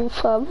level,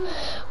 fam.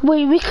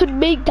 Wait, we could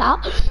make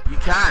that. You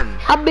can.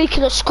 I'm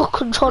making a Scott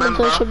controller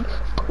Remember? version.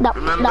 No,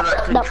 Remember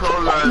that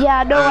controller? Yeah,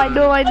 I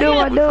know. we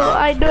found? You know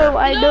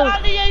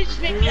how they use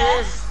it, yeah?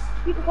 Yes.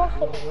 You can watch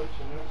it.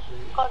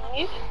 Can't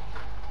you?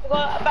 You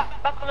got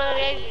back on the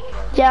Asian.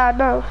 Yeah, I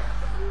know.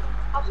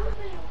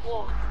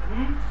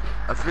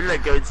 I feel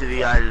like going to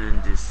the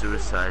island is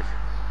suicide.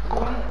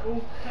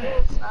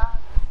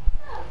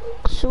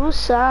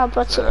 Suicide,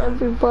 but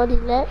everybody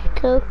let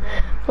go.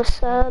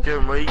 What's up?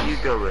 Karen, where are you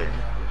going?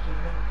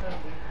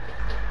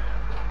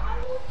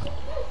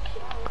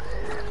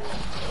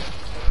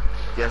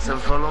 Guess I'm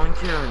following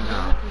Karen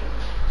now.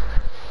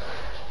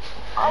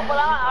 Oh, well,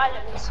 I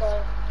don't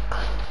so.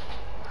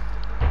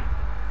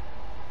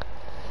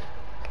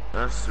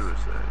 That's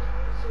suicide.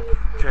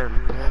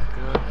 Trying to let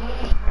go.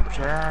 I'm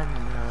trying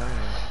to.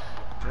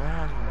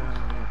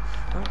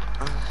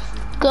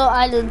 Go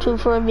island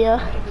with Romeo.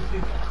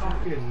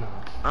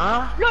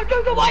 Huh? No,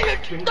 don't go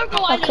island! Don't go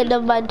island! Okay,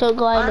 never mind, don't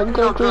go island. I'm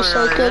Go not going Greece, go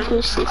island.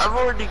 Greece. I've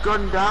already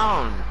gone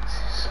down.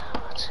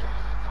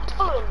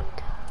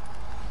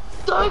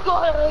 Don't go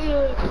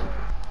island!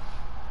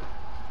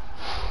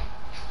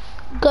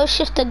 Go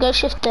shifter, go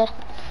shifter.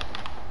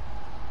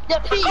 Yeah, I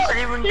please! can't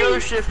even go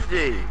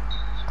shifty.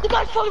 The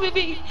guy's following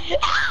me!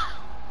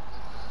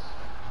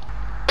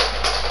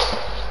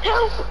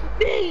 Help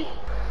me!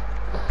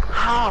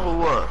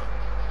 How?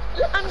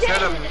 I'm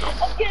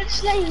getting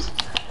slayed!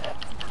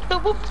 The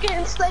wolf's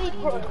getting slayed,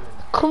 bro!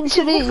 Come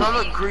to me.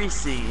 I'm at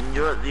Greasy and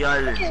you're at the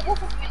island. Okay,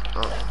 wolf abuse.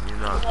 Oh, you're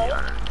not at the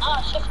island.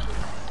 Ah, shifty.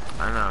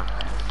 I know.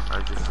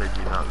 I just said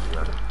you're not at the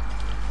island.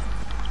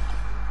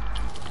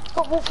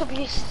 Got wolf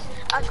abuse.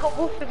 I got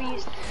wolf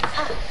abuse.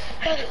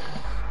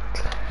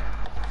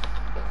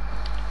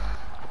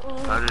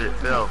 How did it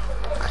feel?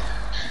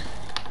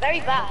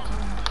 Very bad.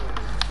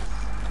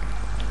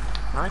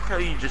 I like how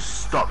you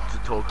just stopped to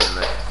talking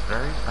like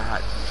very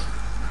bad.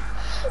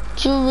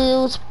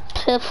 Julius,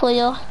 play for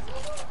you.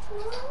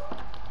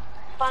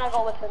 Fine, I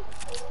got with him.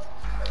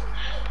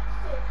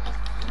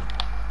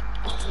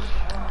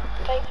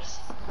 Thanks.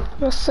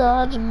 What's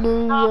up?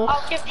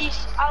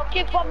 I'll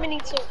give 1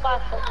 minute to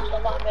 5 seconds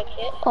and I'll make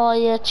it. Oh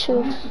yeah,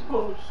 true.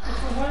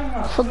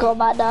 Forgot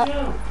about that.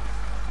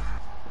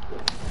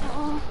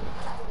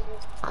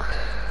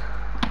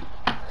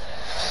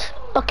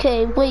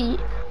 Okay, wait.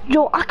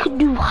 Yo, I can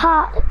do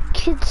hat,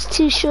 kids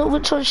t-shirt.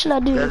 Which one should I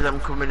do? Guys, I'm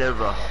coming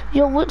over.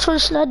 Yo, which one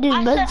should I do?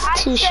 Men's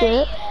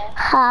t-shirt,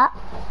 hat,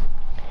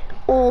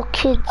 or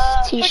kids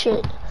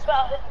t-shirt?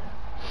 Sweater.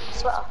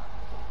 Sweater.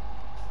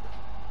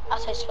 I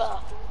say sweater.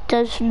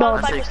 There's I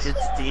none. say kids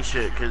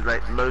t-shirt because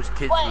like most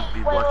kids would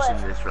be watching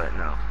this right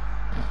now.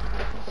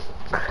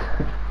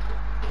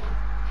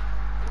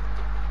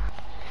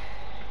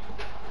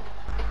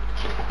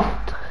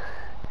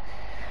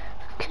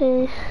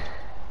 Okay.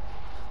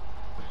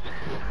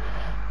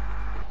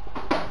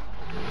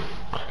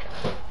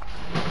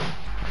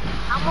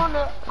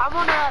 I'm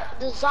on a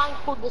design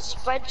called the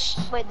spread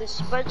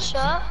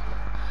shirt.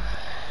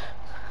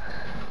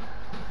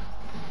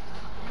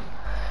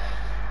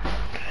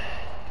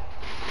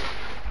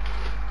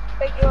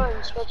 Create your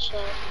own spreadsheet.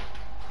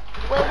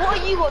 Wait, what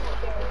are you on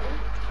doing?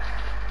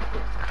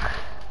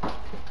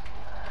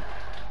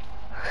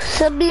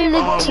 Send me a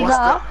link to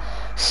that.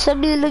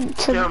 Send me a link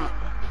to Kim,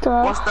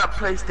 that. what's that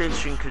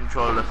PlayStation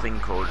controller thing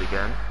called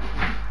again?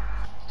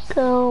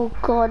 Oh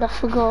god, I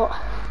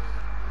forgot.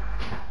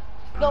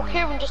 Yo,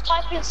 Kieran, just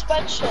type in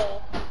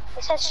spreadsheet.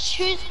 It says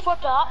choose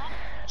product,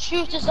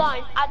 choose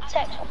design, add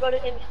text, upload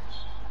an image.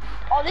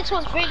 Oh, this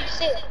one's really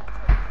sick.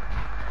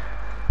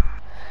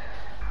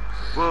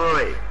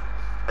 Wait.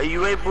 Are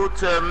you able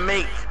to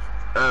make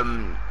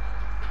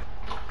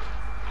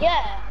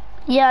Yeah.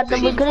 Yeah,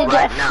 then we're gonna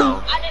right get a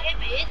now? Add an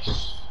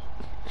image.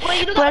 Wait,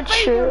 you know that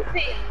spreadsheet. Raven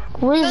thing?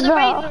 Where's You know the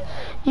that? Raven-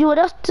 You would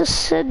have to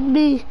send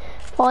me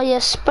all your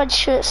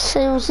spreadshirt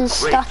sales and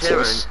Wait, Karen,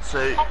 status.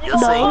 so you're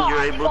saying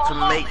you're able to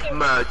make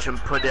merch and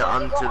put it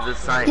onto the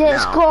site Yeah,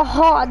 it's now? got a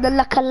heart and then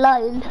like a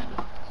line.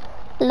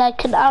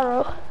 Like an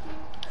arrow.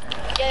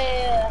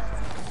 Yeah.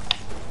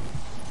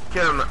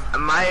 Karen,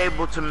 am I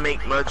able to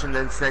make merch and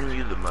then send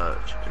you the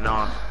merch?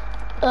 No.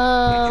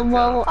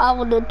 Well, I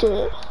wanna do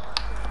it.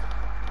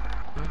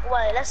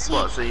 Wait, let's see.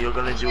 What, so you're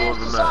gonna do all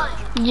the merch?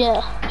 Yeah.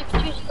 You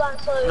can choose design,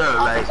 so No, our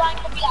like, design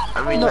can be like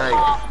I mean,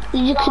 like,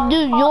 You can do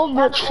your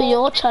merch for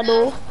your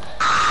channel,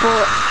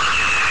 but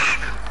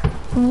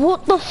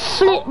what the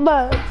flip,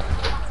 man?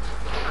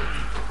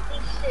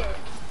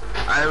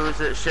 I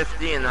was at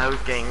Shifty and I was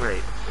getting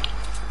raped.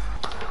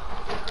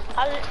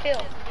 How does it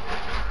feel?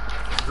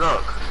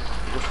 Look,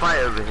 the fight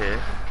over here.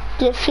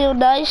 Did it feel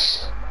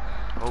nice?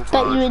 Oh Bet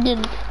god. you it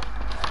didn't.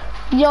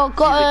 Yo,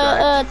 got See the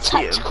guy, a did you see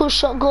him? tactical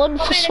shotgun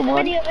for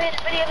someone.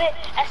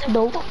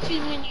 Nope.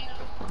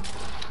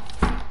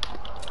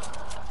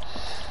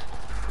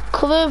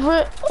 Come over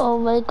it. Oh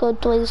my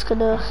god, Dwayne's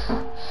gonna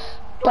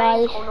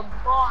die.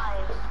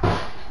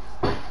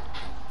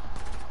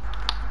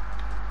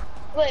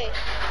 Wait,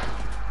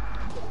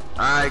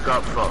 I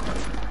got fucked.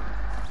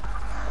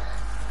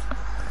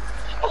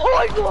 oh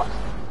my god!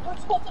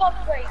 Let's go pump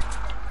break.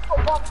 Go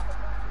pump.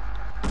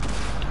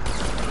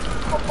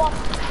 Go pump.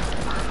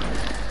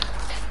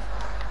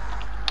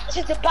 This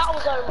is the battle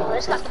zone, bro.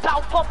 It's like the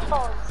battle pump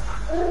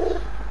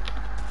zone.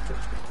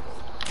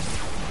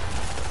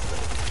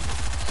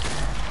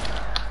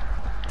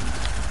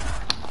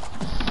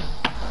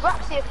 We're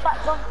actually a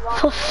fat zombie, right?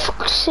 For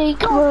fuck's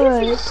sake, Yo,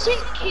 man. this is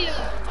sick here.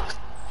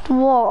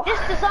 What? This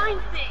design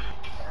thing.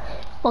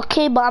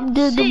 Okay, but I'm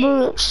doing the Sick.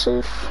 merch,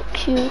 so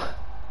fuck you.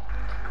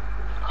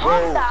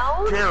 Calm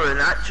down. Kieran,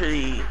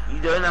 actually,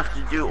 you don't have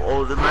to do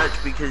all the merch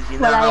because you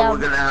know Well, I how am. we're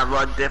gonna have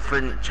our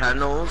different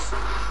channels.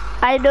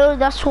 I know,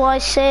 that's why I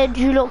said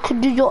you lot can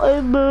do your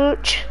own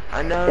merch.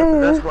 I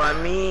know, that's what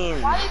I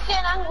mean. Why are you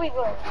getting angry,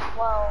 bro?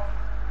 Well,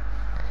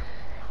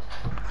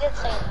 did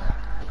say that.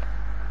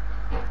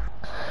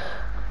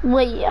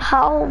 Wait,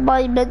 how am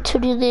I meant to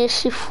do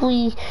this if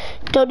we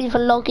don't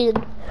even log in?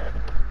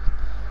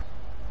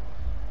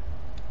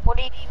 What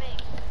do you mean?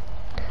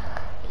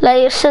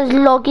 Like it says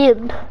log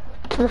in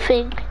to the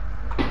thing.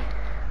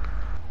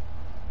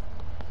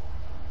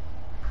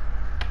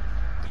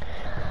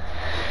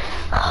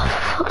 Oh,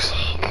 for fuck's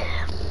sake.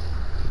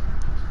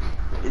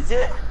 Is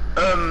it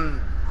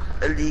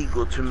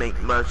illegal to make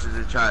merch as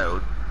a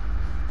child?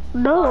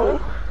 No.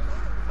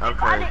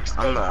 Okay,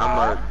 I'm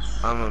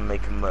gonna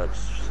make a merch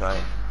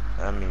site.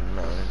 I mean,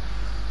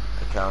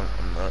 account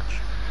and merch.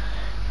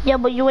 Yeah,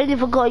 but you ain't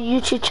even got a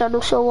YouTube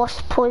channel, so what's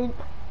the point?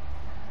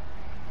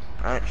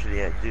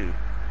 Actually, I do.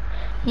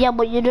 Yeah,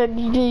 but you don't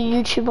do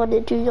YouTube on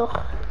it, do you?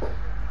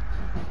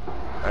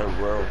 I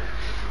will.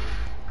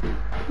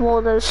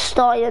 Well, then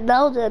start it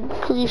now then,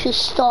 because if you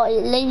start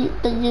it late,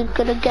 then you're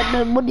gonna get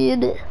no money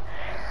in it.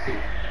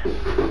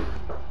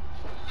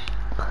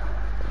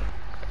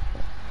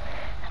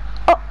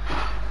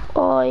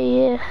 Oh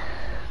yeah.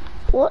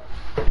 What?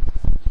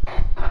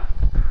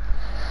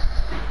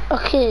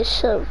 Okay,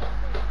 so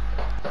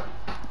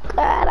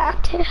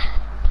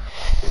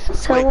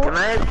So Wait, can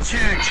I have 2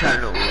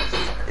 channels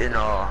in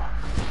our...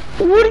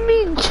 what do you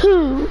mean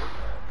 2?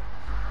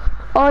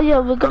 Oh yeah,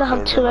 we're gonna have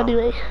Okay, 2 no.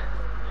 anyway.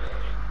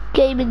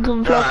 Gaming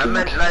and No, I vlogging.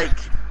 meant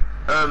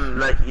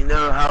like you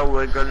know how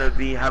we're gonna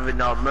be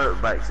having our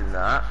motorbikes and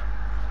that?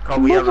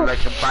 Can't we have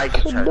like a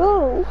biker channel?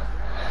 No.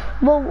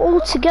 Well,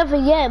 all together,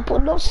 yeah,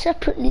 but not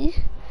separately.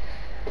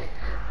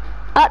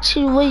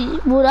 Actually, we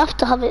would have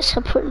to have it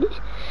separately.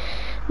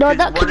 No, 'Cause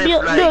that what could be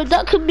if, no, like-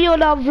 that could be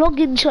on our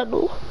vlogging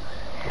channel.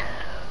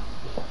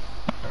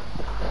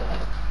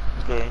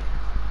 Okay.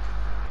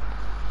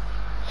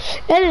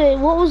 Anyway,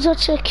 what was I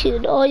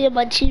checking? Oh yeah,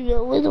 my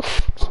Gmail. Where the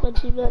fuck's my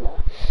Gmail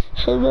at?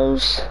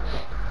 Homos,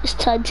 it's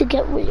time to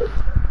get real.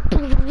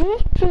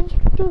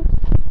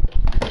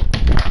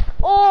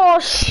 Oh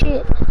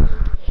shit.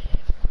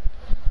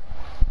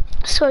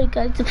 Sorry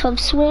guys if I'm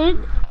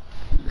swearing.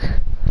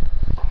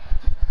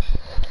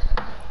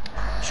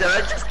 Should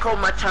I just call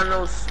my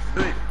channel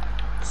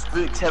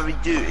Spooked Heavy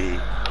Duty?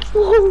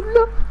 Oh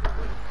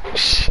no.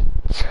 Shit.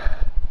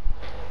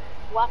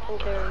 What happened,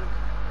 Kieran?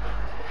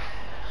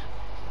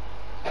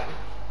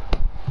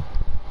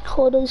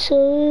 Hold on,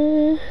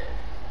 sir.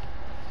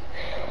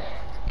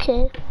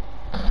 Okay.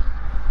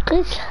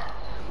 Okay.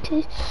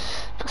 Okay.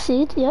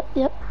 Proceed. Yep.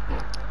 Yep.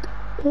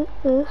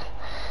 Okay.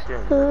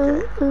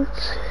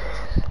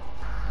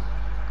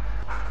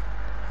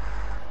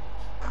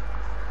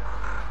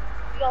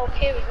 Yo,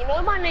 Kieran, you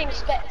know my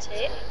name's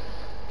Spectic?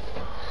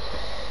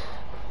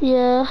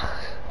 Yeah.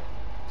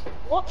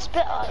 What's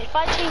better? If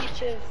I change it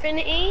to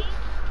Infinity,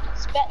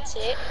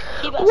 Spectic,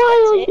 keep it at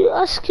Why are Spectic. you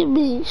asking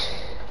me?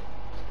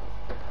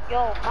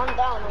 Yo, calm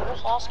down, I'm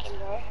just asking,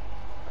 bro.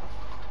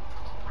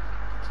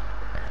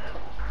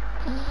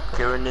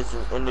 Kieran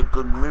isn't in a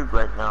good mood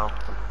right now.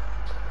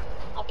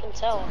 I can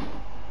tell.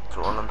 That's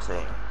all I'm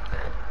saying.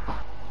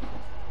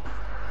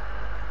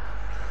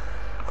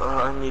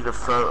 I need a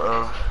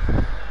photo.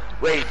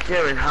 Wait,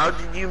 Kieran, how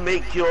did you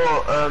make your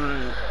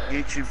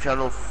YouTube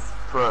channel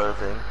photo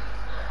thing?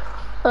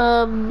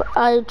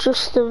 I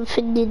just finished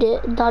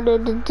it and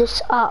downloaded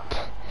this app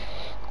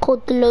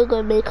called the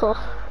Logo Maker.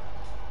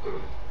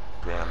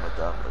 Damn, I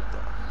downloaded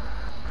that.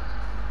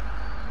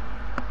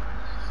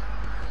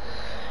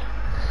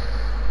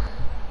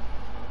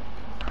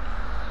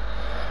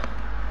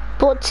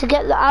 But to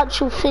get the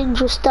actual thing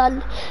just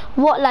done,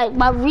 what, like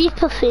my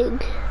Reaper thing?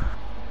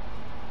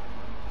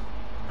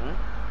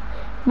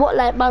 What,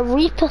 like my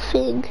Reaper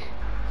thing?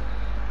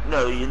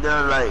 No, you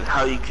know, like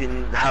how you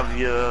can have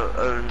your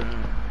own.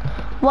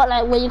 What,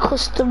 like when you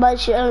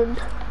customize your own?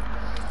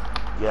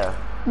 Yeah.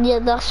 Yeah,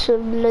 that's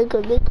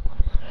Logo Maker.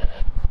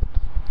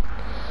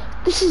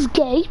 This is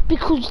gay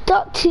because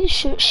that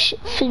t-shirt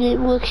thing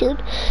ain't working.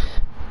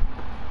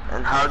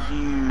 And how do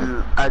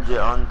you add it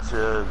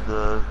onto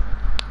the?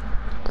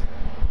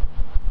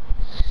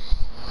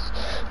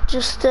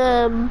 Just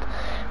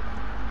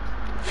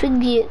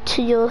thingy it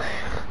to your.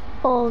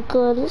 Oh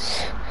god,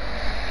 it's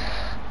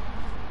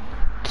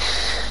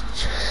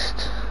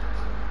just.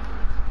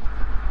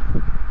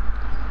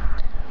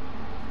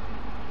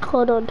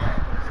 Hold on.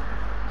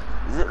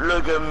 Is it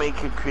Logo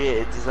Maker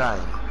Creative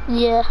Design?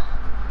 Yeah.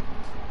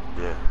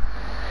 Yeah.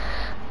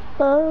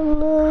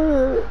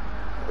 Oh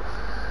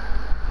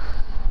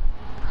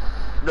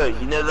No,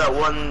 you know that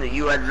one that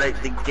you had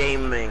like the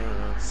gaming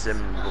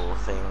symbol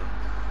thing?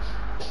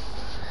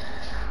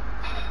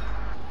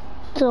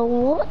 the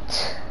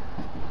what?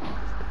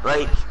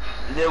 Like,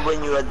 you know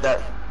when you had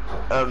that,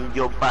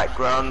 your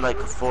background like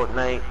a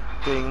Fortnite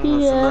thing or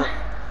Yeah. something?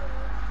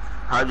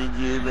 How did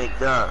you make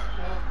that?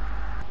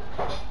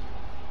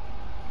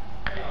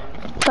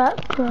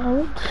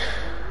 Background.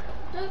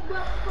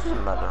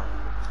 Doesn't matter.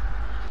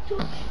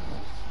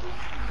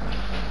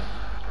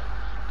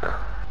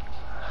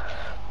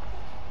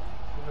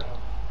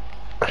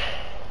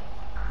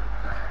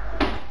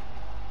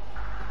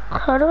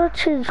 How do I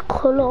change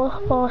color?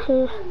 Oh,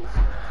 here.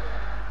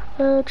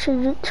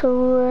 Change it to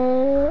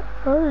red,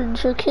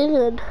 orange. Okay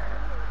then.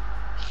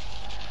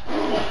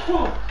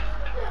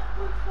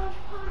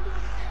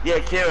 Yeah,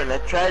 Kieran, I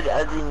tried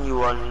adding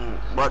you on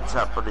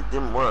WhatsApp, but it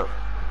didn't work.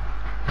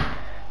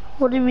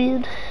 What do you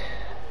mean?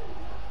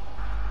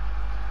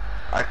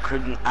 I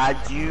couldn't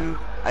add you.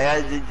 I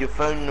added your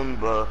phone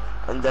number,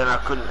 and then I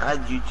couldn't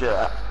add you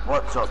to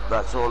WhatsApp.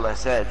 That's all I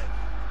said.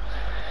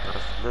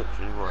 That's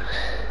literally what.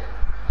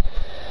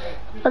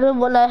 I don't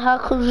know, like, how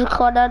come you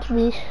can't add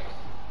me?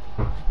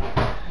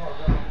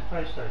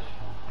 PlayStation.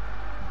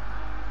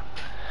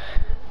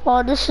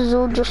 Oh, this is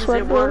all just Because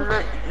it went won't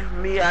wrong. let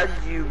me add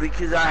you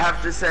because I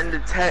have to send a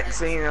text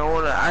saying I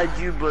want to add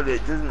you, but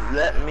it doesn't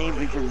let me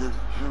because it's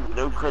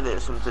no credit or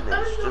something.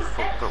 It's just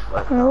fucked up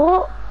right now.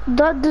 What?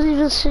 That didn't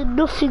even say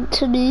nothing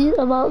to me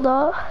about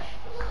that.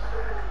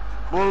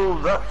 Well,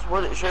 that's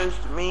what it shows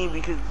to me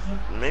because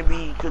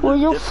maybe because Well, of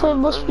your different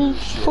phone must be phones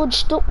and shit.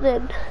 fudged up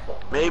then.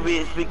 Maybe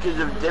it's because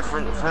of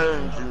different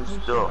phones and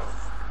stuff.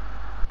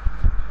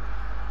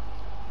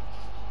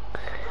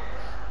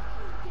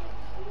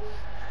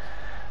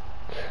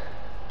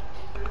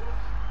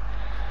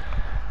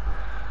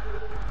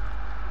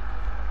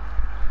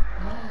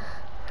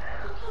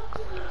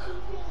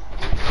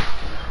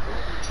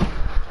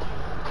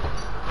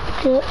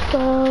 Get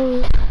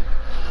down.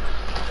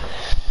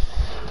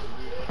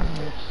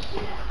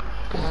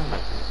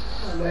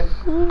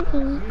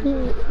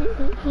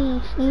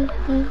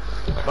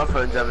 My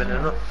phone's having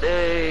an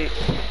update.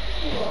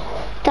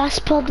 That's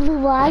probably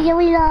why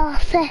you're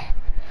nasty.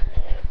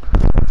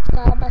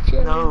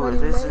 No,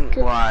 it isn't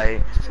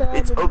why.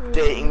 It's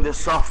updating the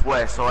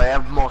software so I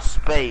have more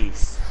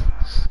space.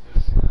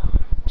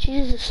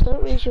 Jesus,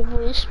 don't raise your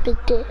voice, big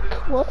dick.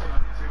 What?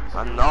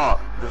 I'm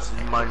not. This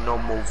is my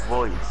normal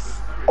voice.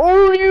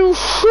 Are you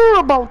sure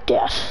about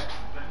that?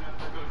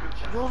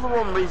 You're the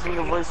one raising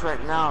your voice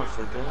right now,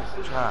 so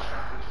don't chat.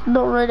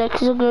 Not really,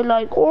 because I'm going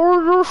like,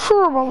 oh, you're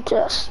sure about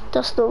this?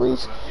 That's not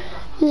his.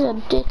 He's a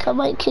dick. I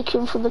might kick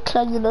him from the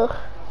clan, you know.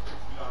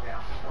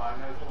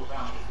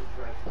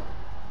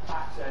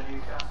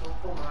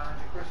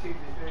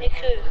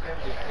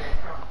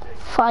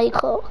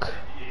 Firecock.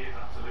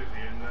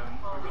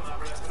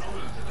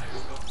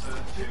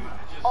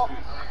 Oh,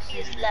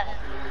 he's left.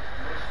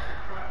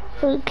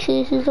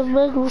 Okay, he's a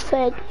mega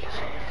fan.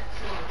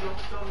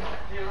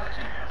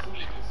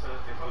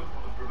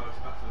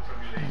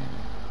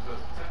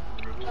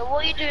 So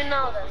what are you doing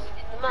now then? In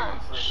the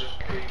match?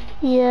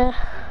 Yeah.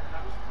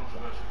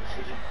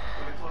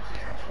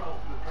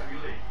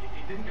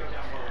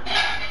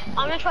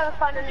 I'm gonna try to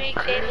find a new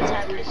gamer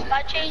tag because if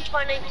I change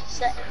my name to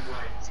Set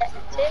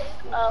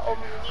on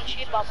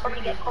YouTube, I'll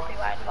probably get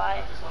copyrighted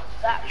by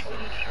the actual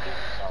YouTube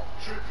itself.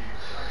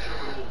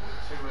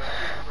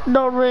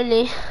 Not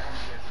really. What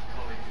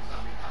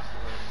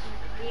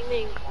do you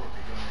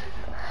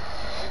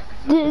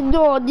mean?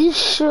 No, this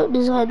shirt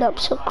design up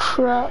so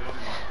crap.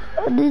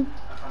 I need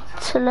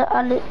to let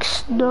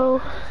Alex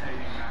know.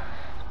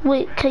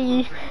 Wait, can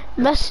you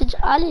message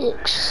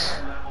Alex?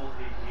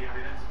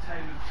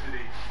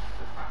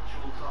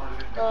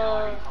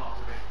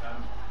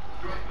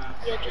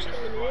 Yeah, just a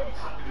minute.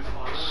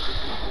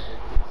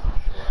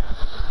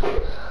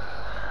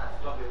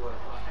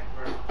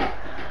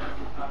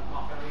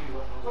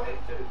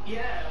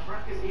 Yeah,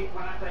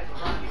 when I played for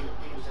Brand, he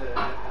was a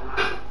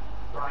massive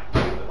bright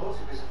player, but also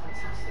he was a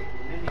fantastic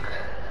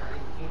mimicker,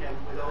 you know,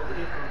 with all the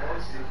different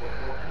voices in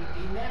football. And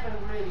he never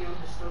really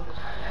understood the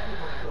fact that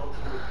everybody thought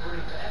he was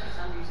brilliant, but every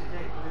time he used to do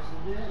it, he was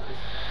nervous.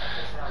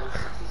 So I was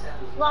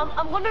 67. Well,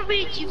 I'm gonna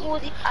read you all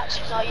the.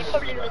 Actually, no, you're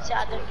probably gonna say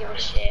I don't give a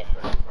shit.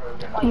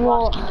 Why you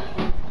What?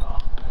 asking me?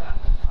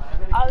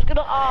 I was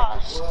gonna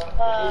ask.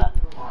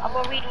 I'm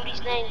gonna read all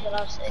these names that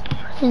I've said.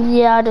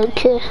 Yeah, I don't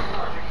care.